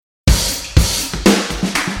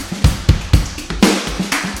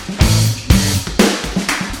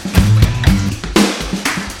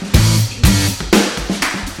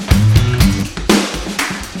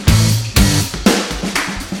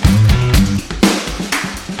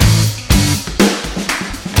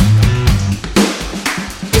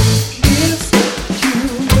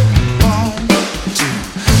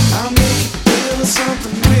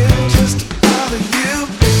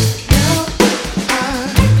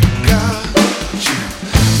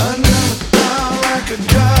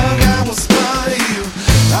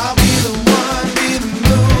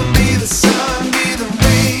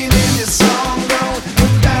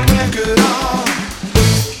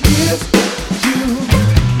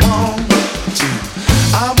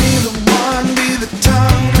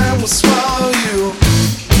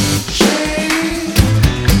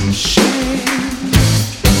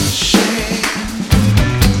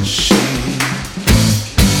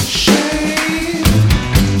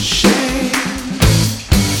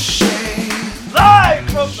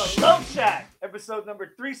episode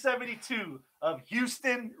number 372 of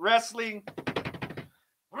Houston Wrestling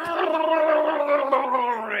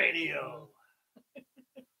Radio.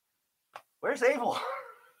 Where's Abel?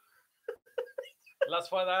 Las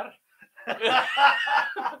fue a dar.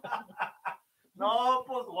 No,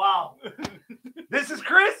 pues wow. This is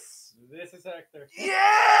Chris. This is Hector.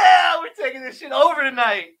 Yeah, we're taking this shit over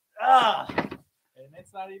tonight. And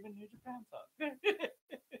it's not even New Japan talk.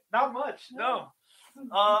 Not much, no.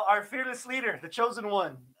 Our fearless leader, the chosen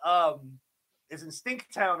one, is in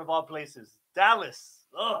Stinktown of all places, Dallas.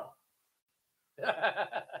 Ugh.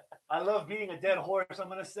 I love beating a dead horse. I'm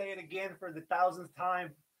gonna say it again for the 1,000th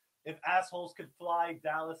time. If assholes could fly,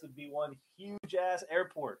 Dallas would be one huge ass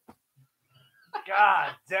airport.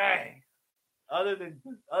 God dang. Other than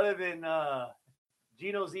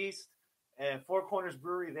Geno's East and Four Corners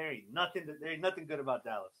Brewery, there ain't nothing good about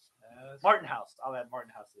Dallas. Martin House. I'll add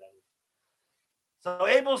Martin House to that. So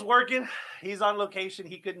Abel's working. He's on location.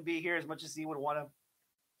 He couldn't be here as much as he would want to.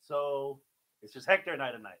 So it's just Hector and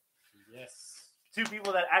I tonight. Yes. Two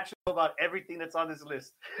people that actually know about everything that's on this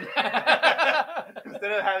list.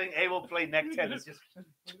 Instead of having Abel play neck tennis, just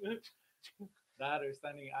that or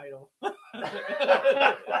standing idle.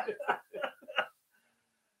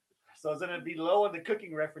 So it's going to be low on the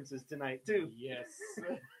cooking references tonight, too. Yes.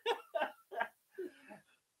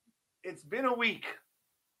 It's been a week.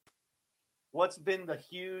 What's been the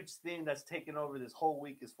huge thing that's taken over this whole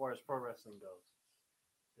week as far as pro wrestling goes?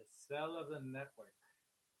 The sale of the network.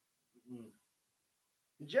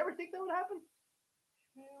 Did you ever think that would happen?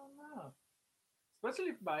 Hell no.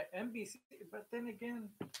 Especially by NBC. But then again,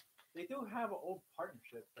 they do have an old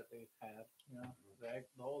partnership that they've had. You know, the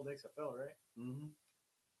old XFL, right? Mm-hmm.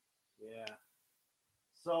 Yeah.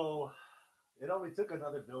 So it only took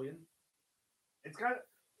another billion. It's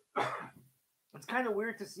kind of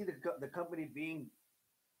weird to see the company being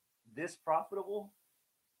this profitable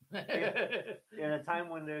in a time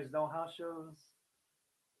when there's no house shows,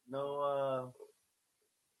 no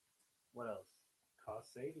what else?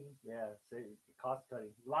 Cost saving. Yeah, cost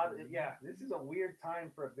cutting. This is a weird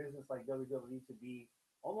time for a business like WWE to be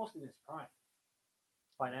almost in its prime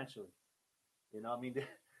financially. You know, I mean,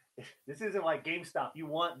 this isn't like GameStop. You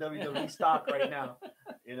want WWE stock right now.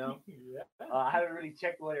 You know, Yeah. I haven't really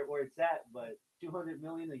checked where it's at, but $200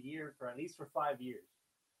 million a year for at least 5 years,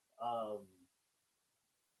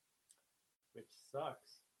 Which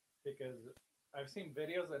sucks because I've seen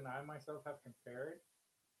videos and I myself have compared.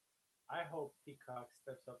 I hope Peacock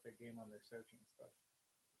steps up their game on their searching stuff.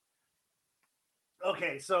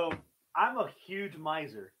 Okay, so I'm a huge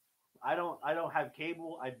miser. I don't have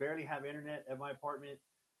cable. I barely have internet at my apartment.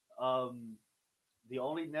 The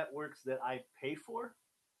only networks that I pay for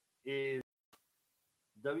is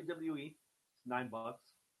WWE, $9.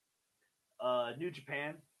 New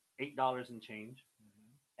Japan, $8 and change.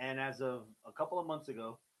 Mm-hmm. And as of a couple of months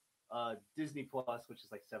ago, Disney Plus, which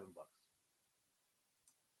is like $7.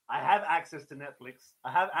 I have access to Netflix.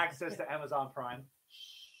 I have access to Amazon Prime.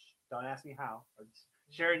 Don't ask me how.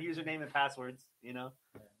 Sharing username and passwords. You know,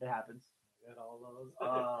 it happens. Get all those.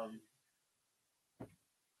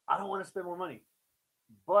 I don't want to spend more money,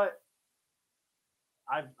 but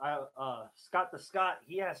Scott,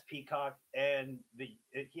 he has Peacock, and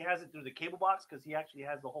he has it through the cable box because he actually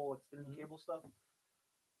has the whole extended cable stuff.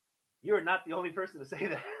 You are not the only person to say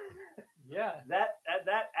that. Yeah, that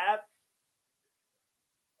app,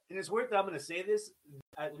 and it's weird that I'm going to say this.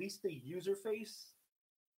 At least the user face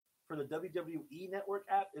for the WWE Network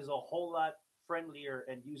app is a whole lot friendlier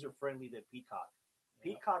and user friendly than Peacock.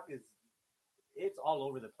 Yeah. Peacock it's all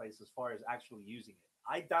over the place as far as actually using it.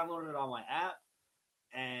 I downloaded it on my app,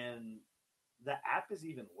 and the app is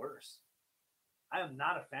even worse. I am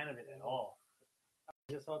not a fan of it at all. I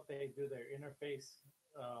just hope they do their interface,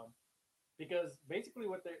 because basically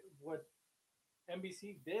what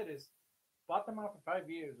NBC did is bought them out for 5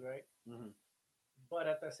 years, right? Mm-hmm. But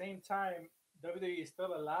at the same time, WWE is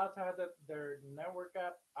still allowed to have their network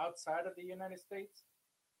app outside of the United States,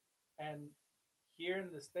 and here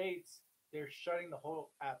in the States, they're shutting the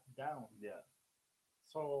whole app down. Yeah.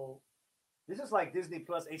 So this is like Disney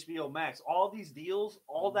Plus, HBO Max. All these deals,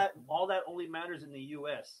 all that only matters in the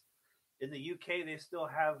US. In the UK, they still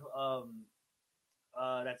have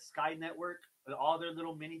that Sky Network and all their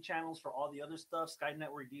little mini channels for all the other stuff. Sky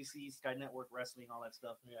Network DC, Sky Network Wrestling, all that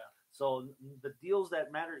stuff. Yeah. So the deals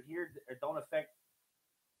that matter here don't affect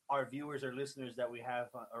our viewers or listeners that we have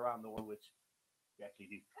around the world, which we actually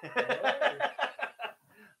do.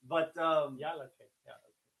 But I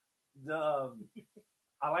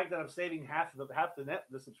like that I'm saving half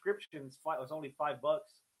the subscription. It's only $5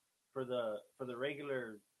 for the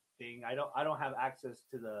regular thing. I don't have access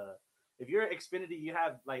to if you're Xfinity, you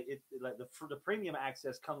have like the premium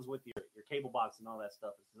access comes with your cable box and all that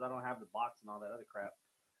stuff. It says I don't have the box and all that other crap,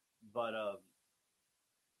 but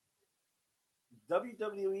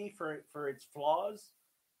WWE for its flaws,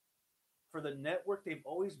 for the network, they've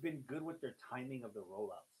always been good with their timing of the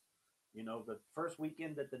rollouts. You know, the first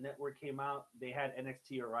weekend that the network came out, they had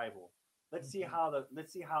NXT Arrival. Let's see how the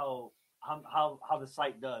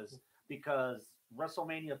site does, because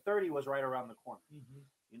WrestleMania 30 was right around the corner.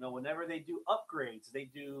 You know, whenever they do upgrades, they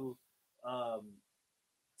do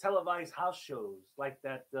televised house shows like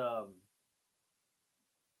that.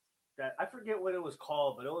 That I forget what it was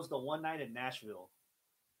called, but it was the one night in Nashville,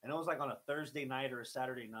 and it was like on a Thursday night or a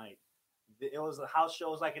Saturday night. It was a house show.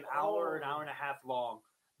 It was like an hour and a half long.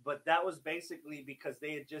 But that was basically because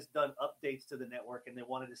they had just done updates to the network and they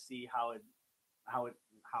wanted to see how it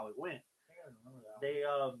went. I remember that. They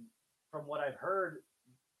from what I've heard,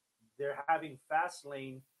 they're having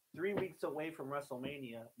Fastlane 3 weeks away from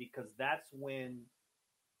WrestleMania because that's when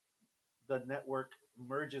the network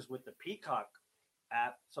merges with the Peacock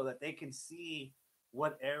app so that they can see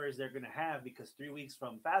what errors they're going to have, because 3 weeks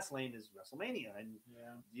from Fastlane is WrestleMania, and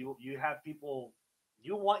you have people,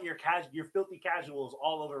 you want your filthy casuals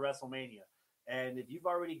all over WrestleMania, and if you've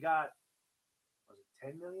already got, was it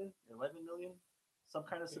 10 million, 11 million, some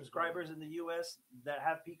kind of subscribers in the US that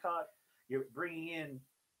have Peacock, you're bringing in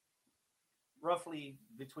roughly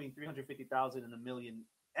between 350,000 and a million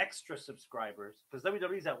extra subscribers, because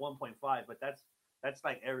WWE's at 1.5, but that's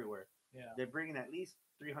like everywhere. Yeah, they're bringing at least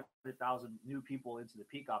 300,000 new people into the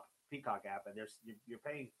Peacock app, and you're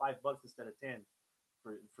paying $5 instead of 10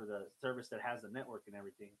 for the service that has the network and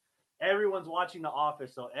everything. Everyone's watching The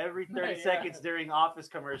Office, so every 30 seconds during Office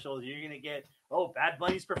commercials, you're gonna get, Bad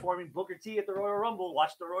Bunny's performing Booker T at the Royal Rumble.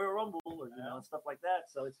 Watch the Royal Rumble, or and stuff like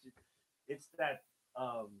that. So it's that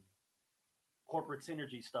corporate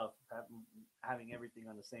synergy stuff, having everything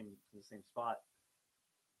on the same spot.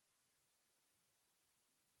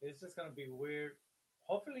 It's just gonna be weird.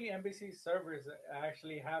 Hopefully, NBC servers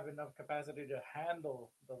actually have enough capacity to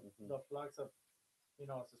handle the flux of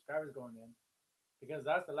subscribers going in, because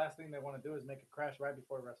that's the last thing they want to do is make it crash right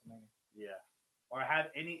before WrestleMania. Yeah, or have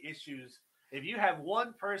any issues. If you have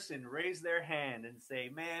one person raise their hand and say,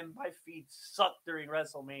 "Man, my feet suck during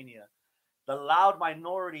WrestleMania," the loud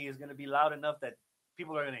minority is going to be loud enough that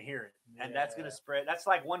people are going to hear it, and that's going to spread. That's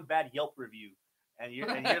like one bad Yelp review, and you're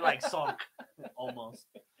like sunk almost.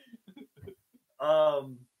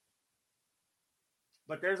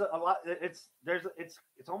 But there's a lot. It's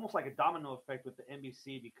almost like a domino effect with the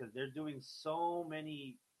NBC, because they're doing so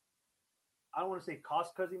many. I don't want to say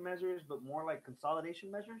cost-cutting measures, but more like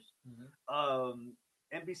consolidation measures.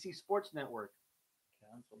 NBC Sports Network,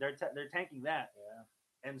 they're tanking that,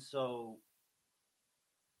 and so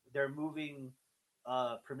they're moving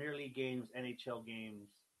Premier League games, NHL games,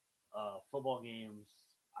 football games,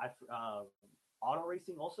 auto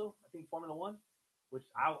racing also. I think Formula One, which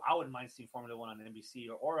I wouldn't mind seeing Formula One on NBC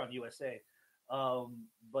or on USA.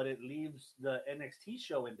 But it leaves the NXT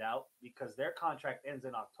show in doubt because their contract ends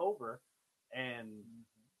in October, and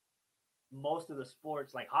most of the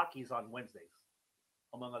sports, like hockey's on Wednesdays,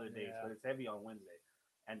 among other days, but it's heavy on Wednesday.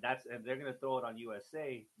 And they're going to throw it on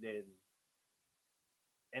USA, then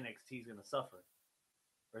NXT is going to suffer.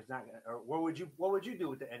 Or it's not. Or what would you do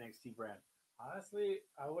with the NXT brand? Honestly,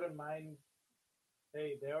 I wouldn't mind.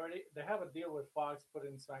 They have a deal with Fox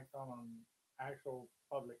putting SmackDown on actual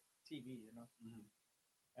public TV.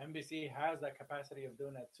 NBC has that capacity of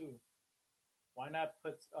doing that too. Why not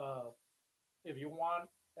put if you want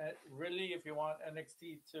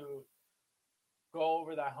NXT to go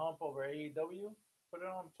over that hump over AEW, put it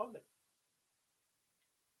on public.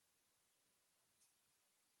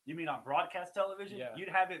 You mean on broadcast television? Yeah. You'd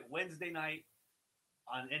have it Wednesday night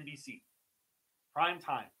on NBC. Prime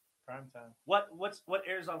time. What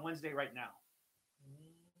airs on Wednesday right now?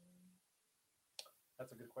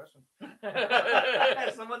 That's a good question.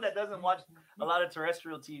 As someone that doesn't watch a lot of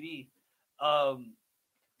terrestrial TV,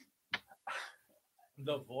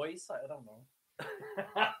 The Voice, I don't know.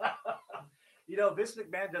 Vince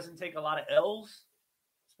McMahon doesn't take a lot of L's,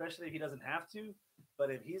 especially if he doesn't have to. But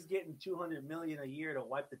if he's getting $200 million a year to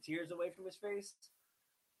wipe the tears away from his face,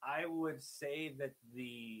 I would say that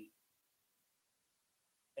the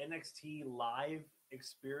NXT live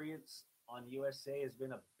experience on USA has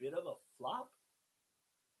been a bit of a flop.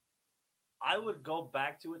 I would go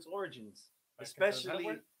back to its origins,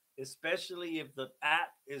 especially if the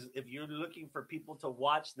app is, if you're looking for people to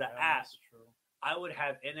watch the app. True. I would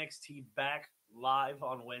have NXT back live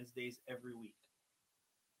on Wednesdays every week.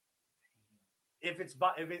 If it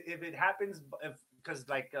happens, because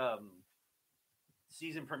like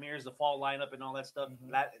season premieres, the fall lineup, and all that stuff.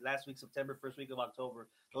 Mhm. Last week, September, first week of October,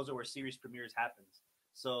 those are where series premieres happens.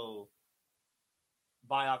 So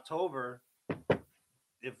by October,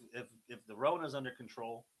 if the Rona's under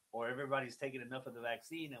control or everybody's taking enough of the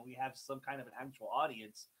vaccine and we have some kind of an actual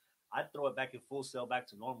audience, I'd throw it back in full sail back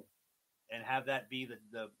to normal, and have that be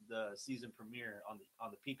the season premiere on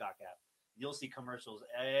the Peacock app. You'll see commercials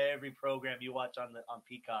every program you watch on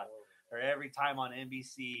Peacock, or every time on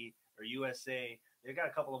NBC or USA. They got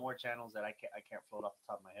a couple of more channels that I can't float off the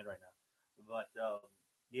top of my head right now, but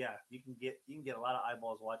yeah, you can get a lot of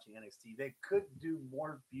eyeballs watching NXT. They could do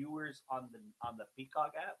more viewers on the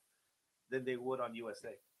Peacock app than they would on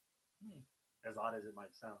USA. As odd as it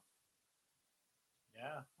might sound.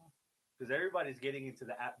 Yeah, because everybody's getting into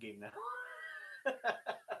the app game now.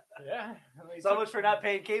 Yeah. So much for not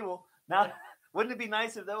paying cable. Now, wouldn't it be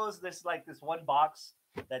nice if there was this one box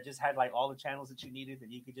that just had like all the channels that you needed,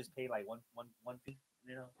 and you could just pay like one fee?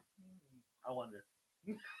 You know, I wonder.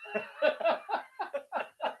 You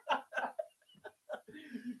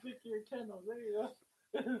pick your channels. There you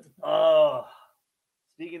go. Oh,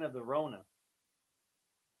 speaking of the Rona,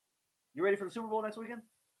 you ready for the Super Bowl next weekend?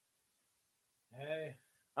 Hey,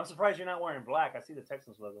 I'm surprised you're not wearing black. I see the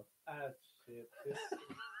Texans logo. Shit.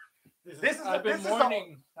 I've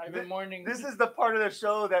been mourning. This is the part of the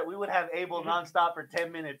show that we would have Abel nonstop for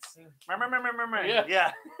 10 minutes.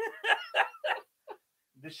 Yeah.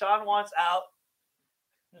 Deshaun wants out.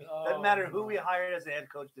 Doesn't matter who we hired as the head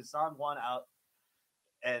coach. Deshaun want out.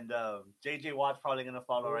 And J.J. Watt's probably going to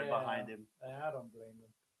follow right behind him. I don't blame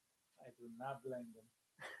him. I do not blame them.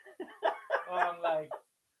 I'm like,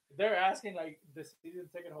 they're asking like the season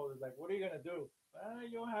ticket holders, like, what are you going to do?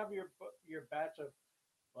 You'll have your batch of,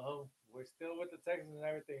 well, we're still with the Texans and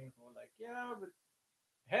everything. We're like, yeah, but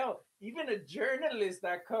hell, even a journalist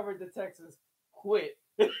that covered the Texans quit.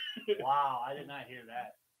 Wow, I did not hear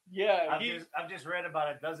that. Yeah, I've just read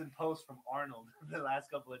about a dozen posts from Arnold the last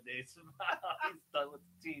couple of days. He's done with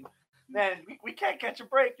the team. Man, we can't catch a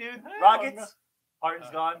break, dude. Rockets,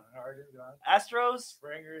 Harden's gone. Astros,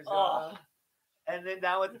 Springer's gone. And then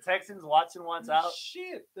down with the Texans, Watson wants out.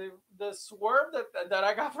 Shit, the swerve that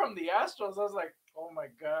I got from the Astros, I was like, oh my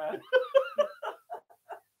god.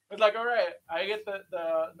 It's like, all right, I get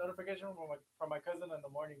the notification from my cousin in the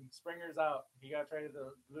morning. Springer's out. He got traded to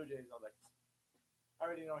the Blue Jays. I was like, I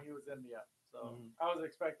already know he was in the app, so I was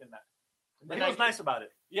expecting that. But he was nice about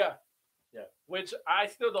it. Yeah. Which I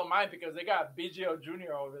still don't mind because they got BGO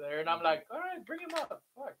Jr. over there, and I'm like, all right, bring him up.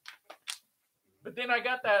 Fuck. But then I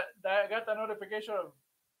got that notification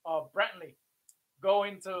of Brantley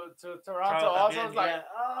going to Toronto. Also, I was like,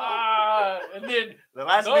 and then the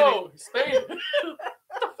last minute, stay. What the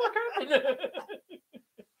fuck happened?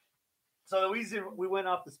 So the reason we went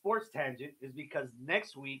off the sports tangent is because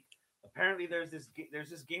next week apparently there's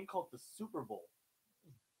this game called the Super Bowl.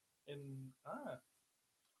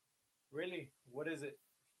 Really? What is it?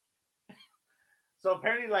 So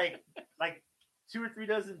apparently, like 2 or 3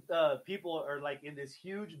 dozen people are like in this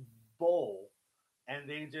huge bowl, and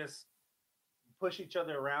they just push each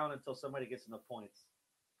other around until somebody gets enough points.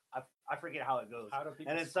 I forget how it goes. How do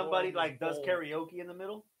people and then somebody like does karaoke in the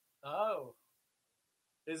middle. Oh,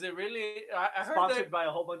 is it really? I heard sponsored by a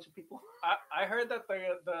whole bunch of people. I heard that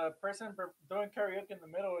the person doing karaoke in the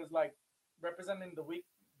middle is like representing the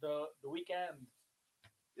weekend.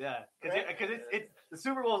 Yeah, because it's the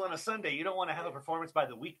Super Bowl is on a Sunday. You don't want to have a performance by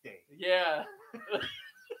the weekday. Yeah.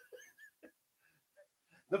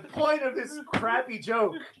 The point of this crappy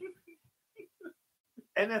joke.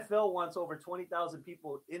 NFL wants over 20,000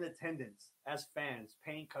 people in attendance as fans,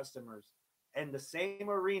 paying customers, and the same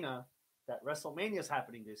arena that WrestleMania is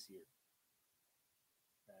happening this year.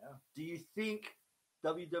 Yeah. Do you think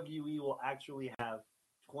WWE will actually have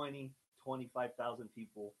 25,000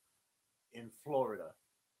 people in Florida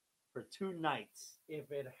for 2 nights?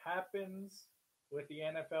 If it happens with the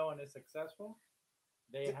NFL and is successful,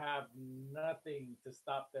 they have nothing to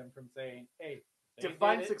stop them from saying, hey,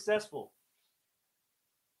 define successful.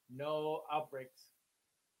 No outbreaks.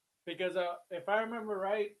 Because if I remember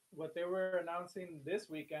right, what they were announcing this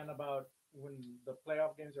weekend about when the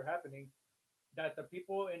playoff games are happening, that the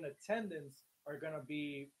people in attendance are going to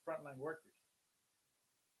be frontline workers.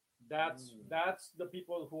 That's the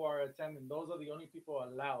people who are attending. Those are the only people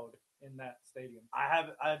allowed in that stadium. I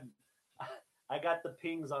got the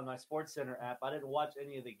pings on my SportsCenter app. I didn't watch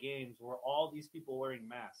any of the games. Were all these people wearing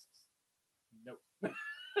masks? Nope.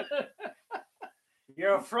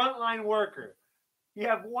 You're a frontline worker. You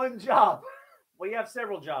have one job. Well, you have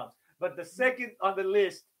several jobs, but the second on the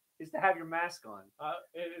list is to have your mask on.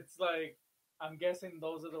 It's like, I'm guessing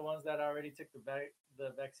those are the ones that already took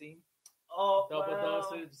the vaccine. Oh, double well,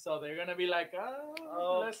 dosage. So they're gonna be like,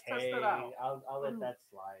 let's test it out. I'll let that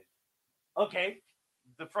slide. Okay,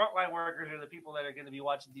 the frontline workers are the people that are going to be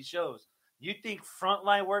watching these shows. You think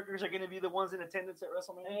frontline workers are going to be the ones in attendance at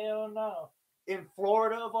WrestleMania Hell no. in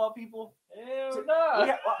Florida of all people? Hell no.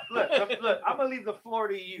 Yeah, look, I'm gonna leave the floor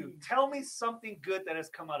to you. Tell me something good that has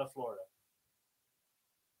come out of Florida.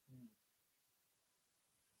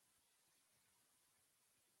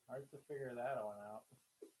 Hard to figure that one out.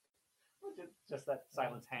 Just that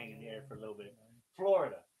silence hang in the air for a little bit.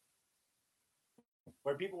 Florida,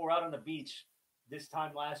 where people were out on the beach this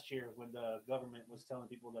time last year when the government was telling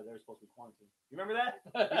people that they were supposed to be quarantined. You remember that?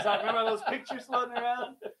 Remember those pictures floating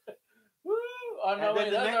around? Woo! Oh no,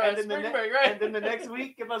 wait, that's our spring break, right? And then the next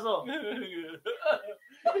week, ¿qué pasó?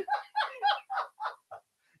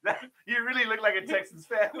 You really look like a Texans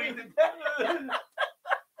fan when you did that.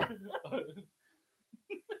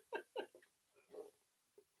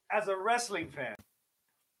 As a wrestling fan,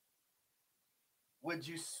 would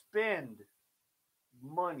you spend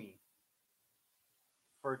money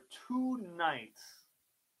for 2 nights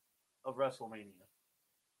of WrestleMania?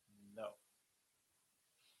 No.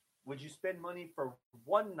 Would you spend money for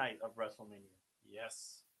 1 night of WrestleMania?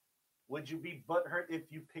 Yes. Would you be butthurt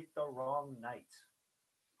if you picked the wrong night?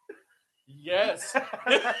 Yes.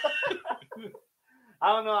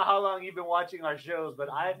 I don't know how long you've been watching our shows, but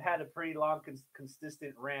I've had a pretty long,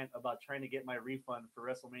 consistent rant about trying to get my refund for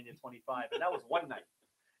WrestleMania 25, and that was 1 night,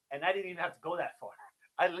 and I didn't even have to go that far.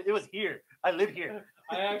 It was here. I live here.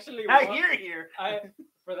 Here.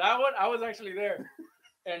 For that one, I was actually there,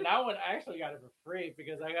 and that one I actually got it for free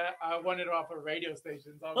because I won it off of radio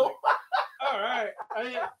stations. I was like, all right.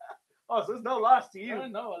 So there's no loss to you.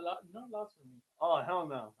 No loss for me. Oh hell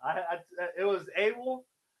no! It was Abel,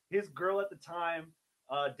 his girl at the time,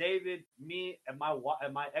 David, me, and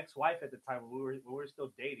my ex-wife at the time. We were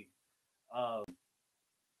still dating.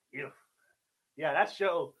 Yeah, that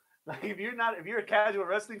show. Like if you're a casual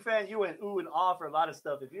wrestling fan, you went ooh and ah for a lot of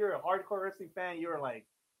stuff. If you're a hardcore wrestling fan, you were like,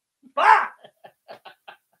 bah!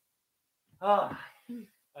 I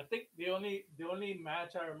think the only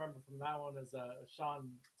match I remember from that one is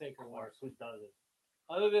Shawn Taker one. Who does it?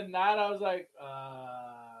 Other than that, I was like,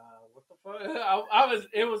 what the fuck?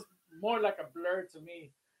 It was more like a blur to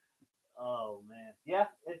me. Oh man, yeah.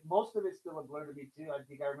 Most of it's still a blur to me too. I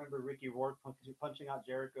think I remember Ricky Rourke punching out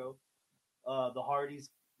Jericho. The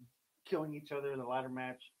Hardys killing each other in the ladder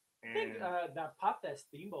match. And I think that pop that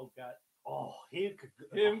Steamboat got. Oh,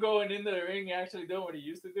 him going into the ring actually doing what he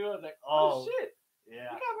used to do. I was like, oh shit,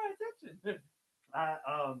 yeah, you got my attention.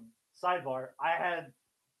 Sidebar: I had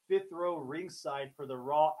 5th row ringside for the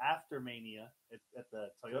Raw after Mania at the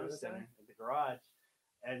Toyota Center at the garage,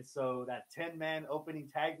 and so that 10-man opening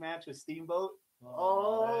tag match with Steamboat.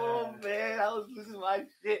 Oh man, I was losing my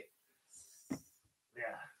shit.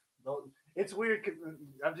 Yeah, it's weird because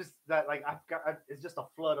I'm just that like it's just a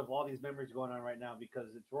flood of all these memories going on right now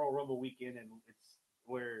because it's Royal Rumble weekend and it's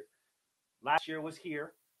where last year was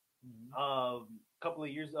here. A couple of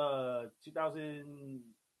years,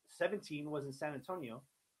 2017 was in San Antonio.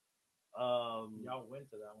 Y'all went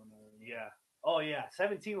to that one already. Yeah. Oh yeah,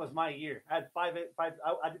 17 was my year. I had five.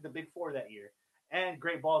 I did the Big 4 that year, and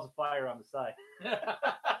Great Balls of Fire on the side,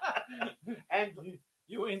 and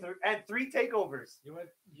you went and 3 takeovers.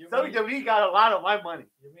 WWE got a lot of my money.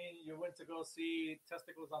 You mean you went to go see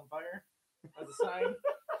Testicles on Fire as a sign?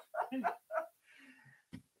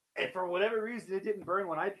 And for whatever reason, it didn't burn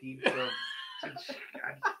when I peed. So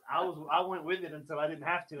I went with it until I didn't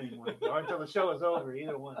have to anymore, or until the show was over.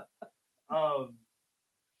 Either one.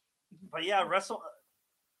 But yeah,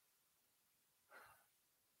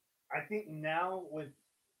 I think now with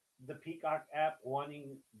the Peacock app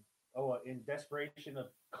wanting, in desperation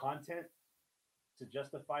of content to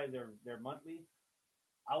justify their monthly,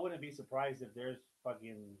 I wouldn't be surprised if there's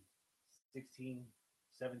fucking 16,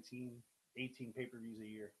 17, 18 pay-per-views a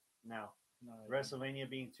year now. No, WrestleMania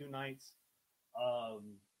being 2 nights.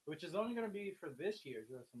 Which is only going to be for this year's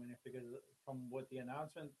WrestleMania because from what the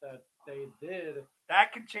announcement that they did.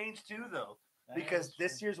 That could change too, though, because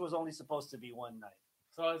this year's was only supposed to be 1 night.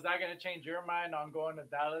 So is that going to change your mind on going to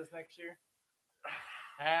Dallas next year?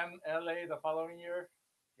 And LA the following year?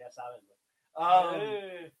 Yes, I would.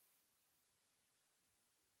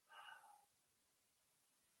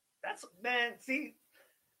 That's, man, see,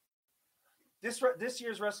 this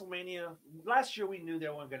year's WrestleMania, last year we knew they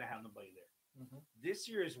weren't going to have nobody there. Mm-hmm. This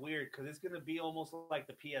year is weird because it's going to be almost like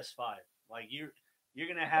the PS5. Like you're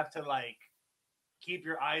going to have to like keep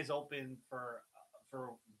your eyes open for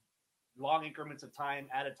long increments of time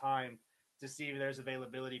at a time to see if there's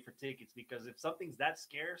availability for tickets, because if something's that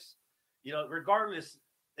scarce, regardless,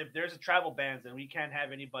 if there's a travel ban, then we can't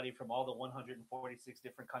have anybody from all the 146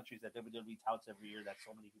 different countries that WWE touts every year. That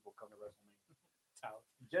so many people come to WrestleMania. Tout.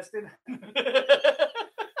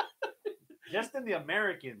 Just in the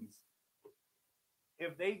Americans,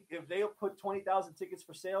 if they put 20,000 tickets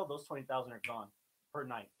for sale, those 20,000 are gone per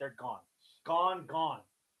night. They're gone.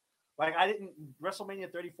 Like I didn't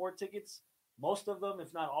WrestleMania 34 tickets. Most of them,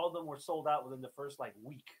 if not all of them, were sold out within the first like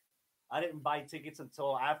week. I didn't buy tickets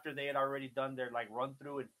until after they had already done their like run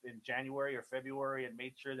through in January or February and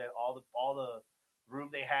made sure that all the room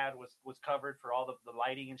they had was covered for all the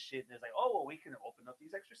lighting and shit. And it's like, oh well, we can open up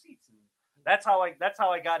these extra seats. And that's how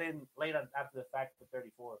I got in late after the fact for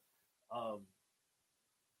 34.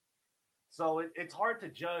 So it's hard to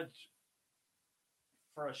judge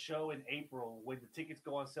for a show in April when the tickets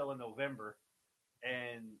go on sale in November,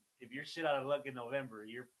 and if you're shit out of luck in November,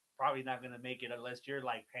 you're probably not going to make it unless you're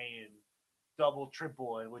like paying double,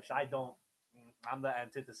 triple, and which I don't. I'm the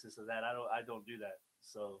antithesis of that. I don't do that.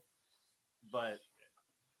 So, but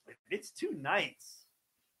it's 2 nights.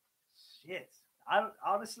 Shit.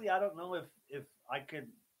 Honestly I don't know if I could.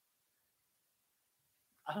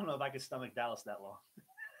 I don't know if I could stomach Dallas that long.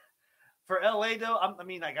 For LA though, I've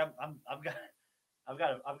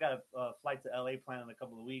got a flight to LA planned in a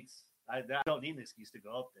couple of weeks. I don't need an excuse to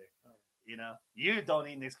go up there. You know, you don't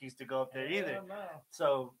need an excuse to go up there either. No.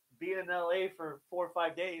 So being in LA for 4 or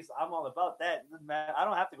 5 days, I'm all about that. Man, I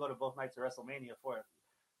don't have to go to both nights of WrestleMania for it.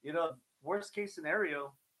 You know, worst case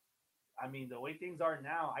scenario, I mean, the way things are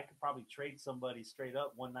now, I could probably trade somebody straight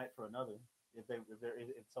up one night for another if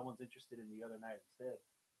someone's interested in the other night instead.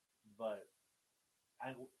 But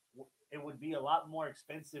it would be a lot more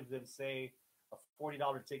expensive than say a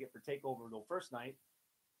 $40 ticket for Takeover the first night,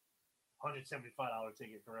 $175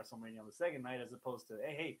 ticket for WrestleMania on the second night, as opposed to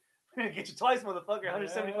hey, we're gonna get you twice, motherfucker,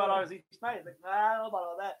 $175 each night. Like, I don't know about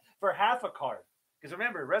all that for half a card. Because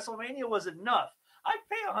remember, WrestleMania was enough. I'd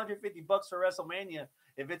pay $150 for WrestleMania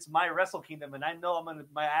if it's my Wrestle Kingdom, and I know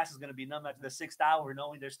my ass is gonna be numb after the 6th hour,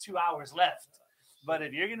 knowing there's 2 hours left. But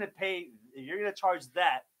if you're gonna charge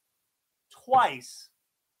that twice,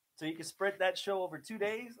 so you can spread that show over 2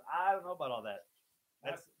 days, I don't know about all that.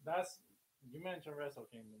 That's you mentioned Wrestle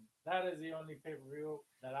Kingdom. That is the only pay-per-view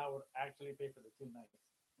that I would actually pay for the 2 nights.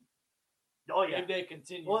 Oh yeah, if they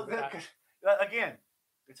continue. Well, again,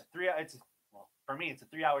 for me, it's a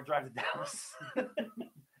 3-hour drive to Dallas.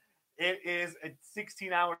 It is a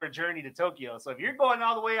 16-hour journey to Tokyo. So if you're going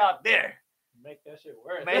all the way out there, make that shit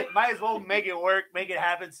work. Might as well make it work, make it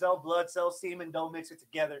happen, sell blood, sell semen, don't mix it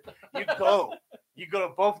together. You go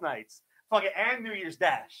to both nights. Fuck it, and New Year's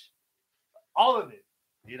Dash. All of it,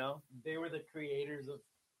 you know? They were the creators of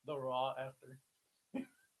the Raw after.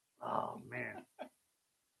 Oh, man.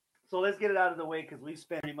 So let's get it out of the way because we've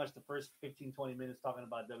spent pretty much the first 15, 20 minutes talking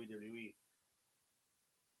about WWE.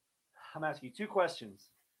 I'm asking you 2 questions.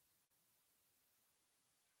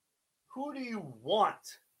 Who do you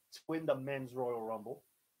want to win the Men's Royal Rumble?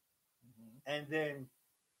 Mm-hmm. And then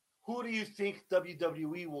who do you think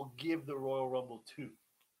WWE will give the Royal Rumble to?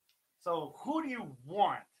 So who do you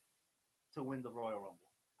want to win the Royal Rumble?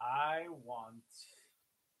 I want...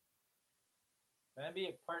 Can that be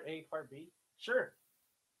a part A, part B? Sure.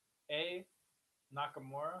 A,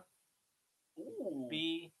 Nakamura. Ooh.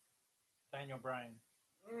 B, Daniel Bryan.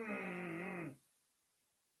 Mm.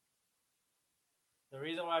 The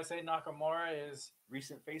reason why I say Nakamura is...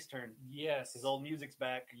 recent face turn. Yes. His old music's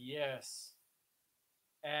back. Yes.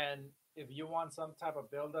 And if you want some type of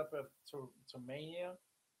build-up to Mania,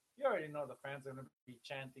 you already know the fans are going to be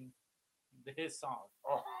chanting his song.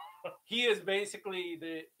 Oh. He's basically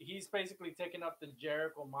taking up the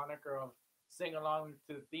Jericho moniker of sing along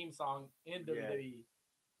to the theme song in WWE,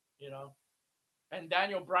 you know? And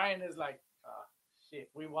Daniel Bryan is like, shit,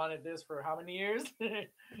 we wanted this for how many years?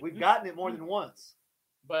 We've gotten it more than once.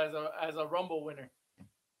 But as a Rumble winner.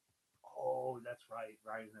 Oh, that's right.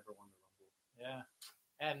 Bryan's never won the Rumble. Yeah.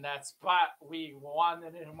 And that spot we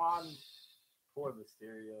wanted him on. Poor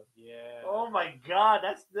Mysterio. Yeah. Oh my God,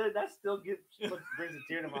 that still brings a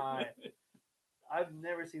tear to my eye. I've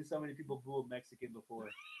never seen so many people boo a Mexican before.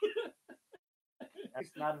 At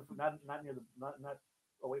least not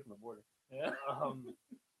away from the border. Yeah.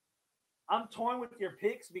 I'm torn with your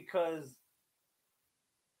picks because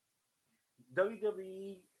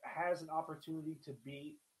WWE has an opportunity to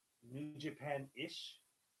be New Japan-ish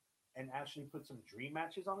and actually put some dream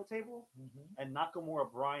matches on the table. Mm-hmm. And Nakamura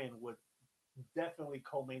Bryan would definitely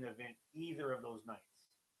co-main event either of those nights.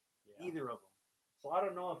 Yeah. Either of them. So I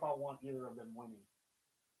don't know if I want either of them winning.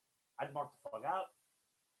 I'd mark the fuck out.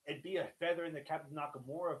 It'd be a feather in the cap of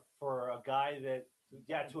Nakamura for a guy that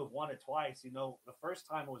Yeah, to have won it twice. You know, the first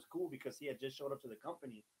time it was cool because he had just showed up to the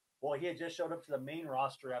company. Well, he had just showed up to the main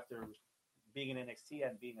roster after being in NXT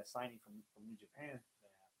and being a signing from New Japan.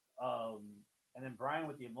 And then Brian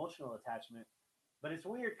with the emotional attachment. But it's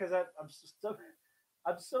weird because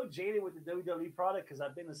I'm so jaded with the WWE product because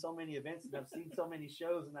I've been to so many events and I've seen so many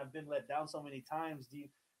shows and I've been let down so many times.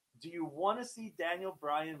 Do you want to see Daniel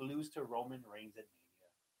Bryan lose to Roman Reigns at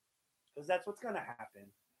Mania? Because that's what's gonna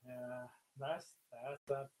happen. Yeah, that's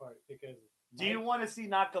that part. Because do you want to see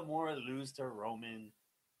Nakamura lose to Roman?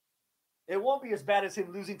 It won't be as bad as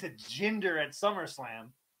him losing to Jinder at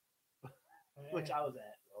SummerSlam, which I was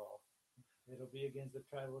at. Oh. It'll be against the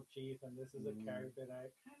tribal chief, and this is a character that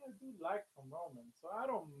I kind of do like from Roman, so I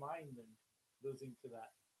don't mind him losing to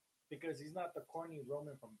that because he's not the corny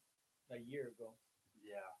Roman from a year ago.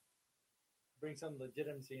 Yeah, bring some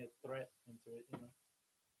legitimacy and threat into it,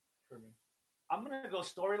 for me. I'm gonna go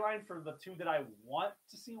storyline for the two that I want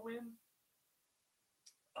to see win.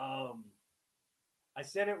 I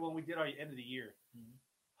said it when we did our end of the year.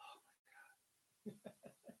 Oh my god,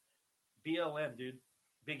 BLM, dude.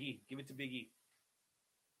 Big E, give it to Big E.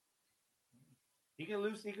 He can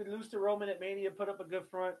lose. He could lose to Roman at Mania, put up a good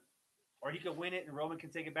front, or he could win it and Roman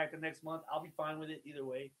can take it back the next month. I'll be fine with it either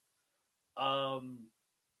way.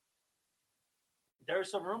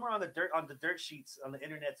 There's some rumor on the dirt sheets on the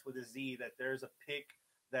internets with a Z that there's a pick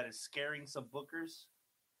that is scaring some bookers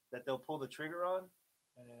that they'll pull the trigger on,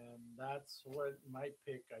 and that's what my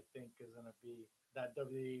pick I think is gonna be that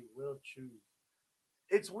WWE will choose.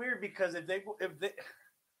 It's weird because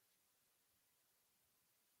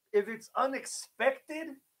if it's unexpected,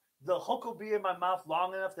 the hook will be in my mouth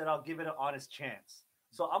long enough that I'll give it an honest chance.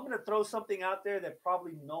 So I'm going to throw something out there that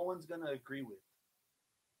probably no one's going to agree with.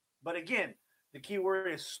 But again, the key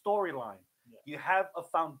word is storyline. Yeah. You have a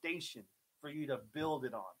foundation for you to build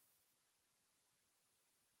it on.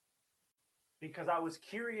 Because I was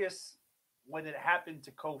curious when it happened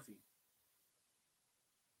to Kofi.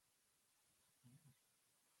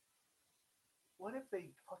 What if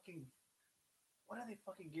they fucking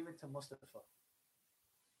give it to Mustafa?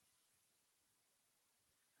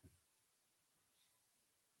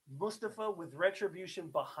 Mustafa with Retribution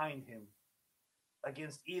behind him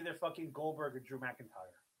against either fucking Goldberg or Drew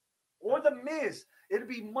McIntyre. Or The Miz. It'd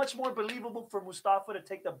be much more believable for Mustafa to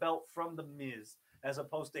take the belt from The Miz as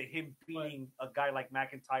opposed to him beating a guy like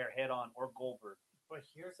McIntyre head on or Goldberg. But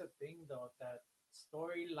here's the thing, though, that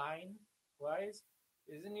storyline-wise,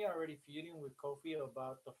 isn't he already feuding with Kofi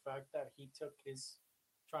about the fact that he took his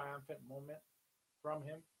triumphant moment from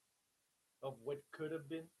him of what could have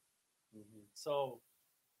been? Mm-hmm. So,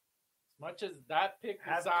 as much as that pick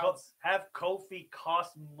have Kofi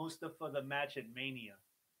cost Mustafa the match at Mania,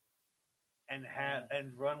 and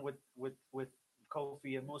run with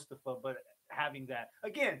Kofi and Mustafa, but having that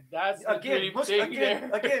again, that's again,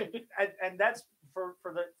 and that's for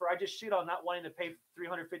I just shit on not wanting to pay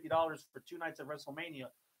 $350 for 2 nights of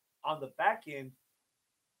WrestleMania. On the back end,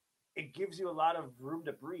 it gives you a lot of room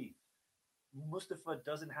to breathe. Mustafa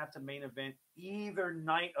doesn't have to main event either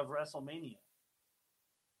night of WrestleMania,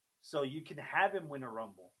 so you can have him win a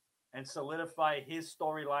Rumble and solidify his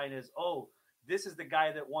storyline as, oh, this is the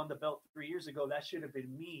guy that won the belt 3 years ago. That should have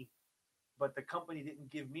been me, but the company didn't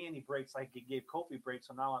give me any breaks like it gave Kofi breaks,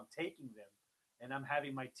 so now I'm taking them. And I'm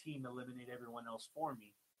having my team eliminate everyone else for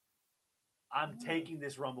me. I'm taking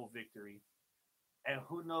this Rumble victory. And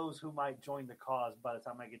who knows who might join the cause by the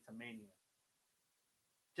time I get to Mania.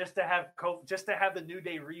 Just to have the New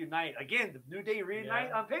Day reunite. Again, the New Day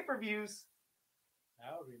reunite on pay-per-views.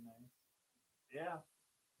 That would be nice. Yeah.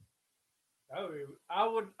 I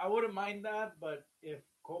wouldn't mind that, but if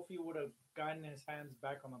Kofi would have gotten his hands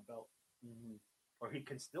back on the belt. Mm-hmm. Or he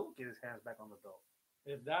can still get his hands back on the belt.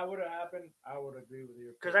 If that would have happened, I would agree with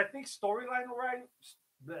you. Because I think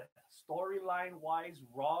storyline-wise,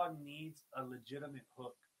 Raw needs a legitimate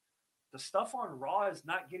hook. The stuff on Raw is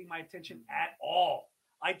not getting my attention at all.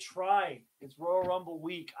 I tried. It's Royal Rumble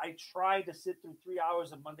week. I tried to sit through 3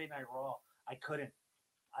 hours of Monday Night Raw. I couldn't.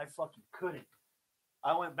 I fucking couldn't.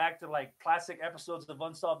 I went back to like classic episodes of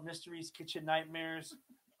Unsolved Mysteries, Kitchen Nightmares.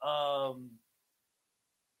 I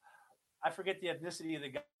forget the ethnicity of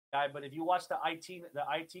the guy, but if you watch the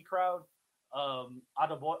IT crowd,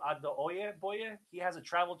 Adeoye Boye, he has a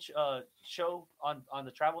travel show on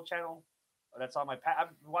the Travel Channel. That's on my. I'm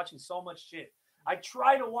watching so much shit. I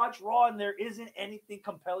try to watch Raw, and there isn't anything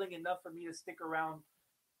compelling enough for me to stick around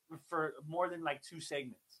for more than like 2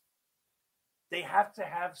 segments. They have to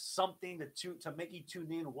have something to make you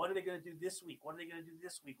tune in. What are they going to do this week? What are they going to do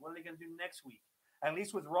this week? What are they going to do next week? At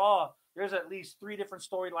least with Raw, there's at least 3 different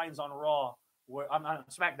storylines on Raw where I'm on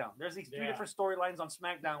SmackDown. There's these three Yeah. different storylines on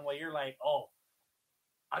SmackDown where you're like, oh,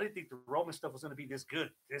 I didn't think the Roman stuff was going to be this good.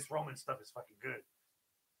 This Roman stuff is fucking good.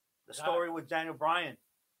 The story with Daniel Bryan.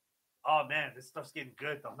 Oh man, this stuff's getting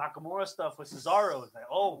good. The Nakamura stuff with Cesaro is like,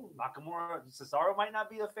 oh, Nakamura, Cesaro might not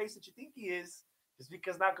be the face that you think he is, just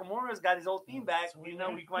because Nakamura's got his old theme back. You know,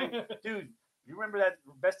 we might, dude. You remember that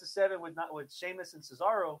best of 7 with Sheamus and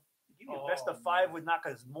Cesaro? Give me a best of 5 with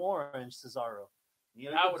Nakamura and Cesaro.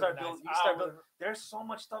 You know, you start building. There's so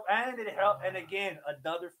much stuff, and it helped. And again,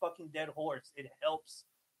 another fucking dead horse. It helps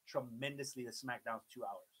tremendously. The SmackDown's 2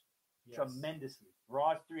 hours, tremendously.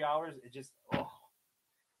 Raw's 3 hours. It just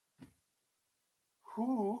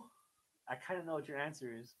Who? I kind of know what your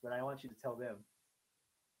answer is, but I want you to tell them.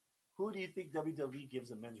 Who do you think WWE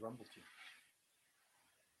gives a men's rumble to?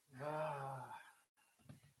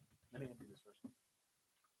 Let me do this first.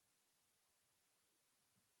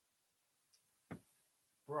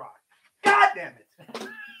 Brock. God damn it!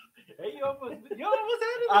 Hey, you almost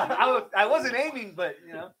had it. I wasn't aiming, but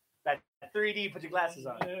you know that 3D. Put your glasses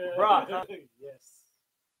on. Brock. Huh? Yes.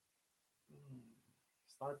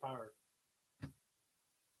 Star power.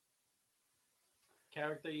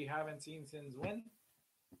 Character you haven't seen since when?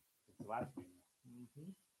 It's the last one.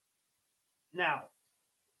 Mm-hmm. Now,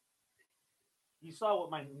 you saw what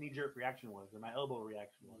my knee-jerk reaction was, or my elbow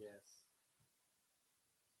reaction was. Yes.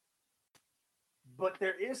 But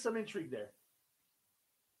there is some intrigue there.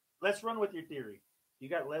 Let's run with your theory. You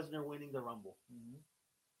got Lesnar winning the Rumble. Mm-hmm.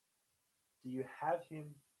 Do you have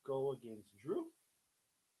him go against Drew?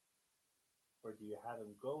 Or do you have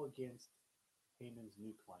him go against Heyman's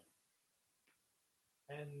new client?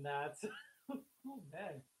 And that's... oh,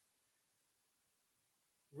 man.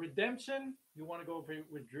 Redemption, you want to go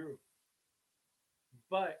with Drew.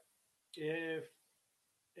 But if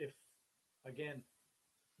again,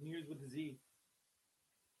 news with the Z,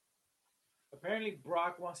 apparently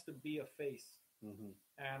Brock wants to be a face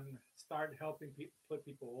and start helping put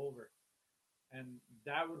people over. And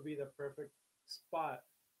that would be the perfect spot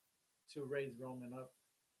to raise Roman up.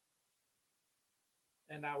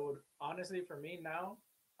 And I would, honestly, for me now,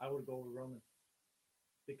 I would go with Roman.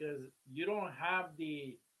 Because you don't have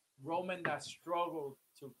the Roman that struggled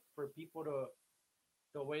for people to,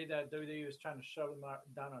 the way that WWE was trying to shove them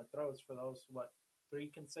down our throats for those,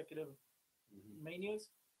 3 consecutive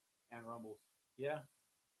Manias? And Rumbles. Yeah.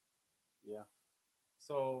 Yeah.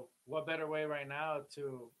 So what better way right now,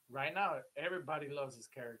 everybody loves his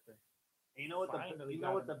character. And you know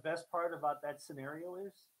what the best part about that scenario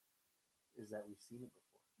is? Is that we've seen it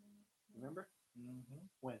before. Remember? Mm-hmm.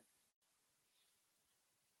 When?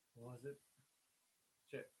 What was it?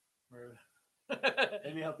 Shit.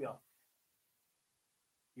 Let me help you out.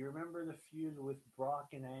 You remember the feud with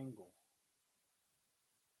Brock and Angle,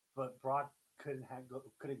 but Brock couldn't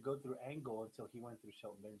go through Angle until he went through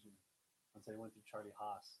Shelton Benjamin, until he went through Charlie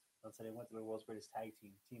Haas, until he went through the World's Greatest Tag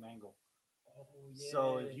Team, Team Angle. Oh, yeah.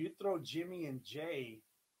 So if you throw Jimmy and Jay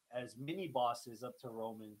as mini bosses up to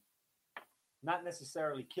Roman, not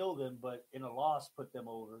necessarily kill them, but in a loss put them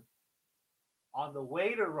over, on the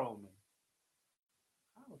way to Roman.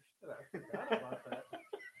 Oh shit! I forgot about that.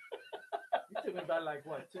 You took me back like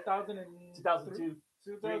what? 2002,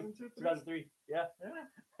 2003. Yeah.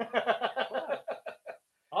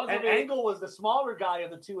 And Angle was the smaller guy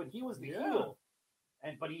of the two, and he was the heel.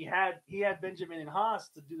 But he had Benjamin and Haas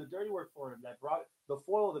to do the dirty work for him. The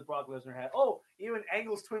foil that Brock Lesnar had. Oh, even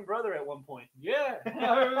Angle's twin brother at one point. Yeah,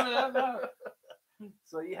 I remember that.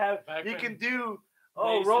 So you can do.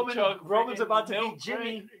 Oh, Roman's about to be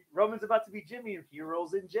Jimmy. Break. Roman's about to be Jimmy.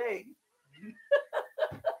 Heroes in Jay.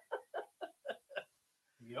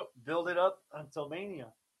 Yep. Build it up until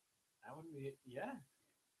Mania. That would be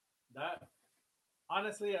That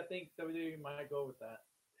honestly, I think WWE might go with that.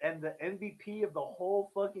 And the MVP of the whole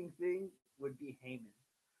fucking thing would be Heyman.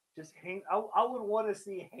 Just Heyman. I would want to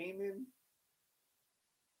see Heyman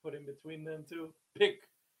put in between them two. Pick.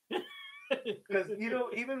 Because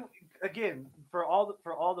even again, for all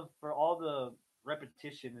the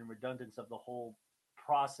repetition and redundance of the whole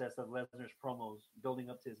process of Lesnar's promos building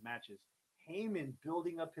up to his matches, Heyman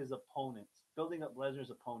building up his opponents, building up Lesnar's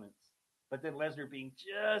opponents, but then Lesnar being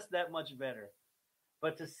just that much better.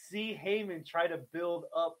 But to see Heyman try to build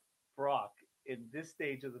up Brock in this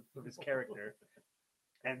stage of his character,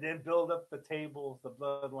 and then build up the tables, the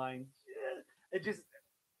bloodline, it just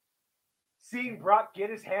seeing Brock get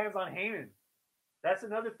his hands on Heyman. That's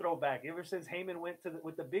another throwback. Ever since Heyman went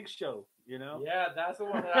with the Big Show, Yeah, that's the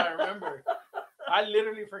one that I remember. I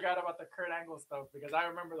literally forgot about the Kurt Angle stuff because I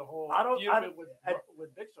remember the whole feud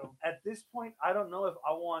with Big Show. At this point, I don't know if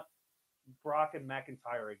I want Brock and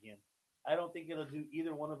McIntyre again. I don't think it'll do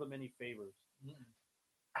either one of them any favors.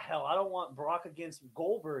 Hell, I don't want Brock against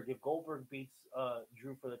Goldberg if Goldberg beats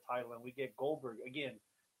Drew for the title and we get Goldberg again.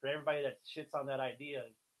 For everybody that shits on that idea,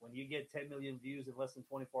 when you get 10 million views in less than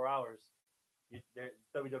 24 hours,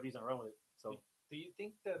 WWE's gonna run with it. So, do you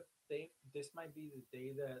think that this might be the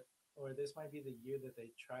day that, or this might be the year that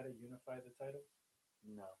they try to unify the title?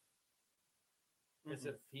 no. Is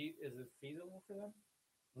it feasible for them?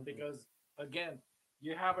 Mm-mm. Because again,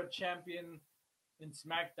 you have a champion in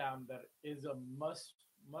SmackDown that is a must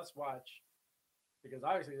watch, because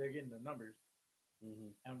obviously they're getting the numbers,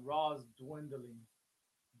 and Raw's dwindling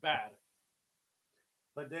bad.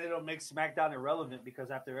 But then it'll make SmackDown irrelevant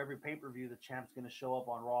because after every pay per view, the champ's going to show up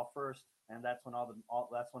on Raw first, and that's when all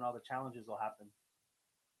the challenges will happen.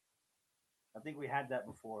 I think we had that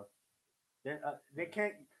before. They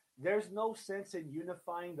can't. There's no sense in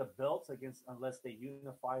unifying the belts unless they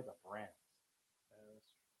unify the brands.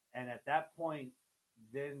 And at that point,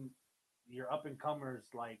 then your up and comers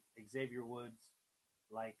like Xavier Woods,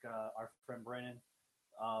 like our friend Brennan,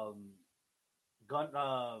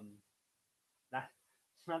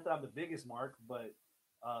 not that I'm the biggest mark, but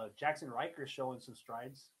Jackson Riker's showing some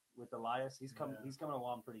strides with Elias. He's coming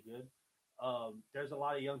along pretty good. There's a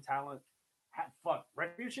lot of young talent.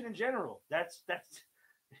 Retribution in general. That's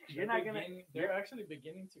They're actually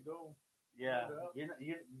beginning to go. Yeah,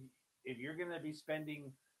 if you're gonna be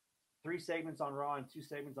spending 3 segments on Raw and 2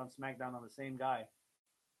 segments on SmackDown on the same guy,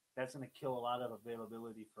 that's gonna kill a lot of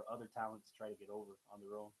availability for other talents to try to get over on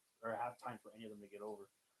their own or have time for any of them to get over.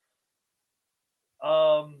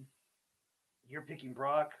 You're picking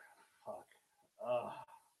Brock. Fuck.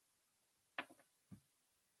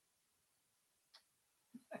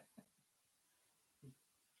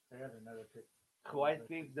 I got another pick. Who I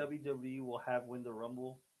think WWE will have win the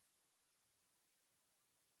Rumble.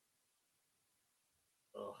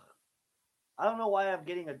 Ugh. I don't know why I'm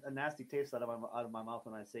getting a nasty taste out of my mouth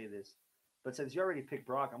when I say this, but since you already picked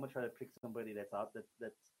Brock, I'm gonna try to pick somebody that's out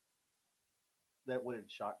that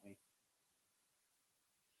wouldn't shock me.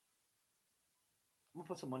 I'm gonna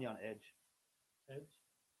put some money on Edge. Edge.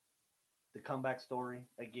 The comeback story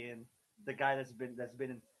again. The guy that's been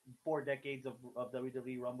in 4 decades of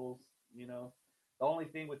WWE Rumbles. You know, the only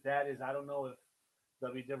thing with that is I don't know if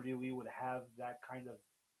WWE would have that kind of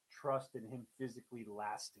trust in him physically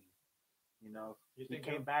lasting. You know, he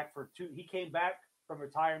came back from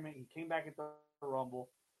retirement. He came back at the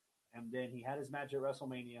Rumble, and then he had his match at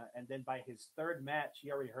WrestleMania, and then by his 3rd match,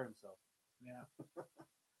 he already hurt himself. Yeah.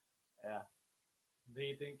 Yeah. Do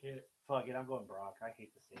you think it? Fuck it, I'm going Brock. I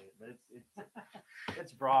hate to say it, but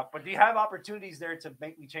it's Brock. But do you have opportunities there to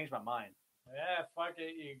make me change my mind? Yeah, fuck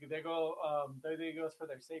it. They go. WWE goes for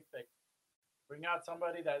their safe pick. Bring out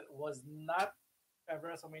somebody that was not at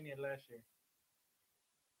WrestleMania last year.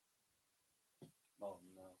 Oh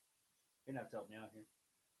no, you're not helping me out here.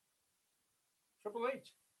 Triple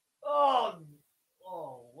H.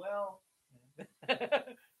 Oh well.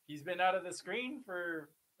 He's been out of the screen for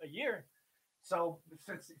a year. So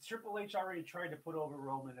since Triple H already tried to put over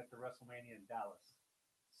Roman at the WrestleMania in Dallas,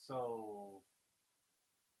 so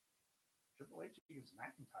Triple H against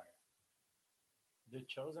McIntyre, the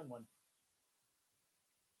chosen one.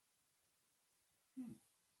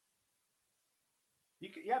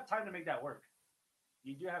 You have time to make that work.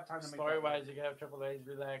 You do have time to make story wise. You can have Triple H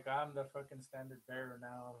be like, "I'm the fucking standard bearer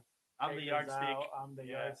now. I'm the yardstick. I'm the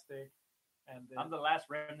yardstick." And then, I'm the last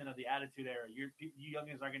remnant of the Attitude Era. You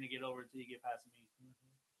youngins aren't going to get over until you get past me.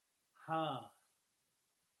 Huh.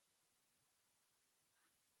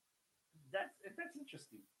 That's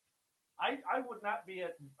interesting. I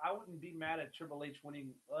wouldn't be mad at Triple H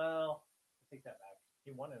winning. Well, I take that back.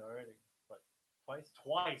 He won it already, but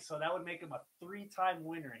twice. So that would make him a 3-time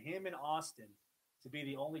winner. Him and Austin to be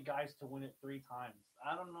the only guys to win it 3 times.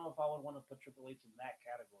 I don't know if I would want to put Triple H in that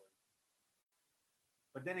category.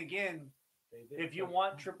 But then again, if you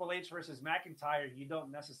want Triple H versus McIntyre, you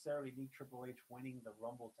don't necessarily need Triple H winning the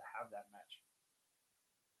Rumble to have that match.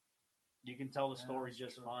 You can tell the story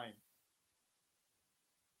just fine.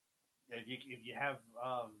 If you have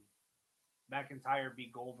McIntyre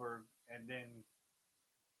beat Goldberg and then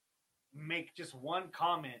make just one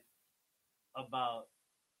comment about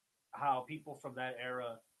how people from that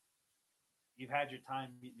era, you've had your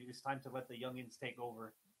time, it's time to let the youngins take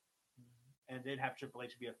over, and then have Triple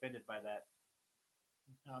H be offended by that.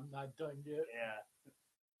 I'm not done yet.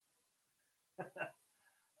 Yeah.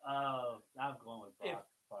 I'm going with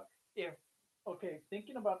Brock. Okay,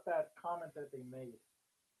 thinking about that comment that they made,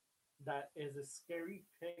 that is a scary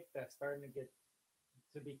pick that's starting to get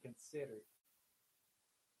to be considered.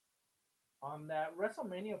 On that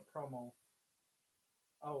WrestleMania promo,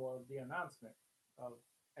 the announcement of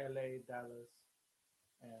LA, Dallas,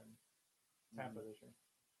 and Tampa this year.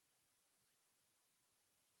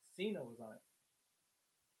 Cena was on it.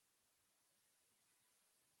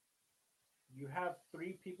 You have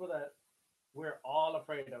three people that we're all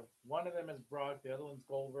afraid of. One of them is Brock, the other one's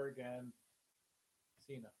Goldberg and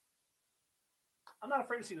Cena. I'm not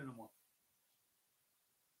afraid of Cena no more.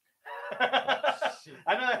 Shit.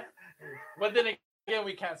 I'm not. But then again,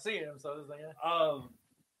 we can't see him, so it's like,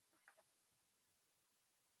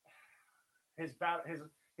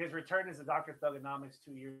 his return as a Dr. Thugonomics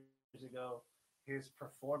 2 years ago, his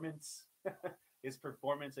performance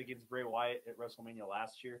against Bray Wyatt at WrestleMania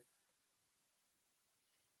last year.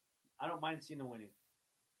 I don't mind Cena winning.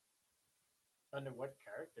 Under what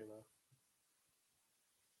character though?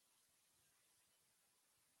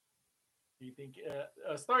 Do you think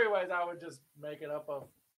story-wise, I would just make it up of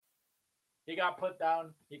he got put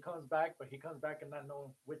down, he comes back, but he comes back and not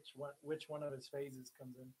knowing which one of his phases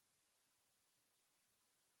comes in.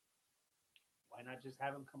 Why not just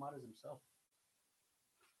have him come out as himself?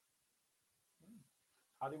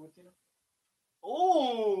 Hollywood Cena?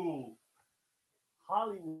 Oh,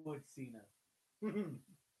 Hollywood Cena.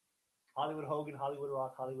 Hollywood Hogan, Hollywood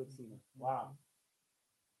Rock, Hollywood Cena. Wow.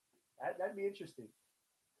 That'd be interesting.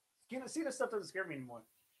 Cena stuff doesn't scare me anymore.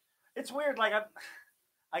 It's weird. Like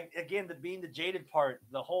again, being the jaded part,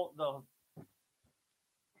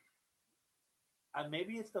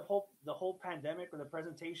 maybe it's the whole pandemic or the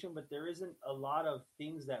presentation, but there isn't a lot of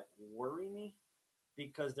things that worry me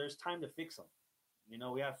because there's time to fix them. You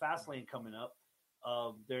know, we have Fastlane coming up.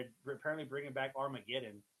 They're apparently bringing back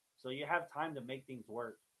Armageddon, so you have time to make things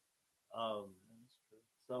work.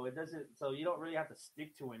 So it doesn't. So you don't really have to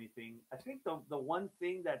stick to anything. I think the one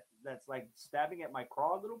thing that's like stabbing at my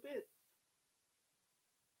craw a little bit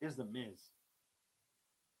is the Miz.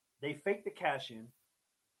 They faked the cash in.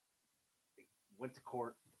 They went to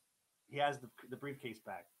court. He has the briefcase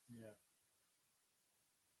back. Yeah.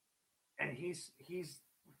 And he's.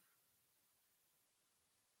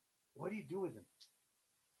 What do you do with him?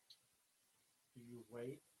 Do you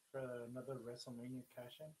wait for another WrestleMania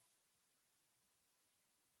cash in?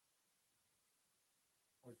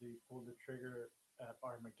 Or do you pull the trigger at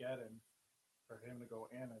Armageddon for him to go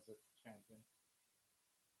in as a champion?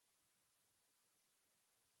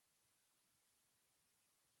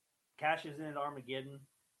 Cashes in at Armageddon,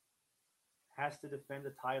 has to defend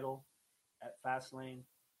the title at Fastlane,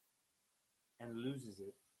 and loses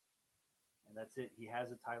it. And that's it. He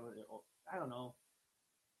has a title. I don't know.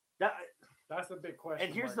 That's a big question.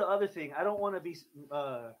 And here's the other thing. I don't want to be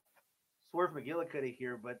Swerve McGillicuddy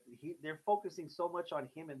here, but they're focusing so much on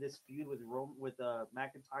him in this feud with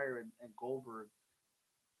McIntyre and Goldberg.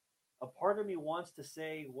 A part of me wants to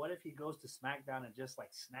say, what if he goes to SmackDown and just like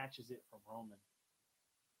snatches it from Roman?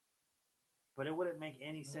 But it wouldn't make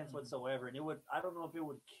any sense whatsoever, and I don't know if it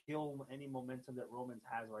would kill any momentum that Roman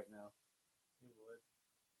has right now. It would.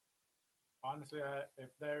 Honestly, if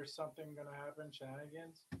there's something gonna happen,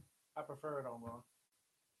 shenanigans, I prefer it on Raw.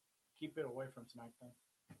 Keep it away from SmackDown.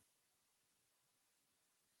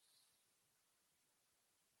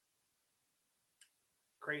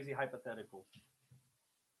 Crazy hypothetical.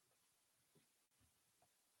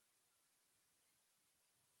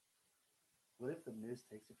 What if the Miz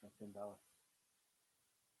takes it from Finn Balor?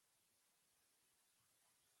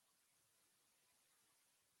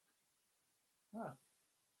 Huh.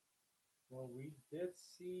 Well, we did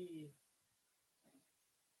see.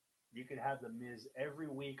 You could have the Miz every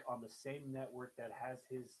week on the same network that has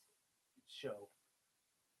his show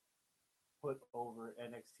put over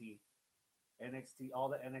NXT. NXT, all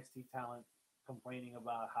the NXT talent complaining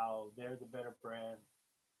about how they're the better brand,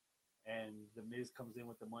 and the Miz comes in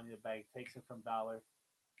with the Money in the Bank, takes it from Balor,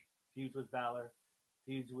 feuds with Balor,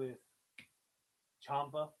 feuds with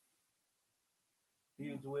Ciampa,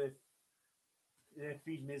 feuds with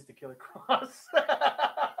feed Miz to Killer Cross.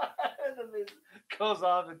 And the Miz goes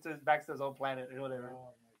off into back to his own planet or whatever.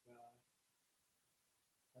 Oh my god!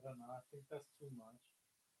 I don't know. I think that's too much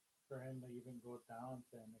for him to even go down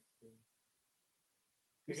to NXT.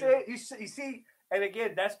 You see, and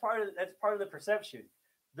again, that's part of the perception.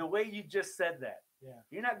 The way you just said that. Yeah.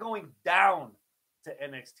 You're not going down to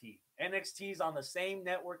NXT. NXT's on the same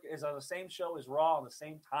network, is on the same show as Raw on the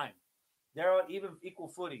same time. They're on even equal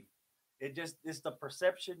footing. It's the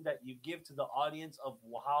perception that you give to the audience of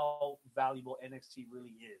how valuable NXT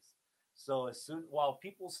really is. So while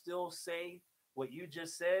people still say what you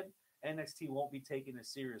just said, NXT won't be taken as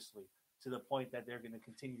seriously to the point that they're going to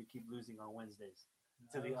continue to keep losing on Wednesdays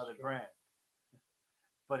to the other brand.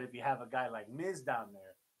 But if you have a guy like Miz down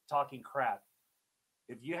there talking crap,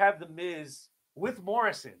 if you have the Miz with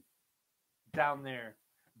Morrison down there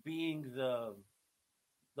being the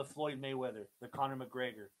Floyd Mayweather, the Conor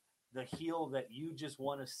McGregor, the heel that you just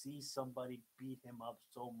want to see somebody beat him up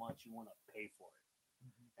so much you want to pay for it.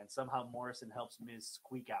 And somehow Morrison helps Miz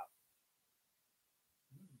squeak out.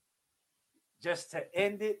 Just to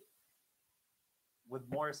end it with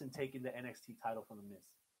Morrison taking the NXT title from the Miz.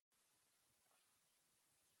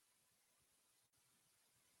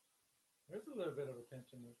 There's a little bit of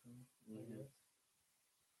attention there for me. Mm-hmm.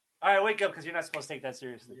 All right, wake up because you're not supposed to take that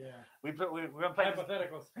seriously. Yeah. We're gonna play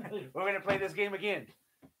Hypotheticals. we're gonna play this game again.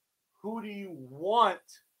 Who do you want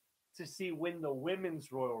to see win the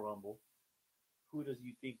Women's Royal Rumble? Who does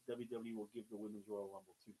you think WWE will give the Women's Royal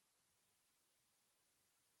Rumble to?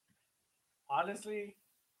 Honestly,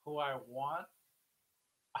 who I want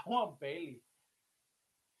Bailey.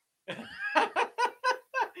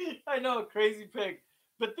 I know, crazy pick,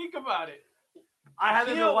 but think about it. I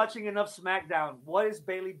haven't been watching enough SmackDown. What is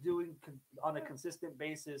Bailey doing on a consistent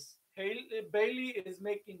basis? Bailey is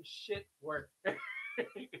making shit work.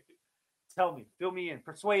 Tell me, fill me in,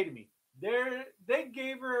 persuade me. They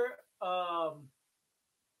gave her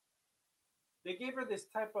this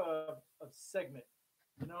type of segment.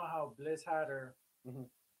 You know how Bliss had her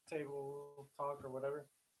table talk or whatever.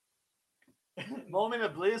 Moment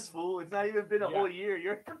of bliss, fool. It's not even been a whole year.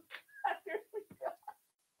 You're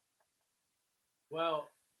Well,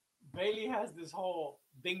 Bailey has this whole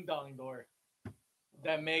ding dong door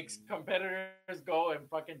that makes competitors go and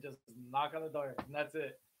fucking just knock on the door, and that's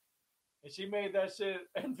it. And she made that shit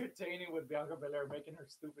entertaining with Bianca Belair, making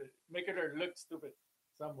her look stupid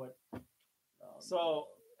somewhat. So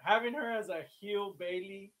having her as a heel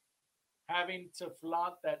Bailey, having to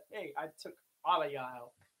flaunt that, hey, I took all of y'all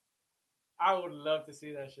out. I would love to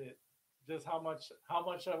see that shit. Just how much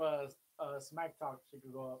of a smack talk she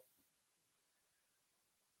could go up.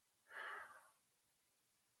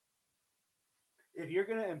 If you're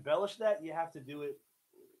gonna embellish that, you have to do it.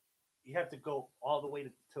 You have to go all the way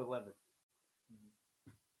to 11.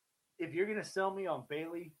 If you're gonna sell me on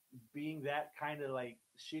Bailey being that kind of like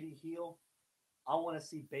shitty heel, I want to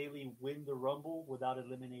see Bailey win the Rumble without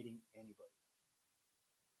eliminating anybody.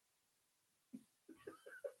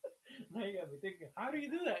 Now you got me thinking, how do you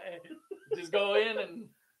do that? Just go in and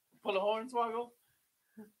pull a hornswoggle?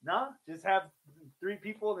 No, just have 3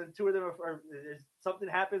 people and 2 of them are something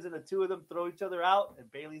happens and the 2 of them throw each other out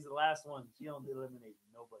and Bailey's the last one. She don't eliminate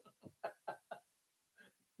nobody.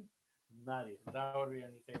 Not even. That would be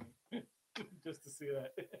entertaining. Just to see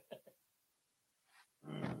that.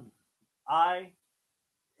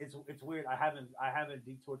 It's weird. I haven't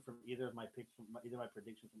detoured from either of my picks from either of my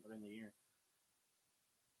predictions from early in the year.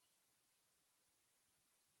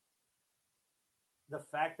 The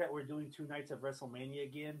fact that we're doing 2 nights of WrestleMania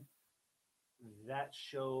again, that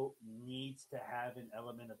show needs to have an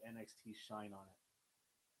element of NXT shine on it.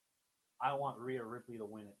 I want Rhea Ripley to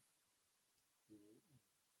win it.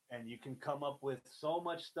 And you can come up with so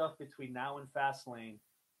much stuff between now and Fastlane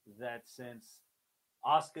that since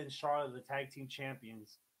Asuka and Charlotte are the tag team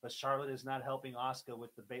champions, but Charlotte is not helping Asuka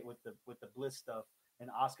with the Bliss stuff, and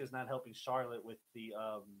Asuka's not helping Charlotte with the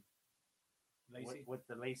with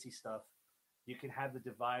the Lacey stuff. You can have the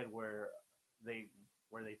divide where they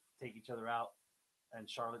take each other out, and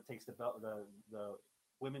Charlotte takes the belt, the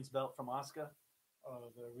women's belt from Asuka.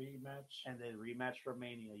 The rematch. And then rematch for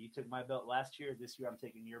Mania. You took my belt last year. This year I'm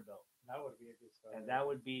taking your belt. That would be a good start. And that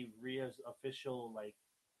would be Rhea's official, like,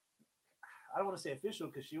 I don't want to say official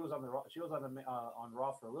because she was on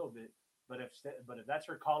Raw for a little bit. But if that's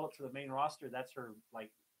her call up to the main roster, that's her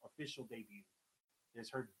like official debut.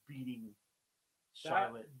 Is her beating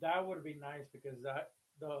Charlotte. That would be nice because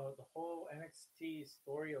the whole NXT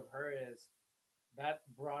story of her is that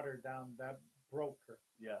brought her down. That broke her.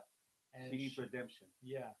 Yeah. And she needs redemption.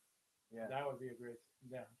 Yeah. Yeah. That would be a great.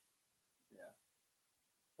 Yeah. Yeah.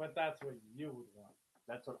 But that's what you would want.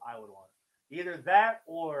 That's what I would want. Either that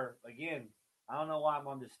or, again, I don't know why I'm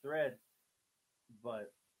on this thread,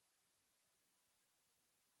 but,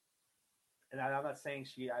 and I'm not saying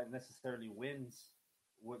she necessarily wins.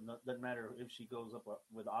 Doesn't matter if she goes up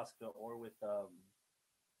with Asuka or with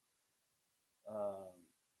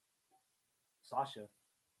Sasha.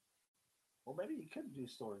 Well, maybe you could do a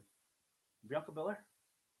story. Bianca Belair.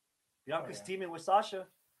 Bianca's teaming with Sasha.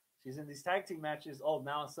 She's in these tag team matches. Oh,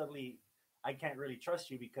 now suddenly I can't really trust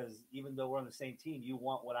you because even though we're on the same team, you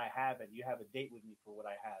want what I have and you have a date with me for what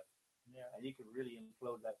I have. Yeah. And you can really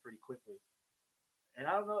implode that pretty quickly. And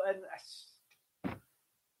I don't know. And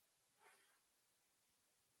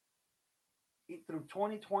through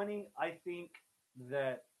 2020, I think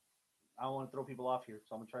that I don't want to throw people off here,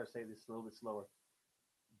 so I'm going to try to say this a little bit slower.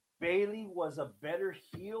 Bailey was a better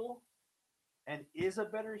heel and is a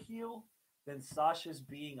better heel than Sasha's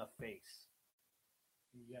being a face.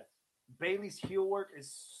 Yes. Bailey's heel work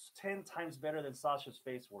is 10 times better than Sasha's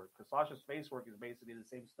face work because Sasha's face work is basically the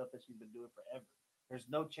same stuff that she's been doing forever. There's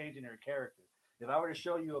no change in her character. If I were to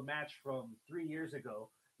show you a match from 3 years ago,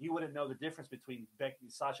 you wouldn't know the difference between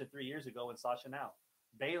Sasha 3 years ago and Sasha now.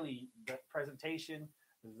 Bailey, the presentation,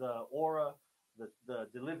 the aura, the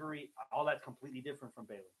delivery, all that's completely different from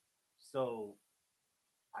Bailey. So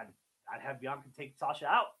I'd have Bianca take Sasha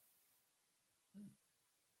out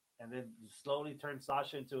and then slowly turn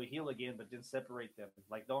Sasha into a heel again, but then separate them.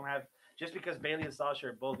 Like, don't have just because Bailey and Sasha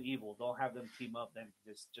are both evil, don't have them team up. Then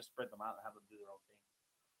just spread them out and have them do their own thing.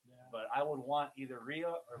 Yeah. But I would want either Rhea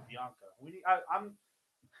or Bianca.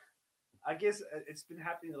 I guess it's been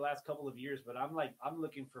happening the last couple of years, but I'm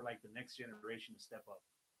looking for like the next generation to step up.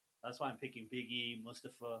 That's why I'm picking Big E,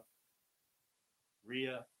 Mustafa,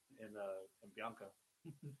 Rhea, and Bianca.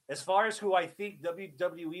 As far as who I think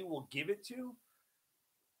WWE will give it to,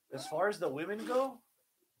 as far as the women go,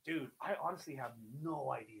 dude, I honestly have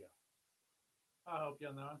no idea. I hope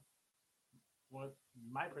you'll know what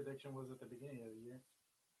my prediction was at the beginning of the year.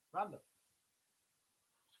 Ronda.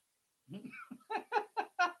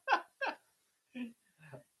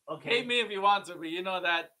 Okay. Hate me if you want to, but you know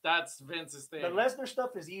that's Vince's thing. The Lesnar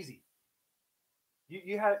stuff is easy.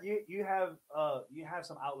 You have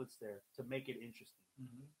some outlets there to make it interesting.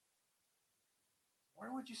 Mm-hmm.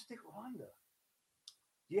 Where would you stick Ronda?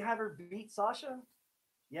 Do you have her beat Sasha?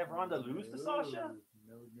 You have Ronda lose to Sasha?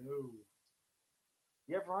 No.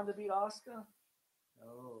 You have Ronda beat Asuka?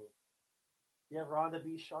 No. You have Ronda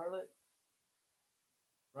beat Charlotte?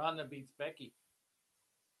 Ronda beats Becky.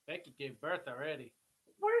 Becky gave birth already.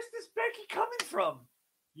 Where's this Becky coming from?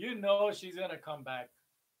 You know she's going to come back.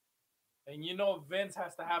 And you know Vince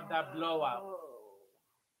has to have that blowout.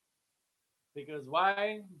 Because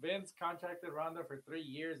why? Vince contracted Ronda for 3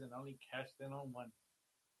 years and only cashed in on one.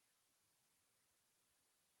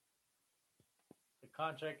 The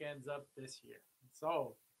contract ends up this year.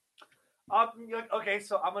 So. Okay,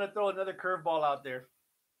 so I'm going to throw another curveball out there.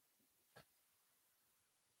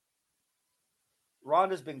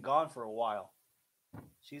 Ronda's been gone for a while.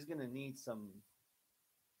 She's going to need some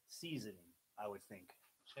seasoning, I would think.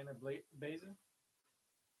 Shayna Baszler?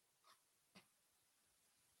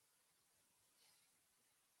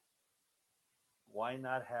 Why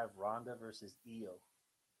not have Ronda versus Io?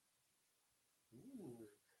 Ooh.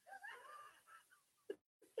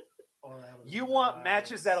 You want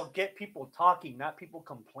matches that'll get people talking, not people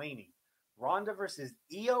complaining. Ronda versus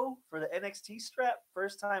Io for the NXT strap,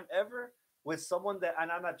 first time ever, with someone that,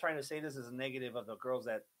 and I'm not trying to say this as a negative of the girls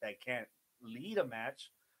that can't lead a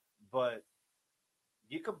match, but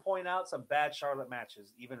you can point out some bad Charlotte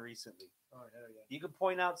matches even recently. Oh hell yeah! You can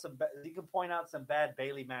point out some bad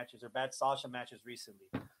Bayley matches or bad Sasha matches recently.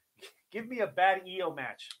 Give me a bad Io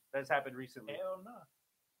match that's happened recently. Hell no,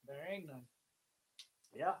 there ain't none.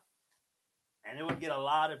 Yeah, and it would get a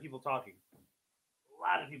lot of people talking.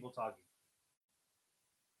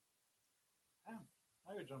 Damn,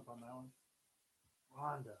 I could jump on that one.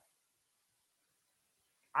 Ronda.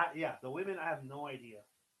 The women, I have no idea.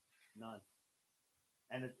 None.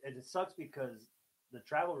 And it sucks because the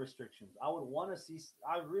travel restrictions. I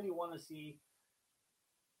really want to see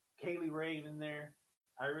Kaylee Ray in there.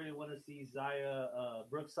 I really want to see Zaya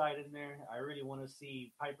Brookside in there. I really want to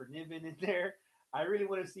see Piper Niven in there. I really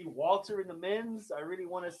want to see Walter in the men's. I really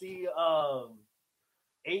want to see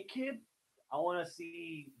A-Kid. I want to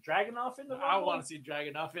see Dragunov in the Rumble. I want to see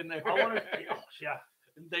Dragunov in there. I want to yeah.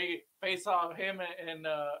 They face off him and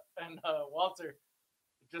Walter.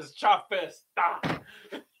 Just chop fist.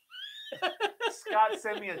 Scott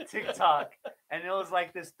sent me a TikTok, and it was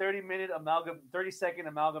like this 30-second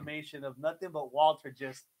amalgamation of nothing but Walter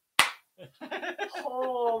just.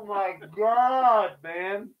 Oh my god,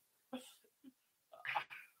 man!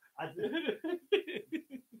 I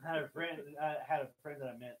had a friend that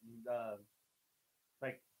I met, and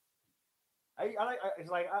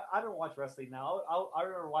I don't watch wrestling now. I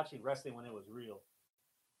remember watching wrestling when it was real,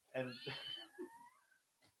 and.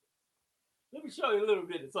 Let me show you a little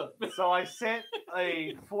bit of something. So I sent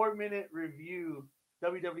a 4-minute review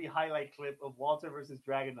WWE highlight clip of Walter versus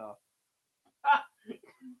Dragunov.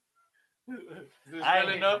 Is this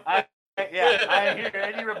good enough? I didn't hear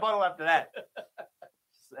any rebuttal after that,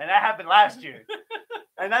 and that happened last year.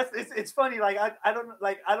 And it's funny. Like I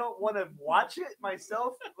don't want to watch it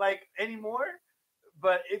myself anymore,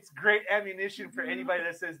 but it's great ammunition for anybody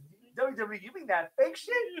that says. WWE, you mean that fake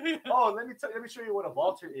shit? Oh, let me show you what a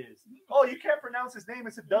Walter is. Oh, you can't pronounce his name.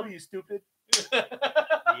 It's a W, stupid.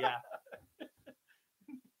 Yeah.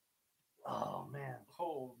 Oh man.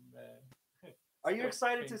 Are you Still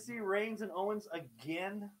excited to painful. see Reigns and Owens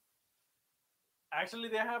again? Actually,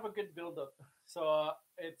 they have a good build up, so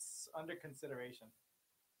it's under consideration.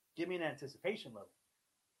 Give me an anticipation level.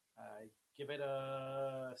 I give it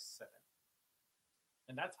a 7,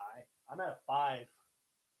 and that's high. I'm at a 5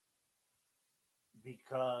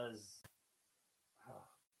 because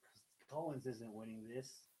Owens isn't winning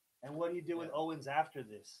this. And what do you do with Yeah. Owens after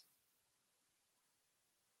this?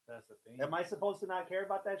 That's the thing. Am I supposed to not care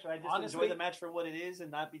about that? Should I just Honestly- enjoy the match for what it is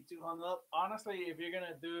and not be too hung up? Honestly, if you're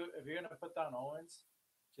gonna put down Owens,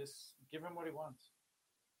 just give him what he wants.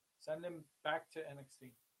 Send him back to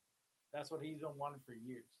NXT. That's what he's been wanting for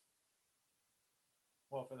years.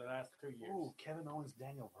 Well, for the last 2 years. Ooh, Kevin Owens,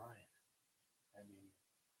 Daniel Bryan. I mean,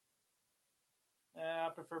 I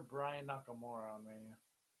prefer Brian Nakamura on Mania.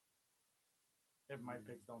 If my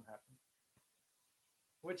picks don't happen.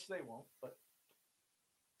 Which they won't, but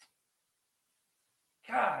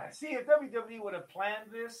God, see, if WWE would have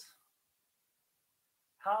planned this,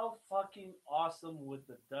 how fucking awesome would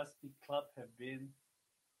the Dusty Club have been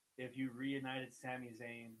if you reunited Sami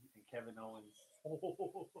Zayn and Kevin Owens?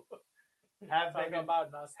 Have talking them, about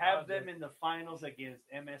have nostalgia. them in the finals against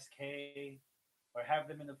MSK, or have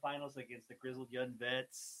them in the finals against the Grizzled Young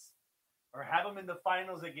Vets, or have them in the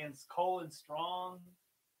finals against Cole and Strong.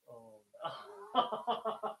 Oh,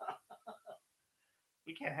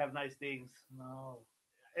 We can't have nice things. no.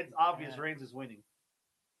 It's obvious can't. Reigns is winning,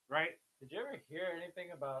 right? Did you ever hear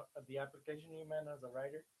anything about the application you meant as a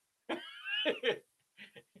writer?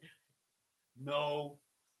 No.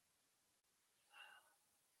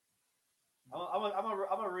 I'm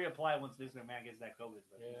gonna reapply once this man gets that COVID.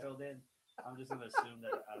 But Yeah. until then, I'm just gonna assume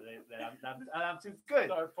that I'm too good.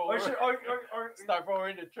 Start Or forward. should, or Start forward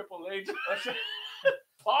into Triple H. or should,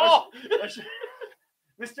 Paul. or should,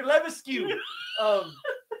 Mr. Levesque.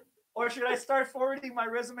 Or should I start forwarding my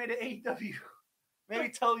resume to AEW? Maybe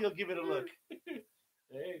Tully will give it a look.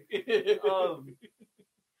 Hey.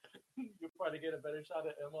 You'll probably get a better shot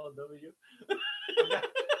at MLW.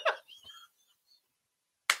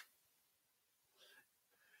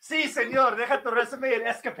 Sí, señor. Deja tu resume in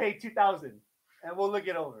Escapade 2000, and we'll look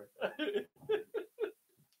it over.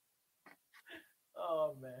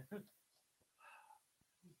 Oh man.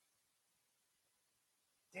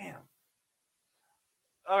 Damn.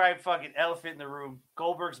 All right, fucking elephant in the room.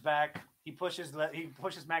 Goldberg's back. He pushes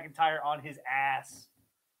McIntyre on his ass.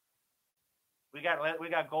 We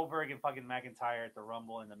got Goldberg and fucking McIntyre at the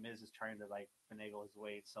Rumble, and the Miz is trying to like finagle his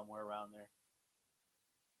way somewhere around there.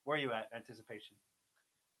 Where are you at? Anticipation.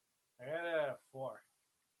 I got a 4.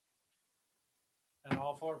 And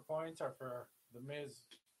all 4 points are for the Miz.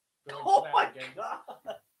 doing Oh my shenanigans.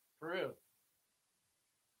 god! For real.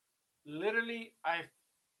 Literally, I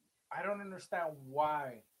don't understand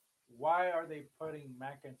why. Why are they putting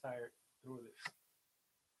McIntyre through this?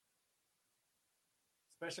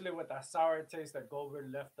 Especially with that sour taste that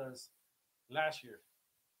Goldberg left us last year.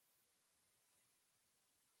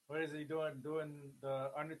 What is he doing? Doing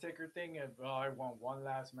the Undertaker thing? And I want one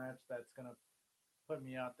last match that's gonna put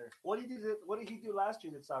me out there. What did he do last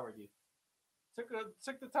year that soured you?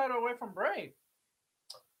 Took the title away from Bray.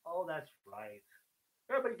 Oh, that's right.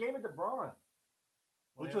 Yeah, but he gave it to Braun,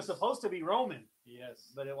 which was Yes. supposed to be Roman,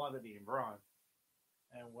 Yes. but it wanted to be in Braun.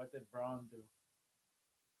 And what did Braun do?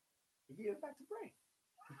 He gave it back to Bray.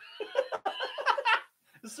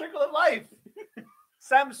 The circle of life.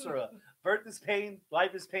 Samsara. Birth is pain,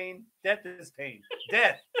 life is pain, death is pain.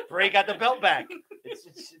 Death. Bray got the belt back.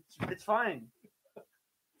 It's fine.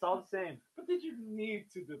 It's all the same. But did you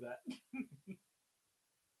need to do that?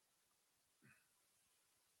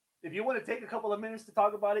 If you want to take a couple of minutes to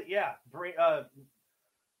talk about it, yeah. Bray,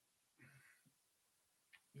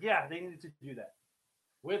 yeah, they needed to do that.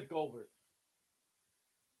 With Goldberg.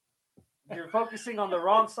 You're focusing on the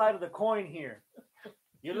wrong side of the coin here.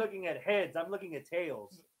 You're looking at heads. I'm looking at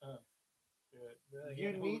tails. Yeah.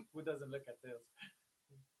 You need- who doesn't look at tails?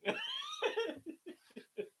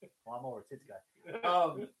 Well, I'm over tits guy.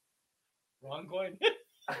 Wrong coin.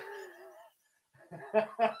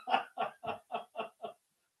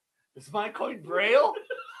 Is my coin braille?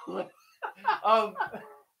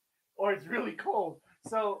 Or it's really cold.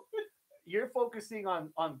 So you're focusing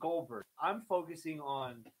on Goldberg. I'm focusing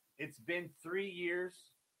on it's been 3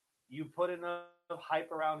 years. You put enough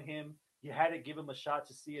hype around him. You had to give him a shot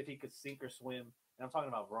to see if he could sink or swim. And I'm talking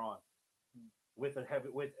about Braun with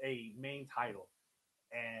a main title.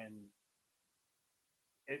 And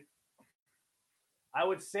I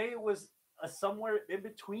would say it was a somewhere in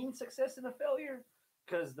between success and a failure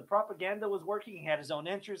because the propaganda was working. He had his own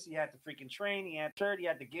entrance. He had to freaking train. He had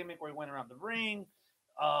the gimmick where he went around the ring.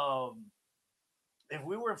 if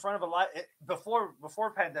we were in front of a live before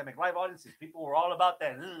pandemic live audiences, people were all about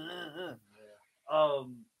that.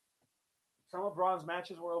 Some of Braun's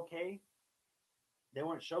matches were okay. They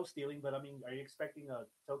weren't show stealing, but I mean, are you expecting a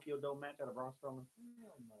Tokyo Dome match out of Braun Strowman?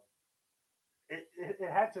 No. It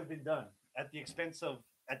had to have been done at the expense of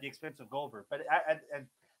Goldberg, but and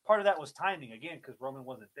part of that was timing again because Roman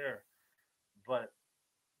wasn't there. But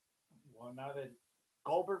now that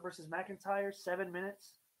Goldberg versus McIntyre, 7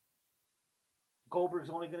 minutes. Goldberg's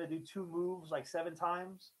only going to do 2 moves like 7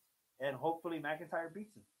 times, and hopefully McIntyre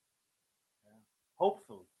beats him. Yeah.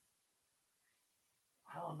 Hopefully.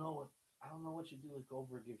 I don't know what you do with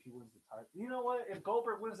Goldberg if he wins the title. You know what? If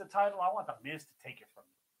Goldberg wins the title, I want the Miz to take it from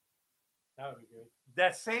him. That would be good.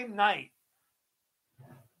 That same night,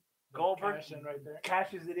 Goldberg right there.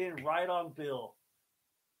 cashes it in right on Bill.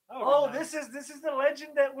 Nice. This is the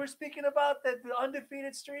legend that we're speaking about, that the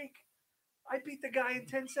undefeated streak. I beat the guy in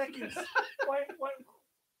 10 seconds. Why?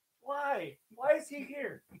 Why is he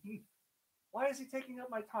here? Why is he taking up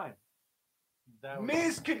my time?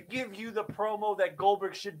 Miz could give you the promo that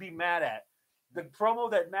Goldberg should be mad at. The promo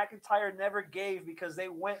that McIntyre never gave because they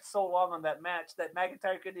went so long on that match that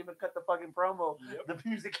McIntyre couldn't even cut the fucking promo. Yep. The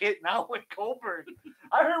music hit now with Goldberg.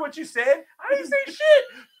 I heard what you said. I didn't say shit.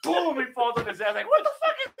 Boom, he falls on his ass. Like, what the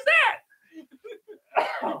fuck is that?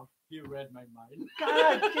 You read my mind.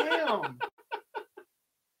 God damn.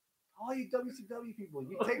 All you WCW people,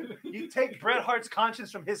 you take Bret Hart's conscience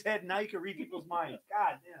from his head, now you can read people's minds.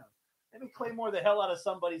 God damn. Let me Claymore the hell out of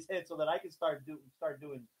somebody's head so that I can start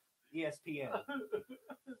doing ESPN.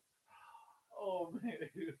 Oh man.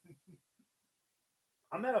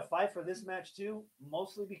 I'm at a 5 for this match too,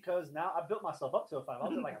 mostly because now I built myself up to a 5. I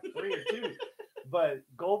was at like a 3 or 2. But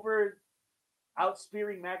Goldberg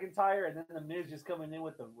outspearing McIntyre, and then the Miz just coming in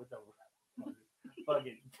with the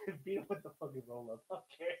fucking beat him with the fucking roll up.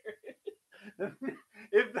 I don't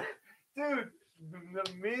care. The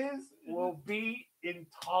Miz will be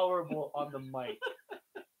intolerable on the mic.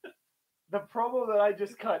 The promo that I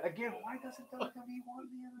just cut again. Why doesn't WWE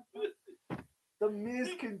want me? The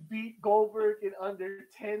Miz can beat Goldberg in under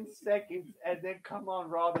 10 seconds and then come on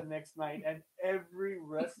Raw the next night, and every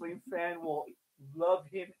wrestling fan will love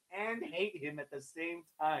him and hate him at the same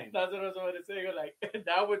time. That's what I was about to say. Like,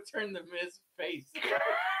 that would turn the Miz face.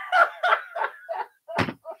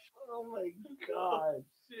 Oh my god!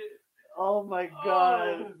 Shit. Oh my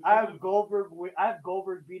god! I have Goldberg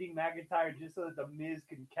beating McIntyre just so that the Miz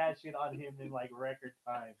can catch it on him in like record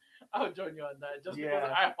time. I'll join you on that. Just because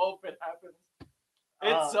I hope it happens.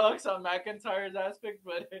 It sucks on McIntyre's aspect,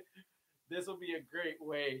 but this will be a great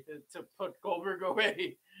way to put Goldberg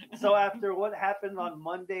away. So after what happened on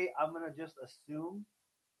Monday, I'm gonna just assume.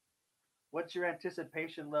 What's your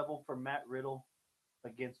anticipation level for Matt Riddle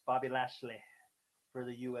against Bobby Lashley for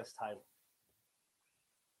the U.S. title?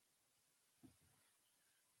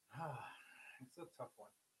 It's a tough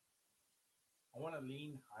one. I want to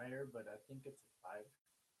lean higher, but I think it's a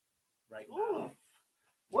 5 right now.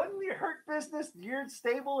 Wasn't the Hurt Business your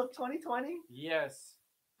stable of 2020? Yes,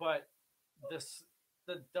 but the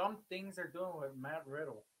dumb things they're doing with Matt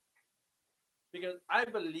Riddle. Because I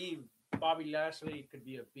believe Bobby Lashley could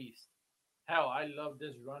be a beast. Hell, I love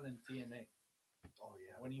this run in TNA. Oh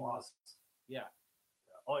yeah, when he was,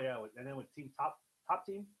 Oh yeah, and then with Team Top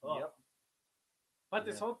Team. Oh. Yep. But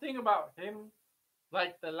this whole thing about him,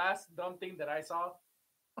 like the last dumb thing that I saw,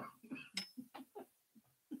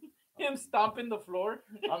 him stomping the floor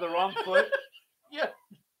on the wrong foot. Yeah.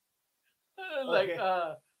 Like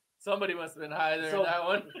somebody must have been high there in that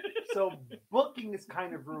one. So booking is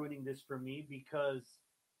kind of ruining this for me because,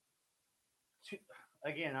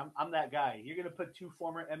 again, I'm that guy. You're gonna put 2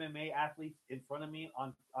 former MMA athletes in front of me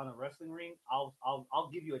on a wrestling ring. I'll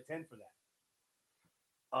give you a 10 for that.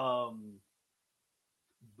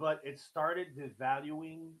 But it started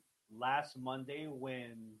devaluing last Monday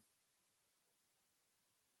when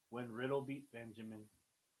Riddle beat Benjamin,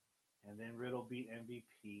 and then Riddle beat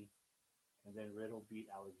MVP, and then Riddle beat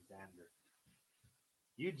Alexander.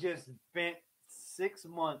 You just spent 6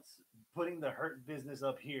 months putting the Hurt Business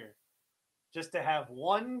up here just to have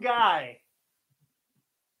one guy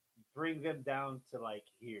bring them down to like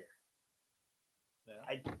here.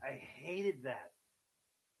 Yeah. I hated that.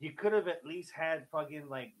 You could have at least had fucking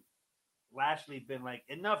like Lashley been like,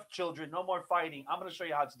 enough children, no more fighting. I'm gonna show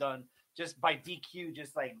you how it's done. Just by DQ,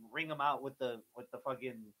 just like ring them out with the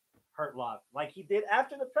fucking Hurt Lock, like he did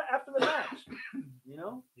after the match. You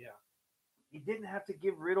know? Yeah. He didn't have to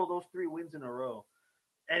give Riddle those 3 wins in a row,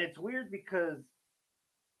 and it's weird because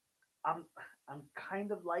I'm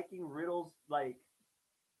kind of liking Riddle's like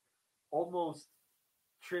almost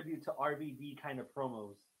tribute to RVD kind of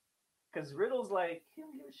promos. because Riddle's like, he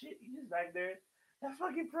don't give a shit. He's just back there. That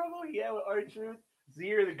fucking promo he had with R-Truth,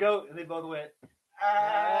 Zier the GOAT, and they both went,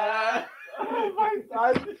 ah. Oh my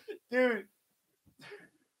God. Dude,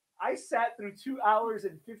 I sat through 2 hours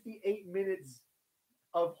and 58 minutes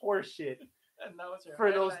of horseshit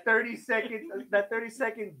for those 30 seconds, that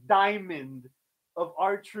 30-second diamond of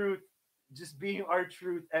R-Truth just being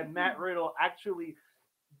R-Truth and Matt Riddle actually,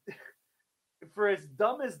 for as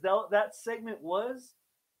dumb as that segment was,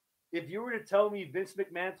 if you were to tell me Vince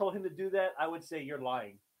McMahon told him to do that, I would say you're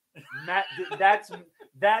lying. Matt,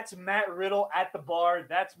 that's Matt Riddle at the bar.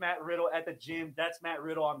 That's Matt Riddle at the gym. That's Matt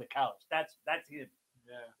Riddle on the couch. That's him.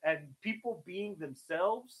 Yeah. And people being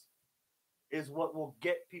themselves is what will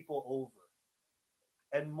get people over.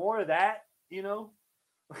 And more of that, you know.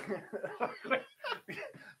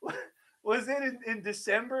 Was it in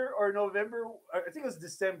December or November? I think it was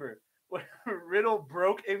December when Riddle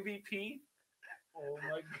broke MVP. Oh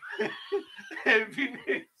my God.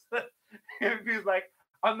 MVP's like,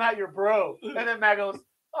 I'm not your bro. And then Matt goes,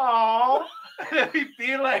 oh. And then he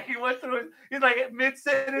feel like he went through it. He's like, mid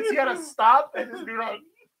sentence, he had to stop and just be like,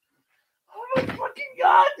 oh my fucking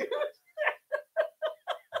God, dude.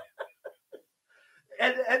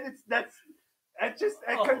 and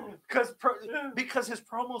because his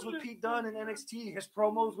promos with Pete Dunne and NXT, his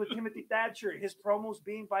promos with Timothy Thatcher, his promos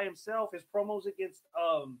being by himself, his promos against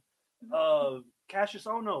Cassius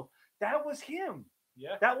Ohno, that was him.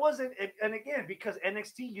 Yeah. That wasn't, and again, because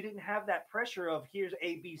NXT, you didn't have that pressure of here's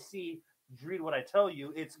ABC, read what I tell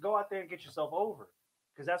you. It's go out there and get yourself over.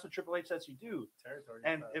 Because that's what Triple H says you do. Territory.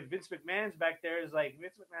 And if Vince McMahon's back there, is like,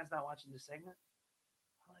 Vince McMahon's not watching this segment,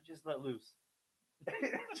 I'm gonna just let loose.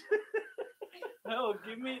 No,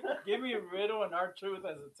 give me Riddle and R-Truth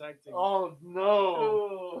as a tag team. Oh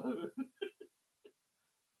no!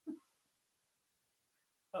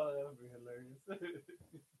 Oh, that would be hilarious.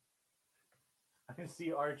 I can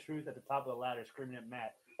see R-Truth at the top of the ladder screaming at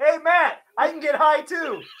Matt. Hey Matt, I can get high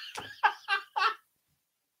too.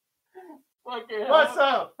 What's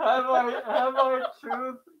up? Have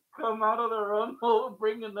R-Truth come out of the Rumble,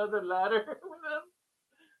 bring another ladder with him,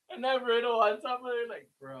 and then Riddle on top of it, like,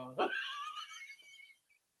 bro.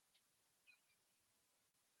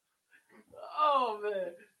 Oh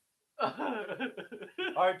man.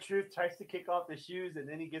 R-Truth tries to kick off the shoes and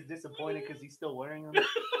then he gets disappointed because he's still wearing them. God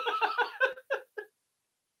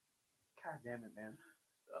damn it, man.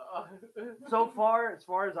 So far, as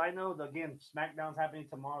far as I know, again, SmackDown's happening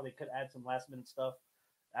tomorrow. They could add some last minute stuff.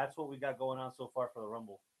 That's what we got going on so far for the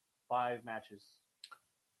Rumble. 5 matches.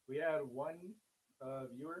 We had one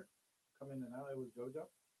viewer come in and out. It was JoJo.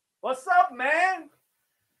 What's up, man?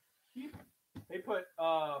 They put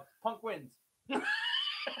Punk wins.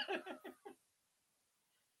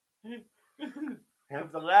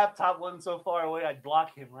 If the laptop wasn't so far away, I'd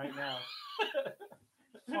block him right now.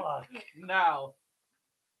 Fuck. Now,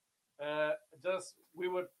 just we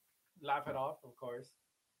would laugh it off, of course,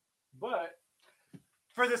 but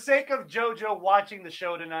for the sake of JoJo watching the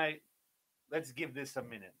show tonight, let's give this a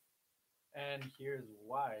minute. And here's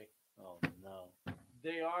why. Oh no!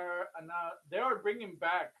 They are bringing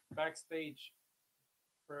back backstage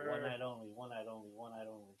for one night only.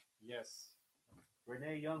 Yes,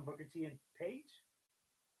 Renee Young, Booker T, and Paige.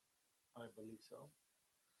 I believe so.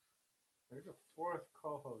 There's a 4th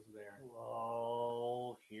co-host there.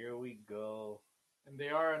 Oh, here we go. And they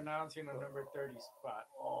are announcing a number 30 spot.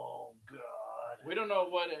 Oh God! We don't know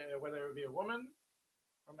whether it would be a woman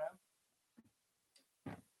or man.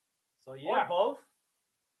 So yeah, or both.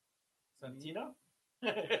 Santino.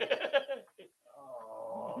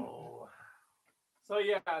 Oh. So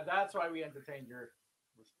yeah, that's why we entertained your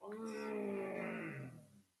response.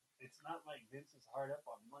 It's not like Vince is hard up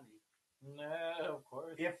on money. No, of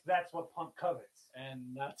course. If that's what Punk covets.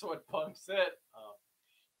 And that's what Punk said.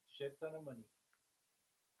 Shit ton of money.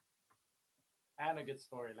 And a good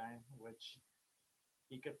storyline, which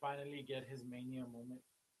he could finally get his Mania moment.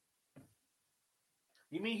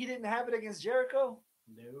 You mean he didn't have it against Jericho?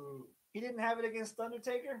 No. He didn't have it against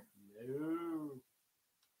Undertaker? No.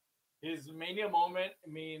 His Mania moment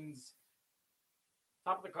means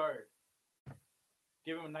top of the card.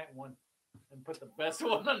 Give him night 1 and put the best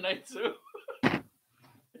one on night 2.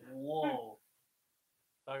 Whoa.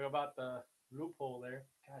 Talk about the loophole there.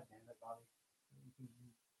 God damn it, Bobby.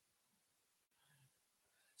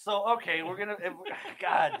 So, okay, we're going to...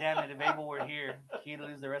 God damn it, if Abel were here, he'd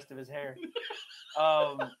lose the rest of his hair.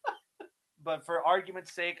 But for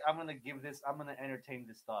argument's sake, I'm going to entertain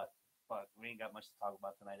this thought. But we ain't got much to talk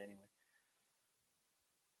about tonight anyway.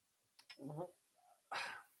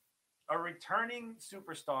 A returning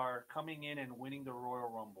superstar coming in and winning the Royal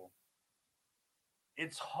Rumble.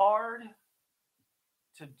 it's hard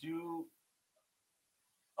to do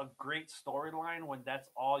a great storyline when that's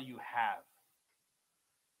all you have.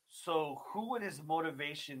 So who would his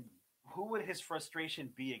motivation, who would his frustration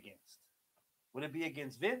be against? Would it be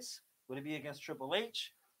against Vince? Would it be against Triple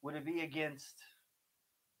H? Would it be against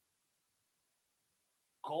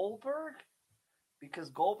Goldberg? Because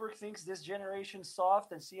Goldberg thinks this generation's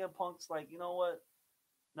soft, and CM Punk's like, you know what?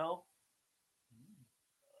 No.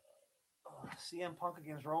 CM Punk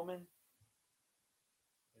against Roman.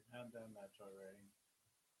 They've had that match already.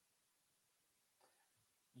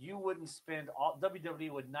 You wouldn't spend all WWE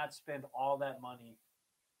would not spend all that money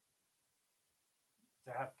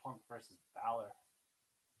to have Punk versus Balor.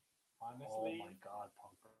 Honestly, oh my God,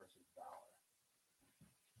 Punk versus Balor.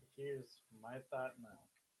 Here's my thought now.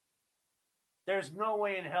 There's no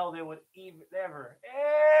way in hell they would ever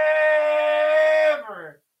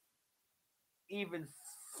even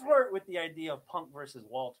flirt with the idea of Punk versus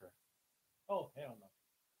Walter. Oh hell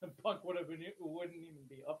no! Punk wouldn't even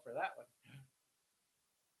be up for that one.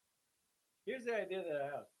 Here's the idea that I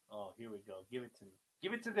have. Oh, here we go. Give it to me.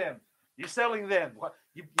 Give it to them. You're selling them.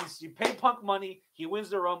 You pay Punk money. He wins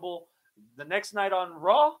the Rumble. The next night on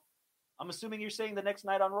Raw. I'm assuming you're saying the next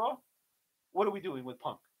night on Raw. What are we doing with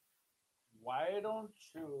Punk? Why don't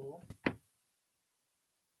you,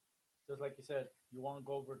 just like you said, you want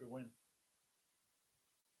Goldberg to win.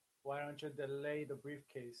 Why don't you delay the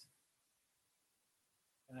briefcase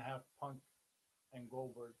and have Punk and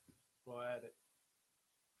Goldberg go at it?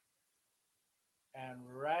 And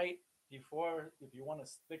right before, if you want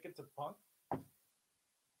to stick it to Punk,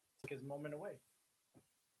 take his moment away.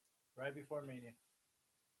 Right before Mania.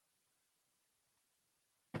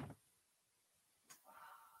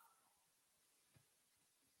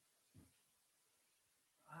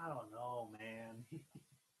 I don't know, man.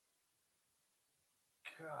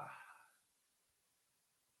 God.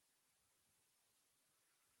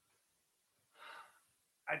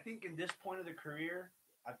 I think in this point of the career,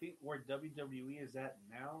 I think where WWE is at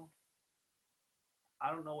now, I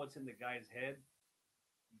don't know what's in the guy's head,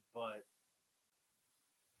 but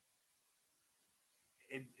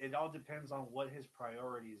it all depends on what his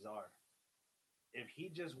priorities are. If he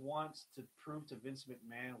just wants to prove to Vince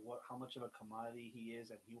McMahon how much of a commodity he is,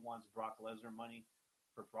 and he wants Brock Lesnar money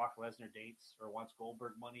for Brock Lesnar dates, or wants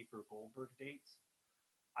Goldberg money for Goldberg dates,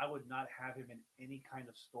 I would not have him in any kind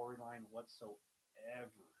of storyline whatsoever.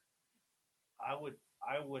 I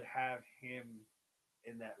would have him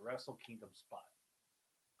in that Wrestle Kingdom spot.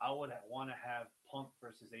 I would want to have Punk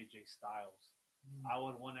versus AJ Styles. I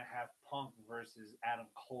would want to have Punk versus Adam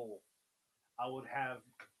Cole. I would have,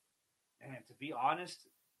 man, to be honest,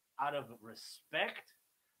 out of respect,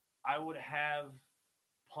 I would have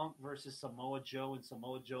Punk versus Samoa Joe in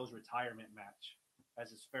Samoa Joe's retirement match as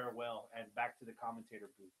his farewell and back to the commentator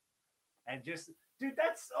booth. And just, dude,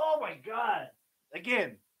 that's, oh my God.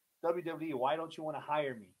 Again, WWE, why don't you want to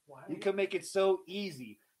hire me? Why? You can make it so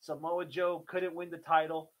easy. Samoa Joe couldn't win the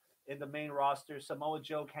title in the main roster. Samoa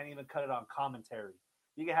Joe can't even cut it on commentary.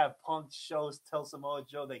 You can have Punk shows tell Samoa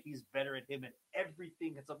Joe that he's better at him at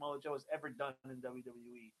everything that Samoa Joe has ever done in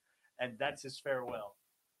WWE. And that's his farewell.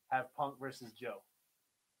 Have Punk versus Joe.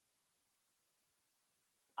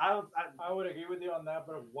 I would agree with you on that,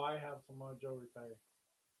 but why have Samoa Joe retire?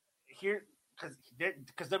 Here, because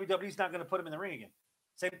WWE's not going to put him in the ring again.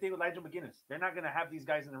 Same thing with Nigel McGuinness. They're not going to have these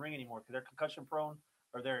guys in the ring anymore because they're concussion prone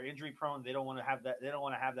or they're injury prone. They don't want to have that. They don't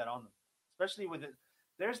want to have that on them, especially with it.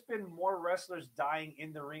 There's been more wrestlers dying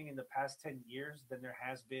in the ring in the past 10 years than there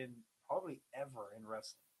has been probably ever in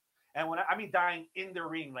wrestling. And when I mean dying in the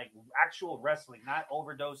ring, like actual wrestling, not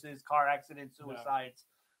overdoses, car accidents, suicides,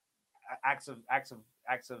 acts of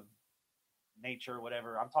nature,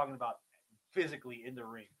 whatever. I'm talking about physically in the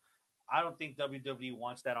ring. I don't think WWE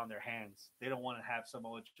wants that on their hands. They don't want to have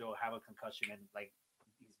Samoa Joe have a concussion and like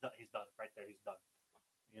he's done right there. He's done.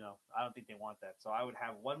 You know, I don't think they want that. So I would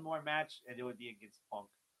have one more match and it would be against Punk.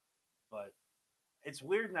 But it's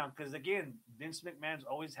weird now because again, Vince McMahon's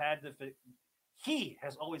always had he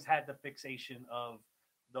has always had the fixation of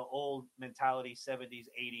the old mentality, 70s,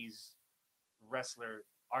 80s wrestler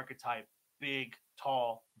archetype, big,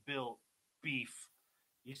 tall, built, beef.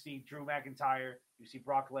 You see Drew McIntyre, you see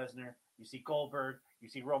Brock Lesnar, you see Goldberg, you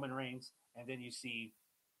see Roman Reigns, and then you see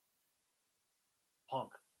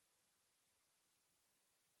Punk.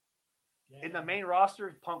 Yeah. In the main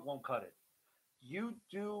roster, Punk won't cut it.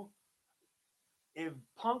 If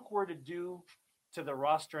Punk were to do to the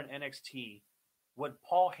roster in NXT what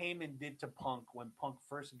Paul Heyman did to Punk when Punk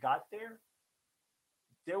first got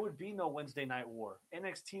there would be no Wednesday Night War.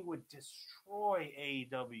 NXT would destroy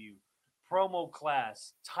AEW. Promo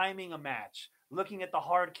class, timing a match, looking at the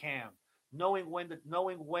hard cam, knowing when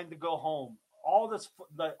to go home. All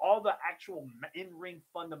the actual in ring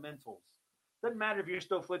fundamentals. Doesn't matter if you're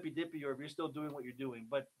still flippy dippy or if you're still doing what you're doing,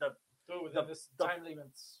 but within this time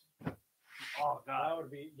limits. Oh god, that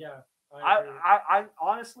would be I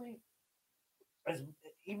honestly, as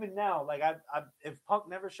even now, like if Punk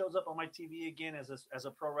never shows up on my TV again as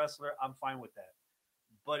a pro wrestler, I'm fine with that.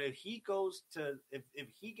 But if he goes to if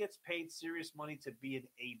he gets paid serious money to be an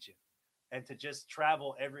agent and to just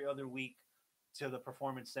travel every other week to the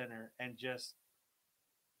performance center and just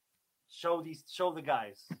show the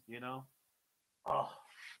guys, oh,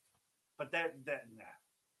 but that nah.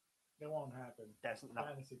 It won't happen. That's not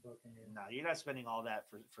fantasy booking. No, you're not spending all that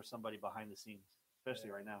for somebody behind the scenes, especially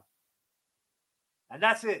right now. And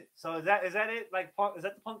that's it. So is that it? Like, is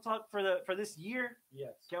that the Punk talk for this year?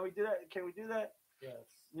 Yes. Can we do that? Can we do that?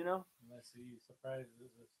 Yes. Unless he surprises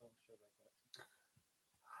or some shit like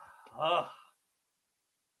that.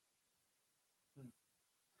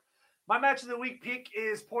 My match of the week pick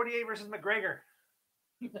is Portier versus McGregor.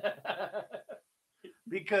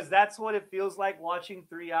 Because that's what it feels like watching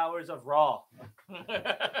 3 hours of Raw. Not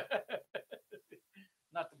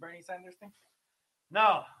the Bernie Sanders thing?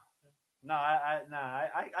 No,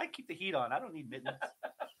 I keep the heat on. I don't need mittens.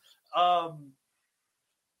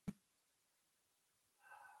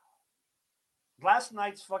 Last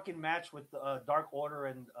night's fucking match with Dark Order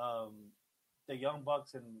and the Young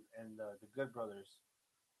Bucks and the Good Brothers.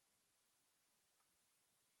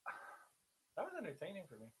 That was entertaining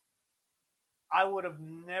for me. I would have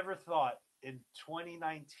never thought in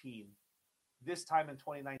 2019, this time in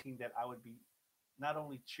 2019, that I would be not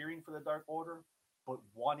only cheering for the Dark Order, but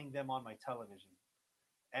wanting them on my television.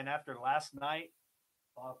 And after last night,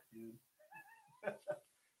 fuck, dude.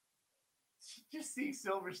 Just see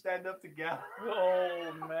Silver stand up to Gallagher.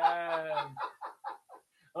 Oh, man.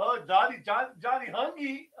 Oh, Johnny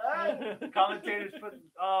Hungy. Commentators put.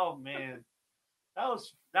 Oh, man. That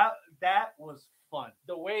was fun.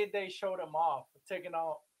 The way they showed him off, taking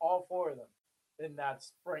all four of them in that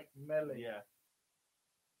sprint melee. Yeah.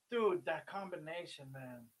 Dude, that combination,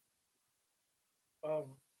 man, of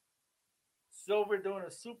Silver doing a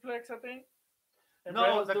suplex, I think. And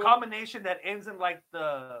no, the combination that ends in like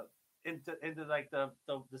into like the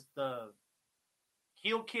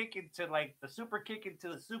heel kick into like the super kick into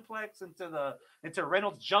the suplex into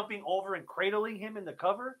Reynolds jumping over and cradling him in the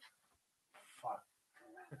cover. Fuck.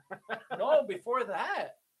 No, before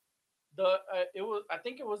that, I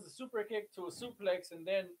think it was the super kick to a suplex, and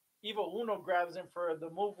then Evil Uno grabs him for the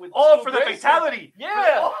move with for the fatality. Yeah,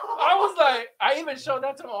 I was like, I even showed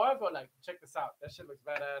that to my wife. I was like, check this out. That shit looks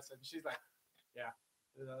badass, and she's like, yeah.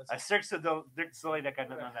 I searched the silly that I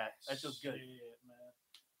didn't know that. That feels good, man.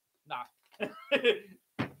 Nah.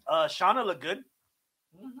 Shauna looked good.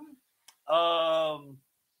 Mm-hmm.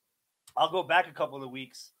 I'll go back a couple of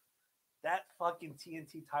weeks. That fucking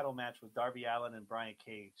TNT title match with Darby Allin and Brian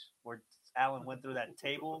Cage, where Allin went through that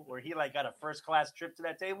table, where he like got a first class trip to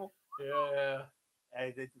that table. Yeah.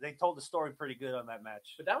 And they told the story pretty good on that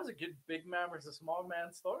match. But that was a good big man versus small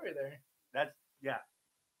man story there. That's yeah.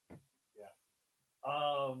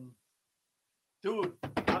 Dude,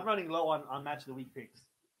 I'm running low on match of the week picks.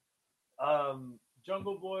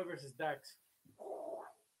 Jungle Boy versus Dax.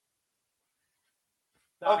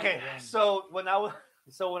 Okay, so when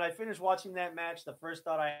I finished watching that match, the first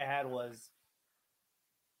thought I had was,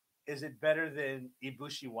 is it better than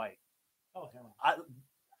Ibushi White? Oh, hell.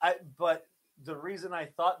 But the reason I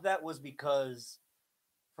thought that was because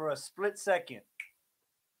for a split second,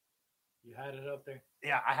 you had it up there.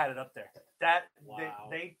 Yeah, I had it up there. That wow.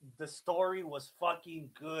 The story was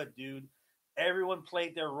fucking good, dude. Everyone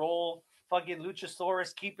played their role. Fucking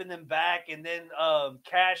Luchasaurus keeping them back, and then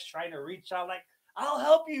Cash trying to reach out like, "I'll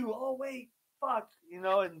help you." Oh wait, fuck, and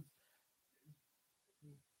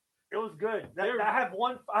it was good. I have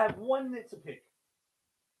one nit to pick.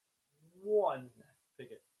 One,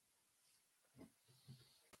 pick it,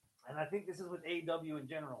 and I think this is with AEW in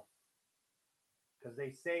general. Because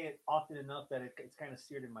they say it often enough that it's kind of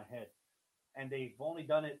seared in my head. And they've only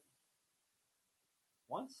done it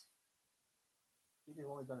once? I think they've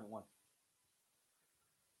only done it once.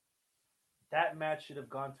 That match should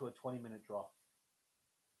have gone to a 20-minute draw.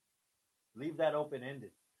 Leave that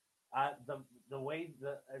open-ended. The way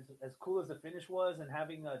as cool as the finish was, and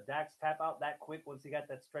having Dax tap out that quick once he got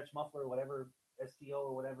that stretch muffler or whatever, STO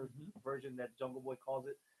or whatever version that Jungle Boy calls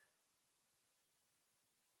it,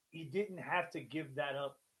 you didn't have to give that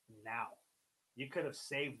up now. You could have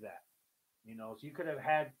saved that, So you could have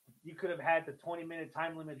had the 20-minute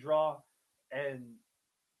time limit draw, and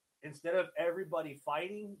instead of everybody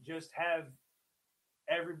fighting, just have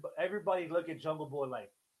everybody look at Jungle Boy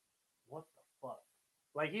like, what the fuck?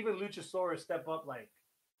 Like even Luchasaurus step up like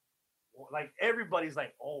everybody's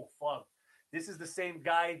like, oh fuck. This is the same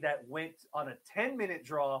guy that went on a 10-minute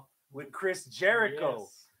draw with Chris Jericho.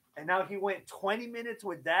 Yes. And now he went 20 minutes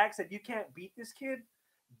with Dax and you can't beat this kid.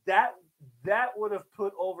 That would have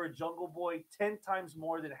put over Jungle Boy 10 times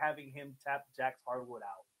more than having him tap Jax Harwood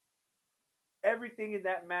out. Everything in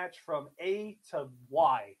that match from A to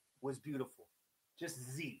Y was beautiful. Just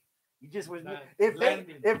Z. You just was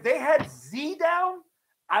if they had Z down,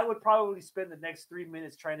 I would probably spend the next 3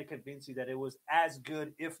 minutes trying to convince you that it was as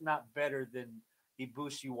good, if not better, than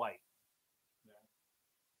Ibushi White. Yeah.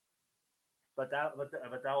 But that was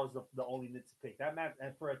the only nit to pick. That match,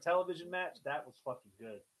 and for a television match, that was fucking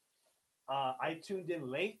good. I tuned in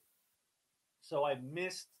late, so I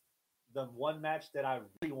missed the one match that I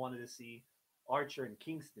really wanted to see, Archer and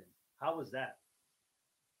Kingston. How was that?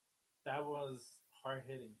 That was hard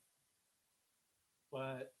hitting,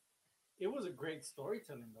 but it was a great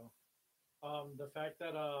storytelling though. The fact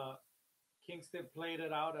that Kingston played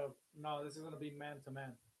it out of no, this is gonna be man to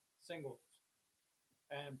man, singles,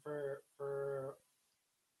 and for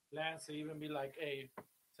Lance to even be like, hey,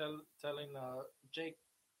 telling Jake,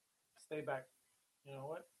 stay back. You know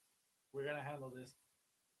what? We're gonna handle this.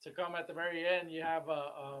 To come at the very end, you have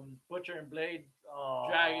Butcher and Blade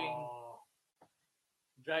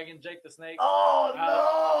dragging Jake the Snake. Oh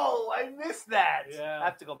no! I missed that. Yeah, I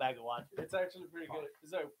have to go back and watch it. It's actually pretty good.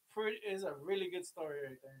 It's a really good story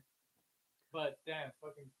right there. But damn,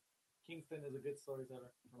 fucking Kingston is a good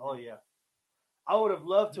storyteller. Oh yeah. I would have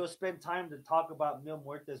loved to have spent time to talk about Mil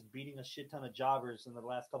Muertes beating a shit ton of jobbers in the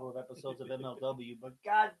last couple of episodes of MLW, but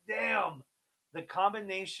goddamn, the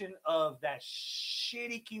combination of that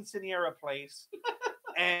shitty quinceanera place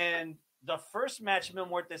and the first match Mil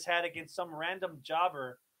Muertes had against some random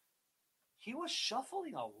jobber, he was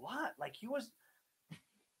shuffling a lot. Like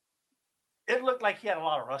it looked like he had a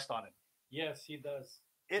lot of rust on him. Yes, he does.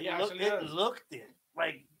 It looked it.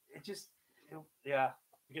 Like, yeah.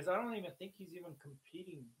 Because I don't even think he's even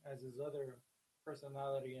competing as his other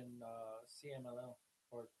personality in CMLL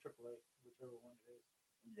or AAA, whichever one it is.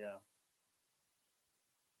 Yeah.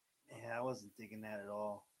 Yeah, I wasn't thinking that at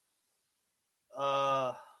all.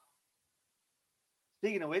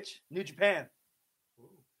 Speaking of which, New Japan.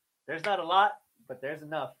 Ooh. There's not a lot, but there's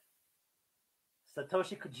enough.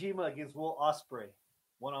 Satoshi Kojima against Will Ospreay,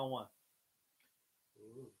 1-on-1.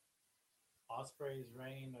 Ospreay's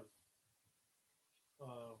reign of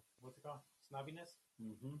what's it called? Snobbiness?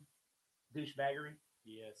 Mm-hmm. Douchebaggery?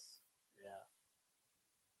 Yes. Yeah.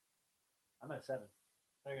 I'm at 7.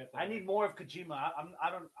 I need more of Kojima.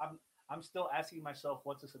 I'm still asking myself,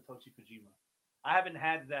 what's a Satoshi Kojima? I haven't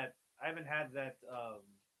had that.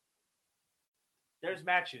 There's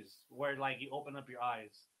matches where like you open up your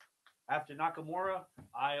eyes. After Nakamura,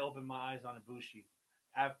 I opened my eyes on Ibushi.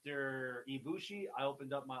 After Ibushi, I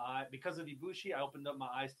opened up my eye because of Ibushi. I opened up my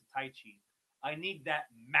eyes to Taichi. I need that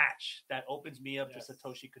match that opens me up to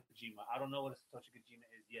Satoshi Kojima. I don't know what a Satoshi Kojima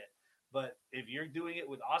is yet, but if you're doing it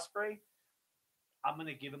with Ospreay, I'm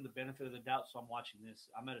gonna give him the benefit of the doubt. So I'm watching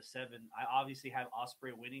this. I'm at a 7. I obviously have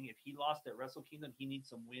Ospreay winning. If he lost at Wrestle Kingdom, he needs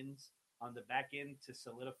some wins on the back end to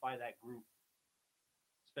solidify that group,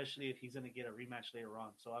 especially if he's gonna get a rematch later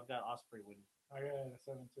on. So I've got Ospreay winning. I got a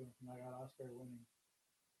 7 too. I got Ospreay winning.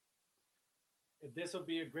 This would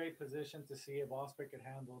be a great position to see if Ospreay could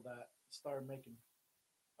handle that star making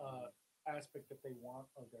aspect that they want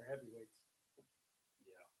of their heavyweights.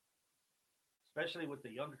 Yeah, especially with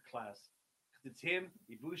the younger class. It's him,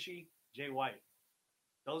 Ibushi, Jay White.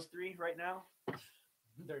 Those three right now.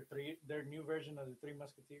 Their new version of the Three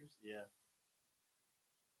Musketeers. Yeah.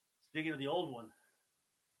 Speaking of the old one,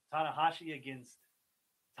 Tanahashi against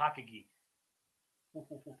Takagi.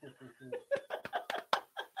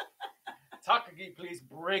 Takagi, please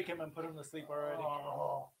break him and put him to sleep already.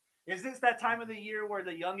 Oh. Is this that time of the year where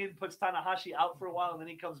the youngin puts Tanahashi out for a while and then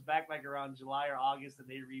he comes back like around July or August and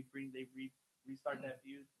they restart that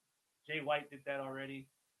feud? Jay White did that already.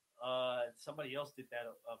 Somebody else did that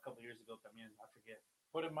a couple years ago. I forget.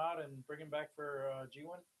 Put him out and bring him back for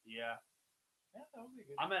G1? Yeah. Yeah, that would be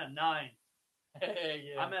good. I'm at a 9.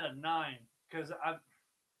 Yeah. I'm at a 9 because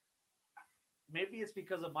maybe it's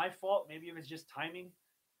because of my fault. Maybe if it's just timing.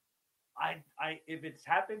 If it's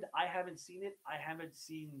happened, I haven't seen it. I haven't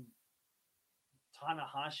seen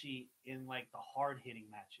Tanahashi in like the hard hitting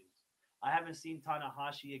matches. I haven't seen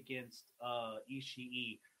Tanahashi against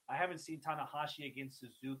Ishii. I haven't seen Tanahashi against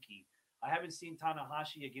Suzuki. I haven't seen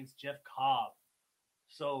Tanahashi against Jeff Cobb.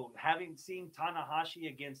 So having seen Tanahashi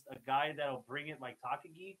against a guy that'll bring it like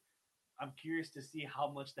Takagi, I'm curious to see how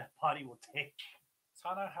much that body will take.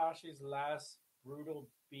 Tanahashi's last brutal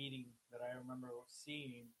beating that I remember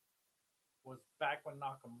seeing was back when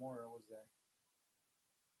Nakamura was there,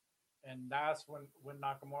 and that's when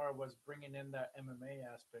Nakamura was bringing in that MMA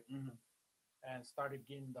aspect Mhm. and started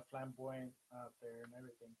getting the flamboyant out there and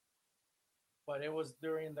everything. But it was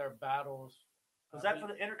during their battles. Was that for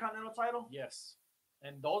the Intercontinental title? Yes,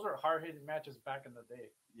 and those are hard hitting matches back in the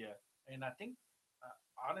day. Yeah. And I think,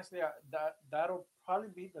 honestly, that'll probably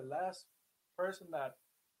be the last person that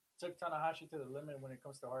took Tanahashi to the limit when it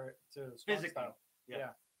comes to strong Physically. style.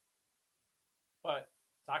 Yeah. But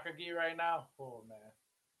Takagi right now, oh man,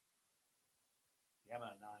 Yeah, I'm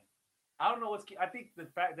at 9. I don't know what's. I think the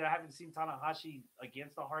fact that I haven't seen Tanahashi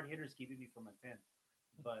against the hard hitters keeping me from a 10.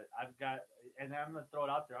 But I've got, and I'm gonna throw it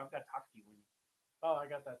out there. I've got Takagi winning. oh I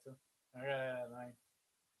got that too. I got that at 9.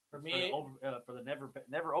 For me, For the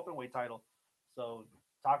never open weight title. So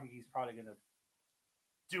Takagi's probably gonna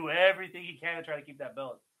do everything he can to try to keep that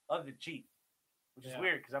belt, other than cheat, which is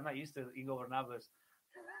weird because I'm not used to Ingo Bernabas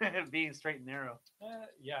being straight and narrow.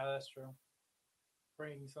 Yeah, that's true.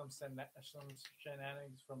 Bring some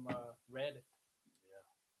shenanigans from Red. Yeah,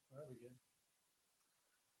 that'd be good.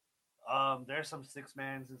 There's some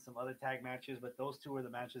 6-mans and some other tag matches, but those two are the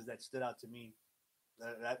matches that stood out to me.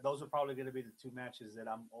 Those are probably going to be the 2 matches that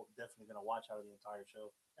I'm definitely going to watch out of the entire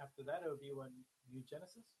show. After that, it would be New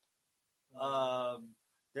Genesis.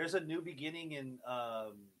 There's a new beginning in.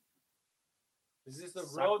 Is this the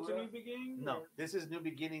road to new beginning? No, this is new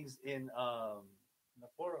beginnings in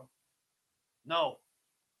Napporo. No,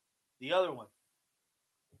 the other one.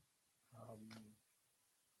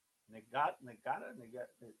 Negata.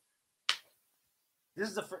 This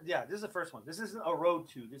is this is the first one. This isn't a road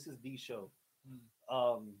to. This is the show.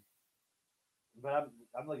 But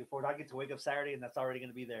I'm looking forward. I get to wake up Saturday and that's already going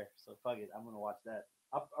to be there. So fuck it, I'm going to watch that.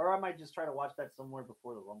 Or I might just try to watch that somewhere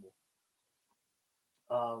before the Rumble.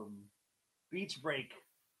 Beach Break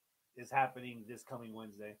is happening this coming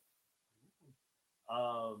Wednesday.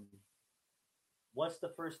 What's the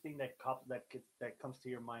first thing that comes to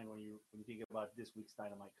your mind when you think about this week's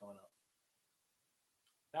Dynamite coming up?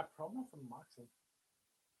 That promo from Moxley.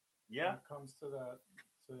 Yeah, when it comes to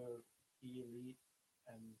the Elite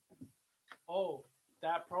and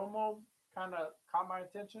that promo kind of caught my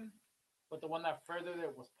attention, but the one that furthered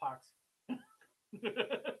it was Pac's.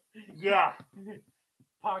 Yeah,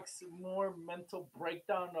 Pac's more mental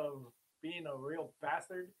breakdown of being a real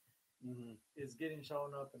bastard is getting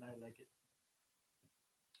shown up, and I like it.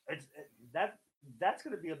 That's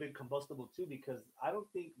going to be a big combustible too, because I don't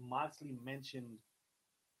think Moxley mentioned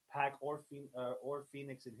Pac or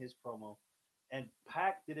Phoenix in his promo, and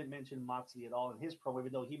Pac didn't mention Moxley at all in his promo,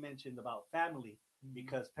 even though he mentioned about family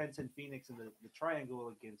because Pence and Phoenix and the triangle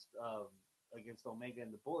against Omega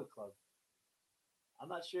and the Bullet Club. I'm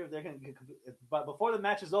not sure if they're going to, but before the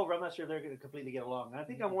match is over, I'm not sure if they're going to completely get along. And I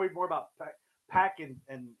think I'm worried more about Pac and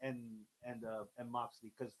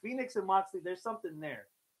Moxley, because Phoenix and Moxley, there's something there.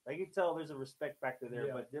 I can tell there's a respect factor there,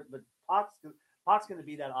 but Pac's going to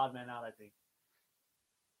be that odd man out, I think.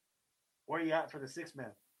 Where are you at for the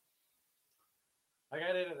 6-man? I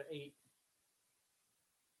got it at 8.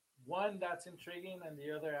 One, that's intriguing, and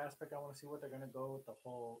the other aspect, I want to see what they're going to go with the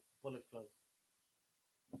whole Bullet Club.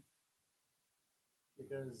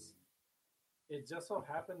 Because it just so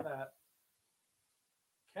happened that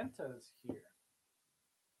Kenta's here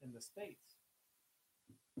in the States.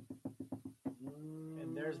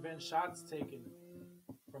 And there's been shots taken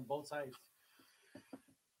from both sides.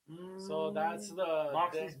 So that's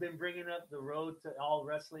Moxley's been bringing up the road to all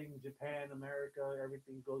wrestling, Japan, America,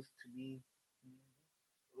 everything goes to me.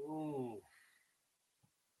 Ooh.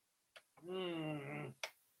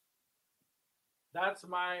 That's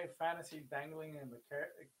my fantasy dangling and the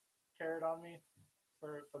carrot on me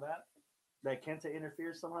for that. That Kenta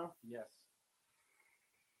interferes somehow? Yes.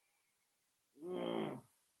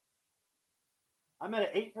 I'm at an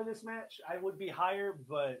 8 for this match. I would be higher,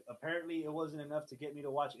 but apparently it wasn't enough to get me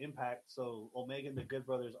to watch Impact. So Omega and the Good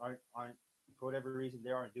Brothers aren't for whatever reason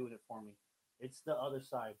they aren't doing it for me. It's the other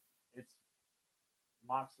side. It's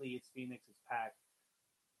Moxley, it's Phoenix, it's Pac.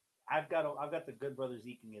 I've got the Good Brothers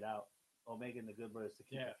eking it out. Omega and the Good Brothers to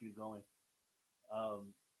keep the feud going.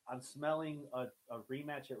 I'm smelling a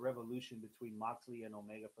rematch at Revolution between Moxley and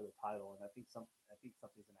Omega for the title, and I think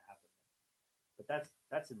something's gonna happen. But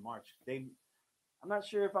that's in March. I'm not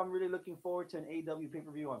sure if I'm really looking forward to an AEW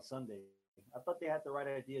pay-per-view on Sunday. I thought they had the right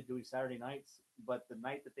idea doing Saturday nights, but the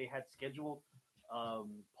night that they had scheduled,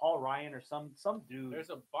 Paul Ryan or some dude.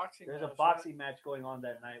 There's a boxing match going on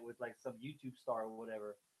that night with like some YouTube star or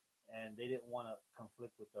whatever, and they didn't want to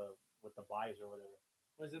conflict with the buys or whatever.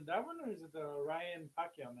 Was it that one or is it the Ryan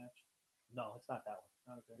Pacquiao match? No, it's not that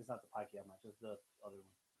one. Okay. It's not the Pacquiao match. It's the other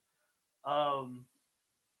one.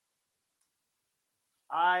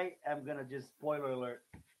 I am gonna just spoiler alert.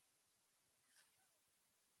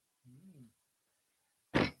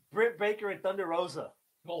 Britt Baker and Thunder Rosa.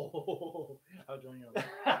 Oh, I'll join you. On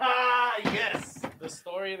Yes. the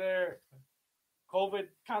story there, COVID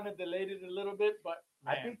kind of delayed it a little bit, but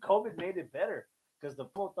I think COVID made it better because the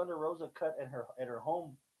full Thunder Rosa cut at her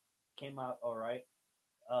home came out all right.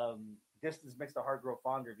 Distance makes the heart grow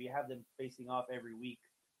fonder. If you have them facing off every week,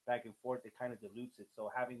 back and forth, it kind of dilutes it.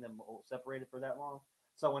 So having them separated for that long.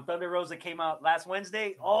 So when Thunder Rosa came out last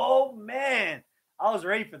Wednesday, oh man, I was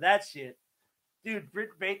ready for that shit. Dude,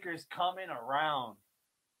 Britt Baker's coming around.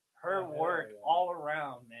 Her work all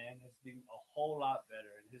around, man, has been a whole lot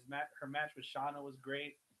better. And her match with Shauna was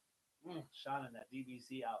great. Shauna in that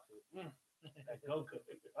DBC outfit. That Goku.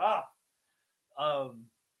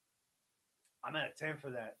 I'm at a 10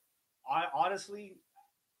 for that. I honestly,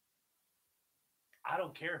 I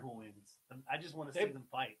don't care who wins. I just want to see them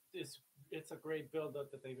fight. It's a great build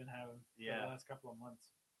up that they've been having for the last couple of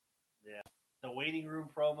months. Yeah. The waiting room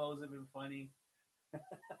promos have been funny.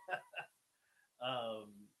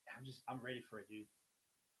 I'm ready for it, dude.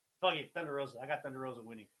 Fuck it, Thunder Rosa. I got Thunder Rosa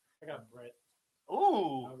winning. I got Brett.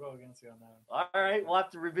 Ooh. I'll go against you on that one. All right, we'll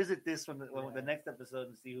have to revisit this from the next episode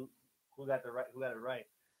and see who got it right.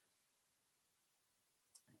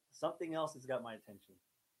 Something else has got my attention.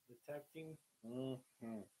 The tag team.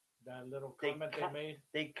 Mm-hmm. That little comment they made.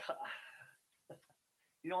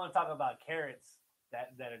 You don't want to talk about carrots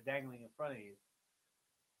that are dangling in front of you.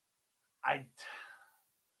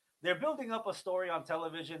 They're building up a story on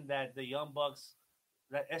television that the Young Bucks,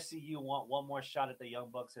 that SCU want one more shot at the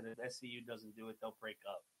Young Bucks, and if SCU doesn't do it, they'll break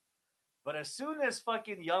up. But as soon as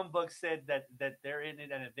fucking Young Bucks said that they're in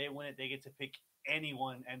it, and if they win it, they get to pick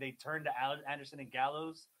anyone, and they turn to Anderson and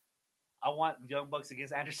Gallows, I want Young Bucks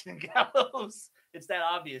against Anderson and Gallows. It's that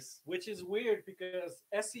obvious. Which is weird because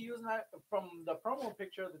SCU is not, from the promo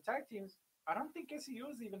picture of the tag teams, I don't think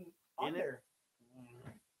SCU is even on there.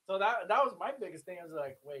 So that was my biggest thing. I was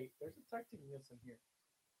like, wait, there's a tag team missing here.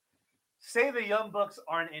 Say the Young Bucks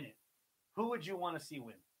aren't in it. Who would you want to see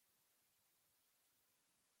win?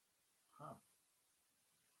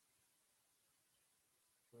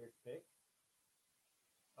 Weird pick.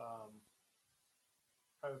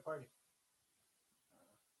 Private Party.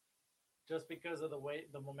 Just because of the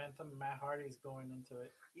momentum Matt Hardy's going into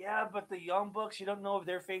it. Yeah, but the Young Bucks, you don't know if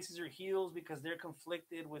their faces are heels because they're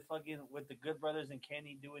conflicted with the Good Brothers and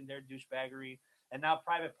Kenny doing their douchebaggery, and now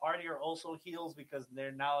Private Party are also heels because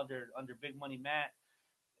they're under Big Money Matt.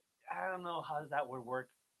 I don't know how that would work.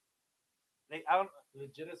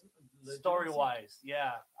 Story wise,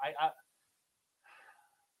 yeah.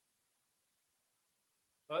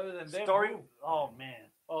 Other than them, story. Oh man.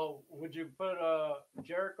 Oh, would you put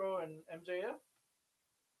Jericho and MJF?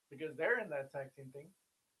 Because they're in that tag team thing.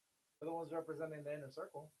 They're the ones representing the Inner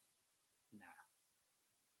Circle.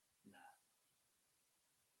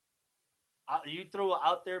 Nah. You throw an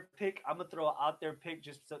out there pick. I'm gonna throw an out there pick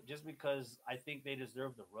just because I think they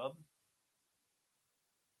deserve the rub.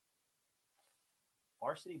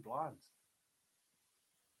 Varsity Blondes.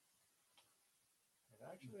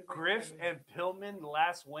 Griff and Pillman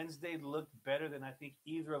last Wednesday looked better than I think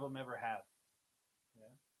either of them ever have.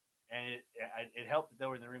 Yeah. And it helped that they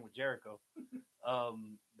were in the ring with Jericho.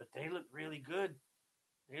 But they looked really good.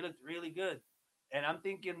 And I'm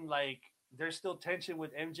thinking, like, there's still tension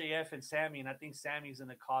with MJF and Sammy, and I think Sammy's going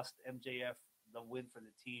to cost MJF the win for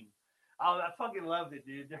the team. Oh, I fucking loved it,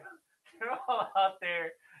 dude. They're all out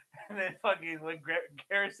there. And then fucking when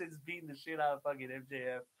Garrison's beating the shit out of fucking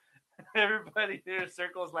MJF. Everybody in their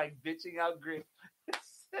circles like bitching out Griff.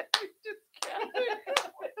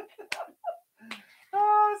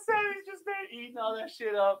 Sammy's just there eating all that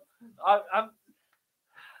shit up. I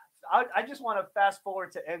just want to fast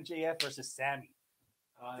forward to MJF versus Sammy.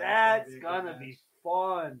 That's gonna be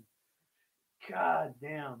fun. God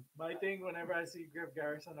damn. My thing, whenever I see Griff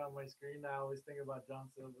Garrison on my screen, I always think about John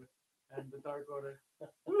Silver and the Dark Order.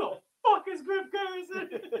 Who the fuck is Griff Garrison?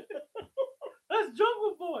 That's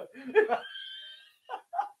Jungle Boy.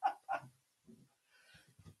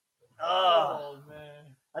 Oh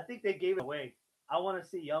man, I think they gave it away. I want to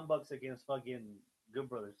see Young Bucks against fucking Good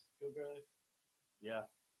Brothers. Good Brothers. Yeah.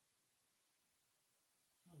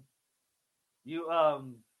 You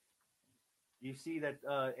see that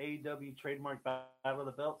AEW trademark Battle of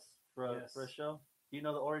the Belts for a show? Do you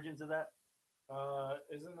know the origins of that?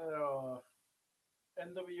 Isn't it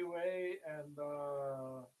NWA and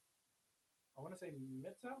I want to say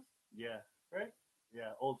Mid-South? Yeah. Right?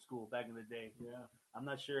 Yeah, old school back in the day. Yeah. I'm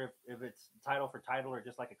not sure if it's title for title or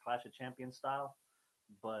just like a Clash of Champions style,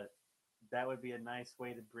 but that would be a nice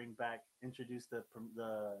way to bring back, introduce the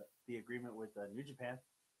agreement with New Japan.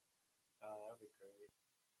 That'd be great.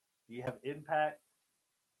 You have Impact,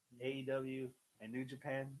 AEW, and New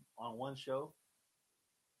Japan on one show.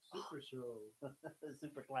 Super show.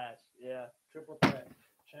 Super Clash. Yeah. Triple threat.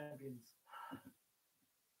 Champions.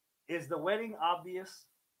 Is the wedding obvious?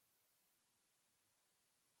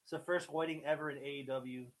 It's the first wedding ever in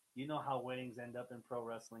AEW. You know how weddings end up in pro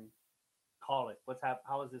wrestling. Call it.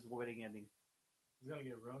 How is this wedding ending? He's gonna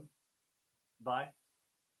get ruined. By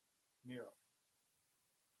Miro.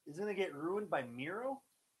 Is it gonna get ruined by Miro?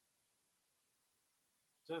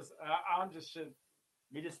 Just I'm just shit.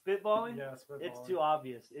 You're just spitballing. Yeah, spitballing. It's too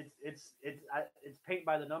obvious. It's paint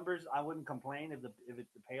by the numbers. I wouldn't complain if the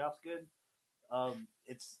payoff's good.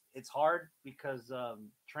 It's hard because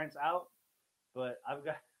Trent's out, but I've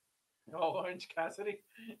got Orange Cassidy.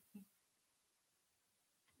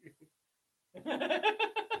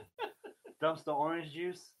 dumps the orange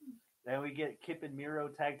juice. Then we get Kip and Miro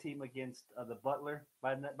tag team against the Butler.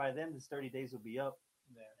 By then, this 30 days will be up.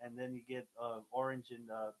 Yeah. And then you get Orange and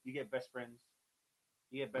you get Best Friends.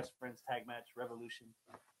 You get Best Friends tag match, Revolution.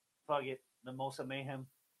 Fuck it, Mimosa Mayhem.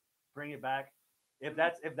 Bring it back. If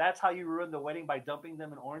that's how you ruin the wedding by dumping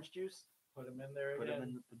them in orange juice, put them in there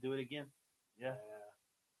again. Do it again. Yeah.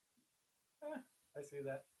 I see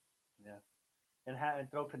that. Yeah. And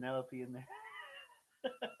throw Penelope in there.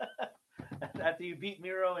 After you beat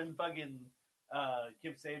Miro and fucking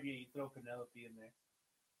Kip Sabian, you throw Penelope in there.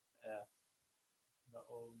 Yeah. The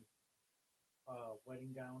old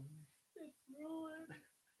wedding gown. It's ruined.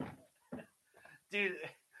 Dude,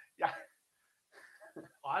 yeah.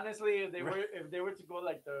 Honestly, if they were to go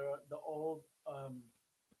like the old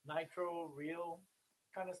Nitro Real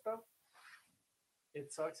kind of stuff,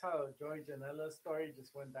 it sucks how Joey Janela's story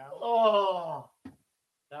just went down. Oh,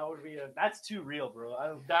 that would be that's too real,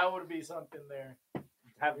 bro. That would be something there.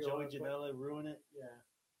 Have Joey Janela ruin it?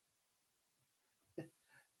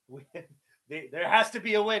 Yeah. There has to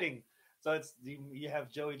be a wedding, so it's you have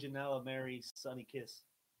Joey Janela marry Sonny Kiss.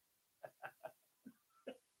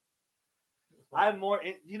 I'm more.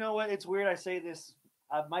 You know what? It's weird. I say this.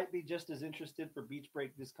 I might be just as interested for Beach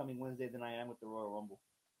Break this coming Wednesday than I am with the Royal Rumble.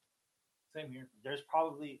 Same here. There's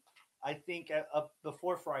probably, I think,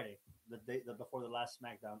 before Friday, before the last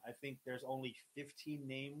SmackDown, I think there's only 15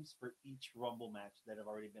 names for each Rumble match that have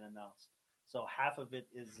already been announced. So half of it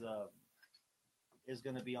is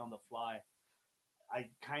going to be on the fly. I'm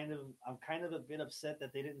kind of a bit upset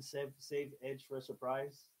that they didn't save Edge for a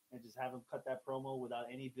surprise and just have him cut that promo without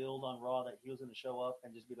any build on Raw that he was going to show up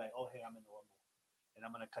and just be like, oh, hey, I'm in the Rumble. And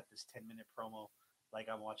I'm going to cut this 10-minute promo like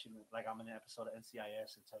I'm in an episode of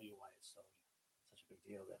NCIS and tell you why it's such a big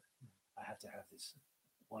deal that I have to have this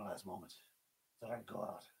one last moment so I can go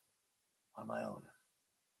out on my own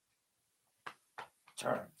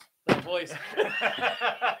terms. The voice.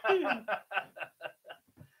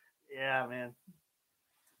 Yeah, man.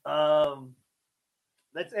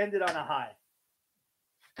 Let's end it on a high.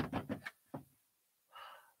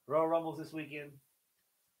 Royal Rumbles this weekend.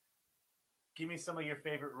 Give me some of your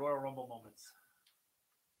favorite Royal Rumble moments.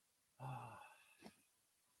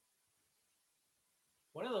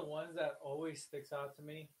 One of the ones that always sticks out to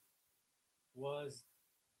me was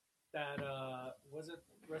that was it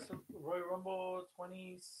Royal Rumble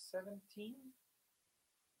 2017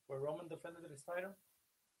 where Roman defended his title?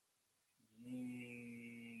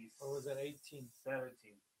 Yes. Or was it 18?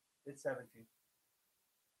 17. It's 17.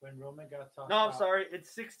 When Roman got tossed out. No, I'm sorry. It's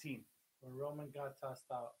 16. When Roman got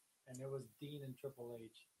tossed out, and it was Dean and Triple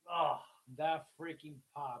H. Oh, that freaking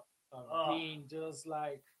pop of Dean just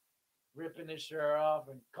like ripping his shirt off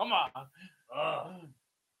and come on.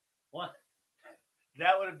 What?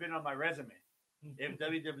 That would have been on my resume if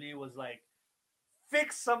WWE was like,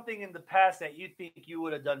 fix something in the past that you think you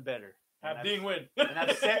would have done better. Have Dean win. and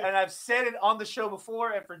I've said it on the show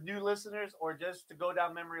before, and for new listeners or just to go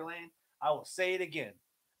down memory lane, I will say it again.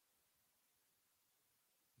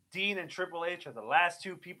 Dean and Triple H are the last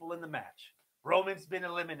two people in the match. Roman's been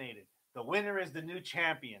eliminated. The winner is the new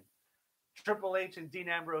champion. Triple H and Dean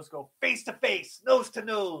Ambrose go face to face, nose to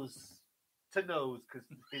nose, because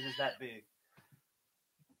he's just that big.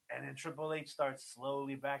 And then Triple H starts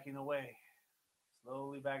slowly backing away,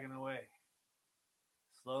 slowly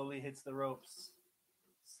hits the ropes,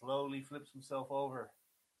 slowly flips himself over,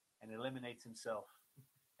 and eliminates himself,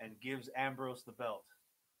 and gives Ambrose the belt.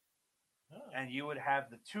 And you would have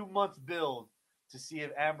the 2-month build to see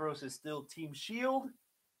if Ambrose is still Team Shield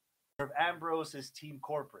or if Ambrose is Team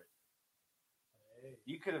Corporate. Hey.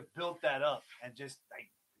 You could have built that up and just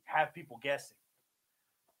like have people guessing.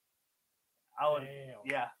 I would, Damn.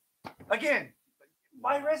 yeah. Again,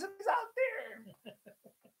 my Wow. resume's out there.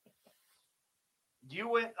 You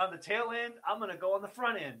went on the tail end. I'm gonna go on the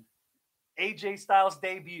front end. AJ Styles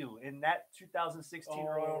debut in that 2016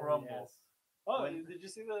 Royal Rumble. Yes. Oh, When- did you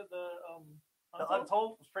see the The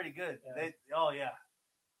Untold was pretty good. Yeah. Oh yeah,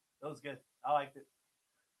 that was good. I liked it.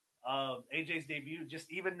 AJ's debut. Just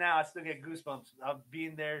even now, I still get goosebumps.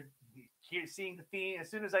 Being there, seeing the theme. As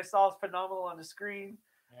soon as I saw Phenomenal on the screen,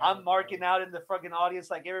 I'm marking out in the fucking audience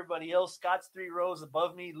like everybody else. Scott's 3 rows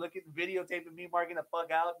above me, looking, videotaping me, marking the fuck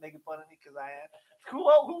out, making fun of me because I am. Who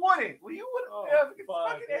wouldn't? Well, you would Oh, have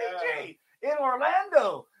fuck, fucking yeah. AJ in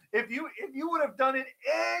Orlando. If you would have done it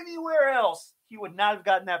anywhere else, he would not have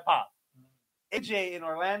gotten that pop. AJ in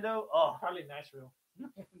Orlando, oh, Probably Nashville.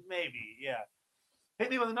 maybe, yeah. Hit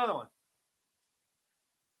me with another one.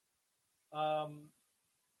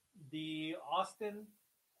 The Austin,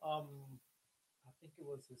 I think it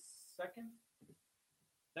was his second.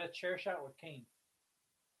 That chair shot with Kane.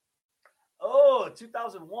 Oh,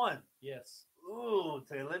 2001. Yes. Ooh,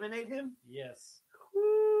 to eliminate him? Yes.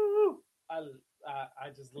 Woo. I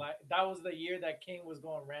just like that was the year that Kane was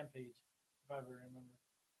going rampage, if I ever remember.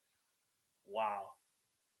 Wow.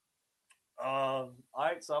 All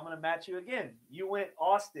right, so I'm going to match you again. You went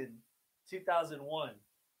Austin 2001.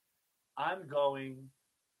 I'm going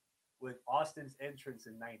with Austin's entrance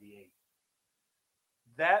in 98.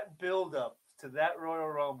 That build up to that Royal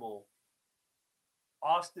Rumble,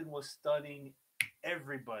 Austin was stunning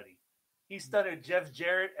everybody. He stunned Jeff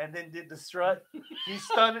Jarrett and then did the strut. He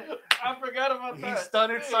stunned. I forgot about He that.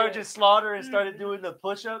 stunned Sergeant Slaughter and started doing the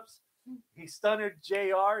push-ups. He stunned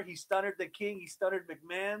JR. He stunned the King. He stunned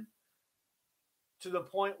McMahon to the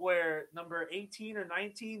point where number 18 or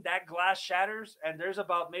 19, that glass shatters and there's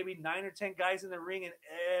about maybe 9 or 10 guys in the ring and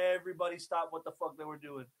everybody stopped what the fuck they were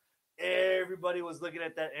doing. Everybody was looking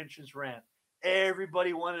at that entrance ramp.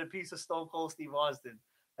 Everybody wanted a piece of Stone Cold Steve Austin.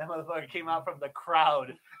 That motherfucker came out from the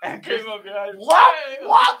crowd and just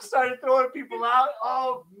whop, started throwing people out.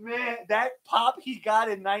 Oh man, that pop he got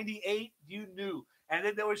in '98, you knew. And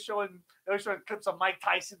then they were showing clips of Mike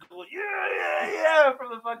Tyson going, yeah, from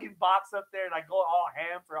the fucking box up there, and I go all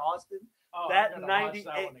ham for Austin. Oh, that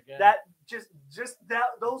 98,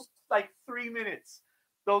 those like 3 minutes,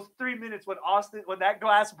 when that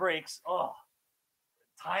glass breaks, oh.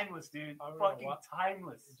 Timeless, dude. Fucking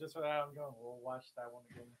timeless. Just for that, I'm going. We'll watch that one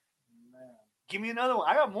again. Man. Give me another one.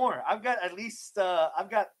 I got more. I've got at least.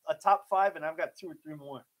 I've got a top 5, and I've got 2 or 3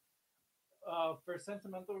 more. For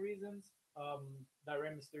sentimental reasons, that Rey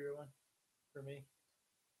Mysterio one for me.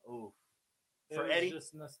 Oh, for Eddie,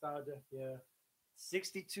 just nostalgia. Yeah.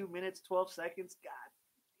 62 minutes, 12 seconds. God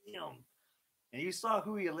damn. And you saw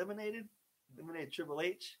who he eliminated? Eliminated Triple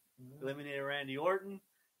H. Mm-hmm. Eliminated Randy Orton.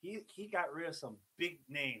 He got rid of some big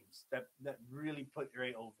names that really put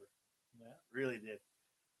Ray over. Yeah, really did.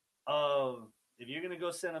 If you're gonna go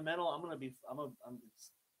sentimental, I'm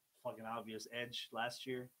it's fucking obvious. Edge last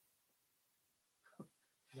year.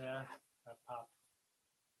 Yeah, that pop.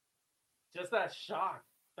 Just that shock.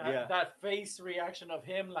 That face reaction of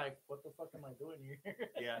him, like, what the fuck am I doing here?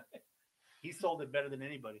 Yeah, he sold it better than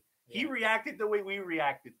anybody. Yeah. He reacted the way we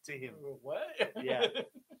reacted to him. What? Yeah.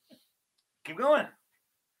 Keep going.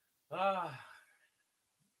 I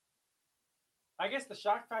guess the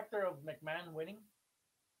shock factor of McMahon winning.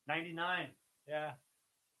 99. Yeah.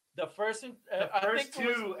 The first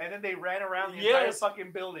 2, and then they ran around the entire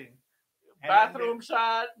fucking building. Bathroom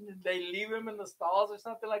shot. They leave him in the stalls or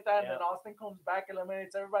something like that. And then Austin comes back,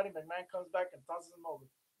 eliminates everybody. McMahon comes back and tosses him over.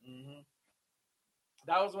 Mm-hmm.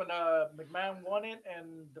 That was when McMahon won it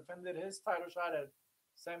and defended his title shot at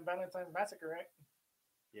St. Valentine's Massacre, right?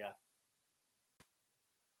 Yeah.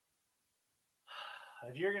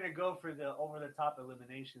 If you're going to go for the over-the-top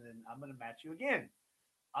elimination, then I'm going to match you again.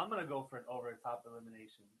 I'm going to go for an over-the-top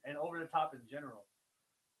elimination and over-the-top in general.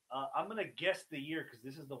 I'm going to guess the year because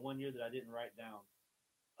this is the one year that I didn't write down.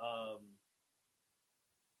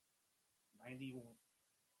 91?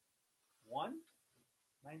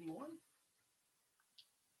 91?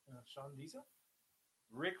 Sean Diesel?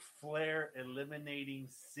 Ric Flair eliminating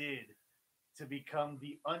Sid to become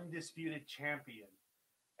the undisputed champion.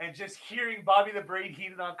 And just hearing Bobby the Brain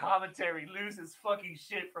Heenan on commentary lose his fucking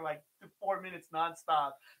shit for like 4 minutes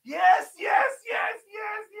nonstop. Yes.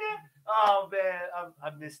 Oh man, I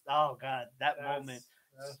missed. Oh god, that moment.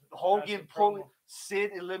 Hogan pulling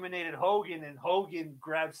Sid eliminated Hogan, and Hogan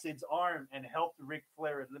grabbed Sid's arm and helped Ric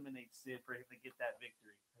Flair eliminate Sid for him to get that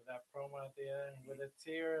victory. That promo at the end with a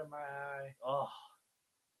tear in my eye. Oh,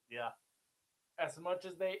 yeah. as much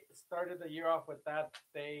as they started the year off with that,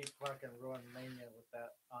 they fucking ruined Mania with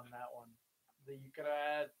that on that one. You could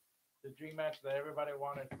have had the dream match that everybody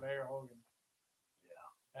wanted, Flair Hogan.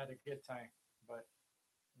 Yeah, had a good time, but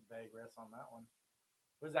digress on that one.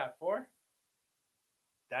 Was that 4?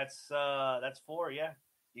 That's 4. Yeah,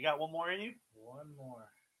 you got one more in you. One more.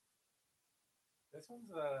 This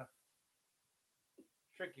one's a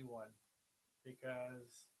tricky one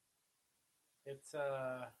because it's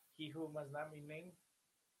he who must not be named.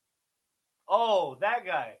 Oh, that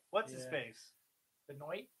guy. What's his face?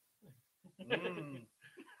 Benoit. That's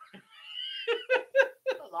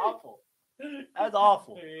awful. That's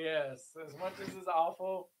awful. Yes, as much as it's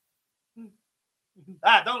awful.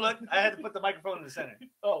 Don't look. I had to put the microphone in the center.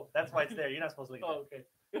 Oh, that's why it's there. You're not supposed to look at that. Okay.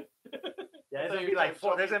 Yeah, there's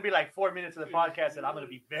gonna be like 4 minutes of the podcast, and I'm gonna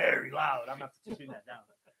be very loud. I'm not shooting that down.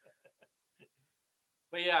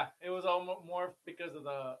 But yeah, it was all more because of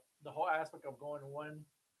the whole aspect of going one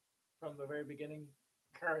from the very beginning.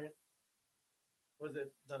 Current was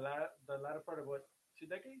it the latter part of what 2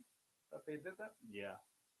 decades that they did that? Yeah.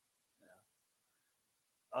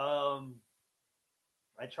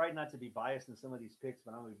 I tried not to be biased in some of these picks,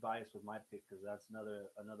 but I'm gonna be biased with my pick because that's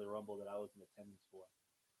another Rumble that I was in attendance for.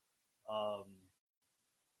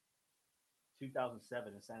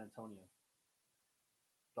 2007 in San Antonio.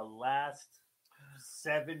 The last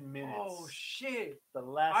 7 minutes. Oh shit!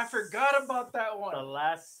 I forgot about that one. The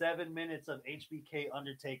last 7 minutes of HBK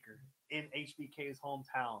Undertaker in HBK's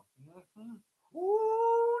hometown. Mm-hmm.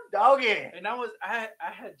 Woo, doggy! And I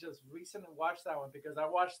had just recently watched that one because I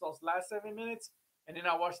watched those last 7 minutes, and then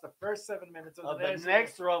I watched the first 7 minutes of the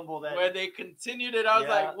next Rumble where they continued it. I was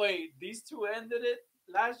like, wait, these two ended it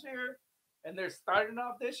last year, and they're starting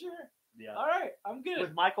off this year. Yeah. All right, I'm good.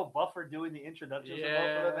 With Michael Buffer doing the introduction for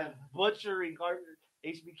both of them and butchering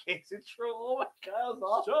HBK's intro. Oh my God, that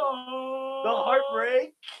was awesome. The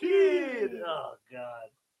Heartbreak Kid. Oh God.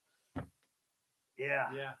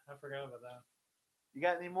 Yeah. Yeah, I forgot about that. You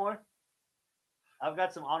got any more? I've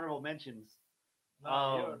got some honorable mentions. No,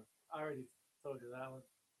 I already told you that one.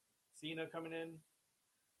 Cena coming in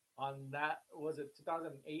on that, was it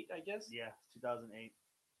 2008, I guess? Yeah, 2008.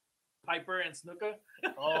 Piper and Snuka.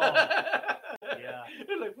 Oh, yeah.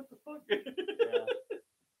 They're like, what the fuck? Yeah.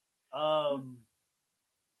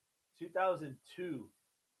 2002,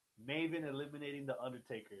 Maven eliminating The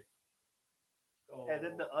Undertaker. Oh. And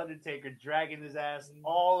then The Undertaker dragging his ass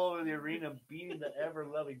all over the arena, beating the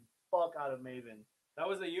ever-loving fuck out of Maven. That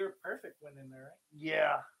was a year perfect went in there, right?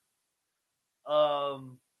 Yeah.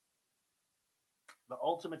 The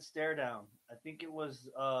Ultimate Stare Down. I think it was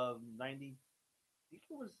 90. I think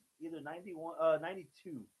it was either 91,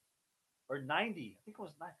 92, or 90. I think it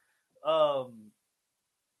was 90.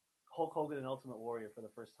 Hulk Hogan and Ultimate Warrior for the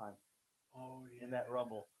first time. Oh yeah. In that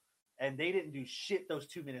Rumble, and they didn't do shit those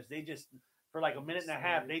 2 minutes. They just for like a minute and a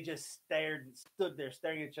half, they just stood there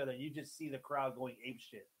staring at each other. And you just see the crowd going ape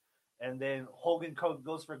shit. And then Hogan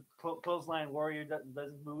goes for clothesline. Warrior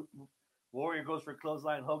doesn't move. Warrior goes for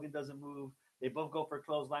clothesline. Hogan doesn't move. They both go for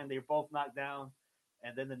clothesline. They're both knocked down.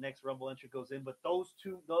 And then the next Rumble entry goes in. But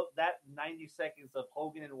that 90 seconds of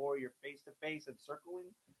Hogan and Warrior face to face and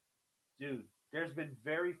circling, dude, there's been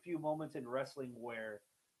very few moments in wrestling where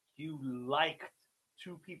you liked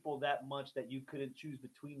two people that much that you couldn't choose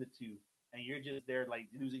between the two. And you're just there like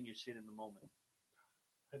losing your shit in the moment.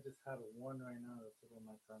 I just had one right now that's on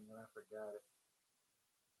my tongue, but I forgot it.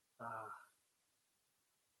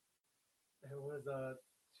 It was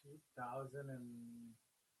 2000 and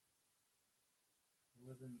it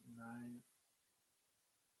wasn't 9.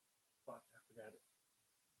 Fuck, I forgot it.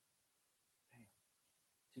 Damn.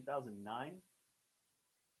 2009?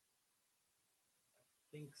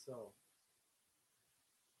 I think so.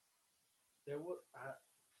 There was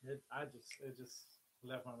it just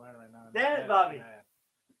left my mind right now. Damn it, Bobby. Man.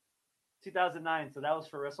 2009. So that was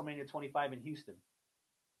for WrestleMania 25 in Houston.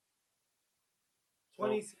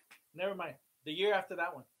 20. Never mind. The year after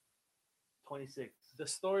that one. 26. The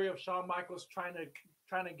story of Shawn Michaels trying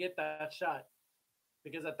to get that shot,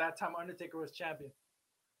 because at that time Undertaker was champion.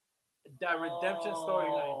 That redemption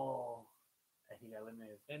storyline.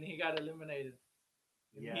 And he got eliminated.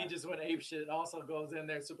 Yeah. He just went ape shit. Also goes in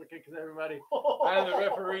there, super kicks everybody, and the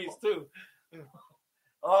referees too.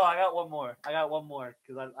 Oh, I got one more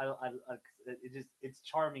because it's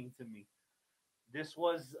charming to me. This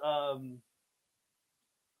was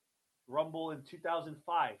Rumble in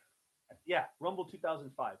 2005. Yeah, Rumble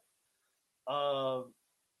 2005.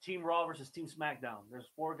 Team Raw versus Team SmackDown. There's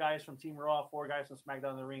 4 guys from Team Raw, 4 guys from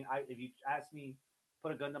SmackDown in the ring. If you ask me,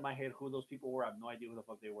 put a gun to my head who those people were, I have no idea who the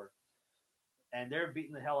fuck they were. and they're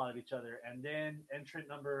beating the hell out of each other. And then entrant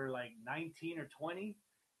number like 19 or 20,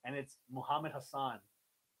 and it's Muhammad Hassan.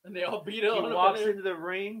 And they all beat He on walks him. into the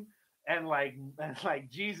ring and like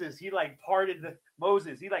Jesus, he like parted the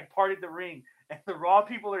Moses, he like parted the ring, and the Raw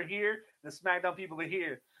people are here, the SmackDown people are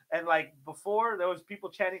here. And like before, there was people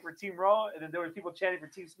chanting for Team Raw, and then there were people chanting for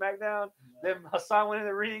Team SmackDown. Then Hassan went in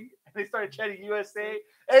the ring, and they started chanting USA.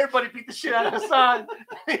 Everybody beat the shit out of Hassan.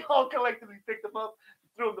 They all collectively picked him up,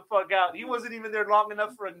 threw him the fuck out. He wasn't even there long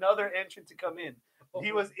enough for another entrant to come in.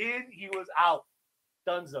 He was in, he was out.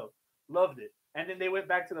 Dunzo. Loved it. And then they went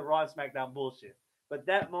back to the Raw and SmackDown bullshit. But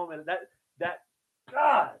that moment, that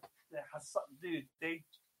God, that Hassan, dude,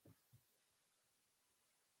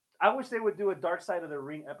 I wish they would do a Dark Side of the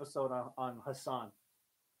Ring episode on Hassan.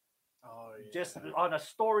 Oh, yeah. Just on a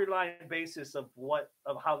storyline basis of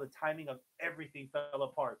how the timing of everything fell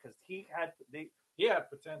apart, because he had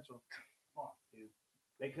potential. Oh, dude,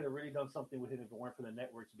 they could have really done something with him if it weren't for the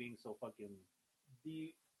networks being so fucking.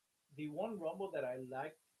 The one Rumble that I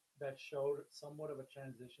liked that showed somewhat of a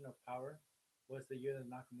transition of power was the year that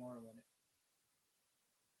Nakamura won it.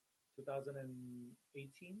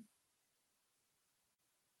 2018?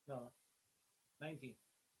 No, 19.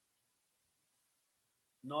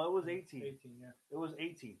 No, it was 18. 18, yeah. It was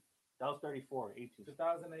 18. That was 34. 18.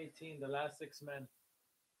 2018, the last 6 men.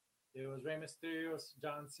 It was Rey Mysterio,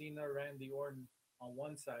 John Cena, Randy Orton on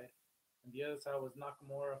one side, and the other side was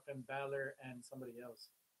Nakamura, Finn Balor, and somebody else.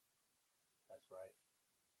 That's right.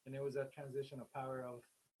 And it was a transition of power. Of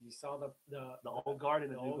you saw the old guard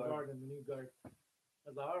and the old guard and the new guard. I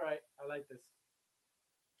was like, all right, I like this.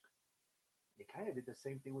 They kind of did the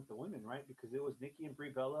same thing with the women, right? Because it was Nikki and Brie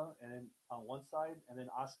Bella, and then on one side, and then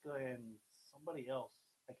Asuka and somebody else.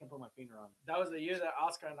 I can't put my finger on it. That was the year that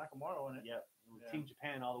Asuka and Nakamura won it. Yeah, Team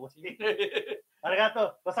Japan all the way.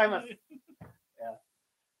 Arigato gozaimasu.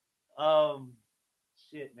 Yeah.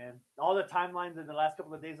 Shit, man. All the timelines in the last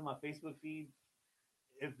couple of days on my Facebook feed.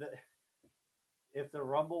 If the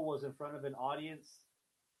Rumble was in front of an audience,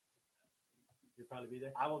 you'd probably be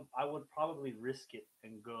there. I would probably risk it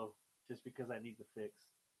and go just because I need the fix,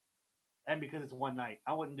 and because it's one night.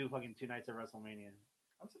 I wouldn't do fucking 2 nights at WrestleMania.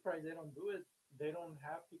 I'm surprised they don't do it. They don't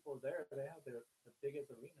have people there. They have the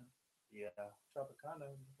biggest arena. Yeah,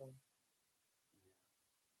 Tropicana.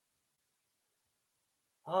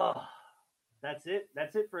 Oh, that's it.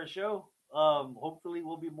 That's it for a show. Hopefully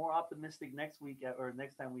we'll be more optimistic next week or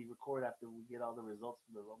next time we record after we get all the results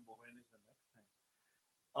from the Rumble. When is the next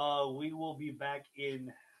time? We will be back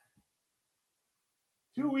in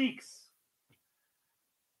 2 weeks.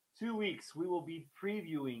 2 weeks. We will be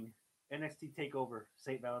previewing NXT TakeOver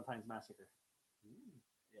St. Valentine's Massacre.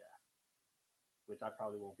 Yeah. Which I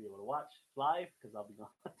probably won't be able to watch live because I'll be gone.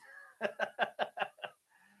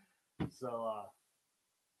 So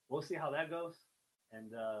we'll see how that goes.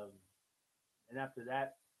 And after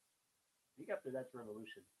that, I think after that's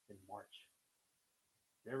Revolution in March.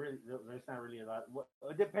 There's not really a lot.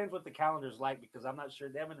 It depends what the calendar's like, because I'm not sure.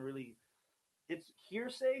 They haven't really. It's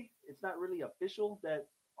hearsay. It's not really official that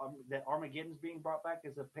Armageddon's being brought back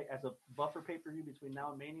as a buffer pay-per-view between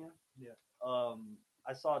now and Mania. Yeah.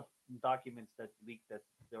 I saw documents that leaked that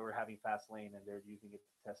they were having Fastlane and they're using it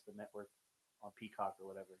to test the network on Peacock or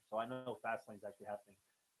whatever. So I know Fastlane's actually happening,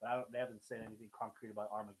 but they haven't said anything concrete about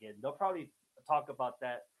Armageddon. They'll probably talk about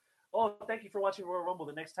that. Oh, thank you for watching Royal Rumble.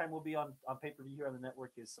 The next time we'll be on pay-per-view here on the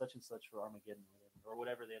network is such and such for Armageddon or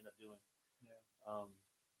whatever they end up doing. Yeah.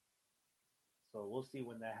 So we'll see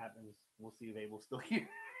when that happens. We'll see if Abel's still here.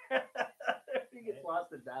 He gets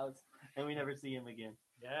lost in Dallas and we never see him again.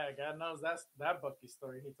 Yeah, God knows that's that Bucky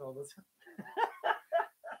story he told us.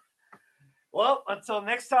 Well, until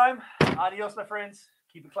next time, adios, my friends.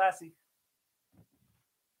 Keep it classy.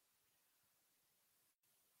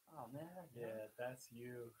 Oh, man. Yeah, that's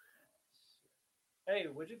you. Hey,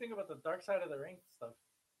 what'd you think about the Dark Side of the Ring stuff?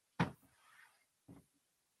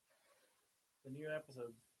 The new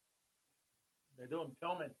episode. They're doing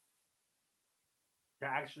Pillman. They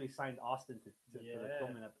actually signed Austin to the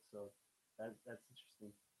Pillman episode. That's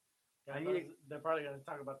interesting. They're probably going to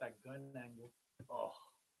talk about that gun angle. Oh,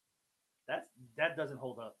 that doesn't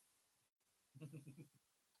hold up.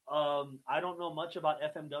 I don't know much about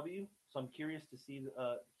FMW, so I'm curious to see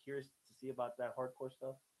about that hardcore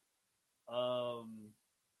stuff.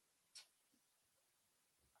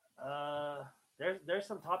 There's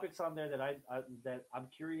some topics on there that I'm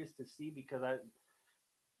curious to see, because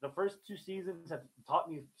the first 2 seasons have taught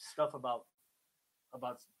me stuff about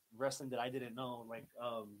wrestling that I didn't know, like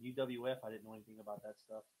UWF. I didn't know anything about that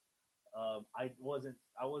stuff. I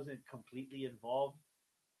wasn't completely involved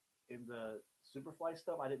in the Superfly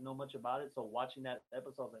stuff. I didn't know much about it, so watching that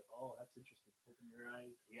episode, I was like, oh, that's interesting. Open your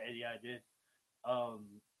eyes. Yeah, I did.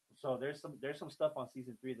 So there's some stuff on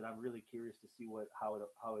season 3 that I'm really curious to see how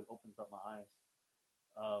it opens up my eyes.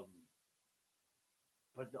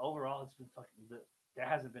 But overall, it's been there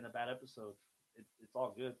hasn't been a bad episode. It's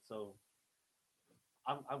all good. So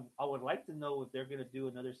I would like to know if they're gonna do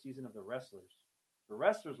another season of The Wrestlers. The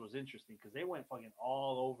Wrestlers was interesting because they went fucking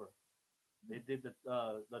all over. They did the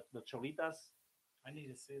Cholitas. I need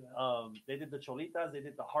to see that. They did the Cholitas. They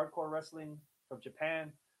did the hardcore wrestling from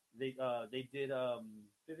Japan. They did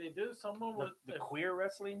Did they do someone the, with the queer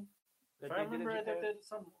wrestling. If I remember, they did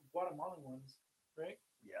some Guatemalan ones, right?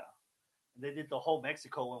 Yeah, and they did the whole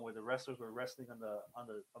Mexico one where the wrestlers were wrestling on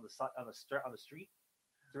the street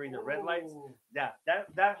during the red lights. Yeah,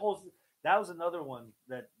 that was another one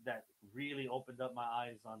that really opened up my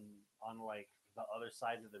eyes on like the other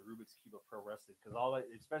sides of the Rubik's Cube of pro wrestling, because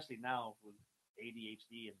especially now with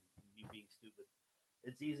ADHD and me being stupid,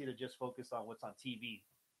 it's easy to just focus on what's on TV,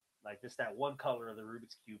 like just that one color of the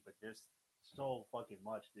Rubik's Cube, but there's so fucking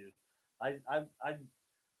much, dude.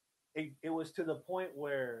 It was to the point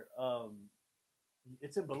where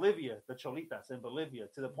it's in Bolivia, the Cholitas in Bolivia,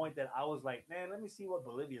 to the point that I was like, man, let me see what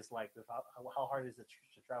Bolivia's like. How hard is it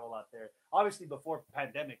to travel out there? Obviously before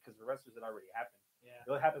pandemic, because the wrestlers had already happened.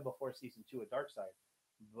 Yeah, it happened before season 2 of Dark Side.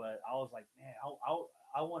 But I was like, man,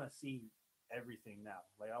 I want to see everything now.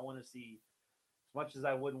 Like, I want to see, as much as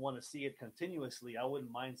I wouldn't want to see it continuously, I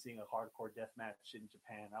wouldn't mind seeing a hardcore death match in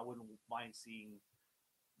Japan. I wouldn't mind seeing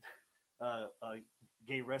a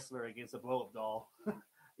gay wrestler against a blow-up doll.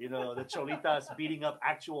 You know, the Cholitas beating up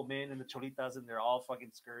actual men, and the Cholitas in their all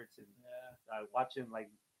fucking skirts, and watching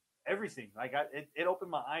like everything. Like it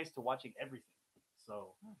opened my eyes to watching everything.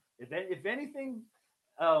 So if anything,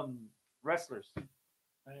 wrestlers.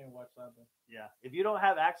 I didn't watch that one. Yeah, if you don't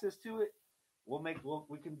have access to it,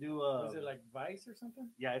 we can do. Is it like Vice or something?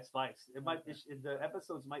 Yeah, it's Vice. It might the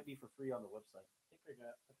episodes might be for free on the website. I think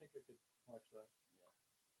I could watch that.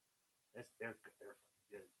 Yeah, they're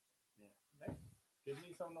good. Yeah. Give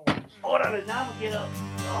me something to watch. Órale, now get up.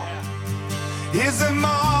 Is it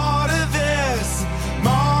more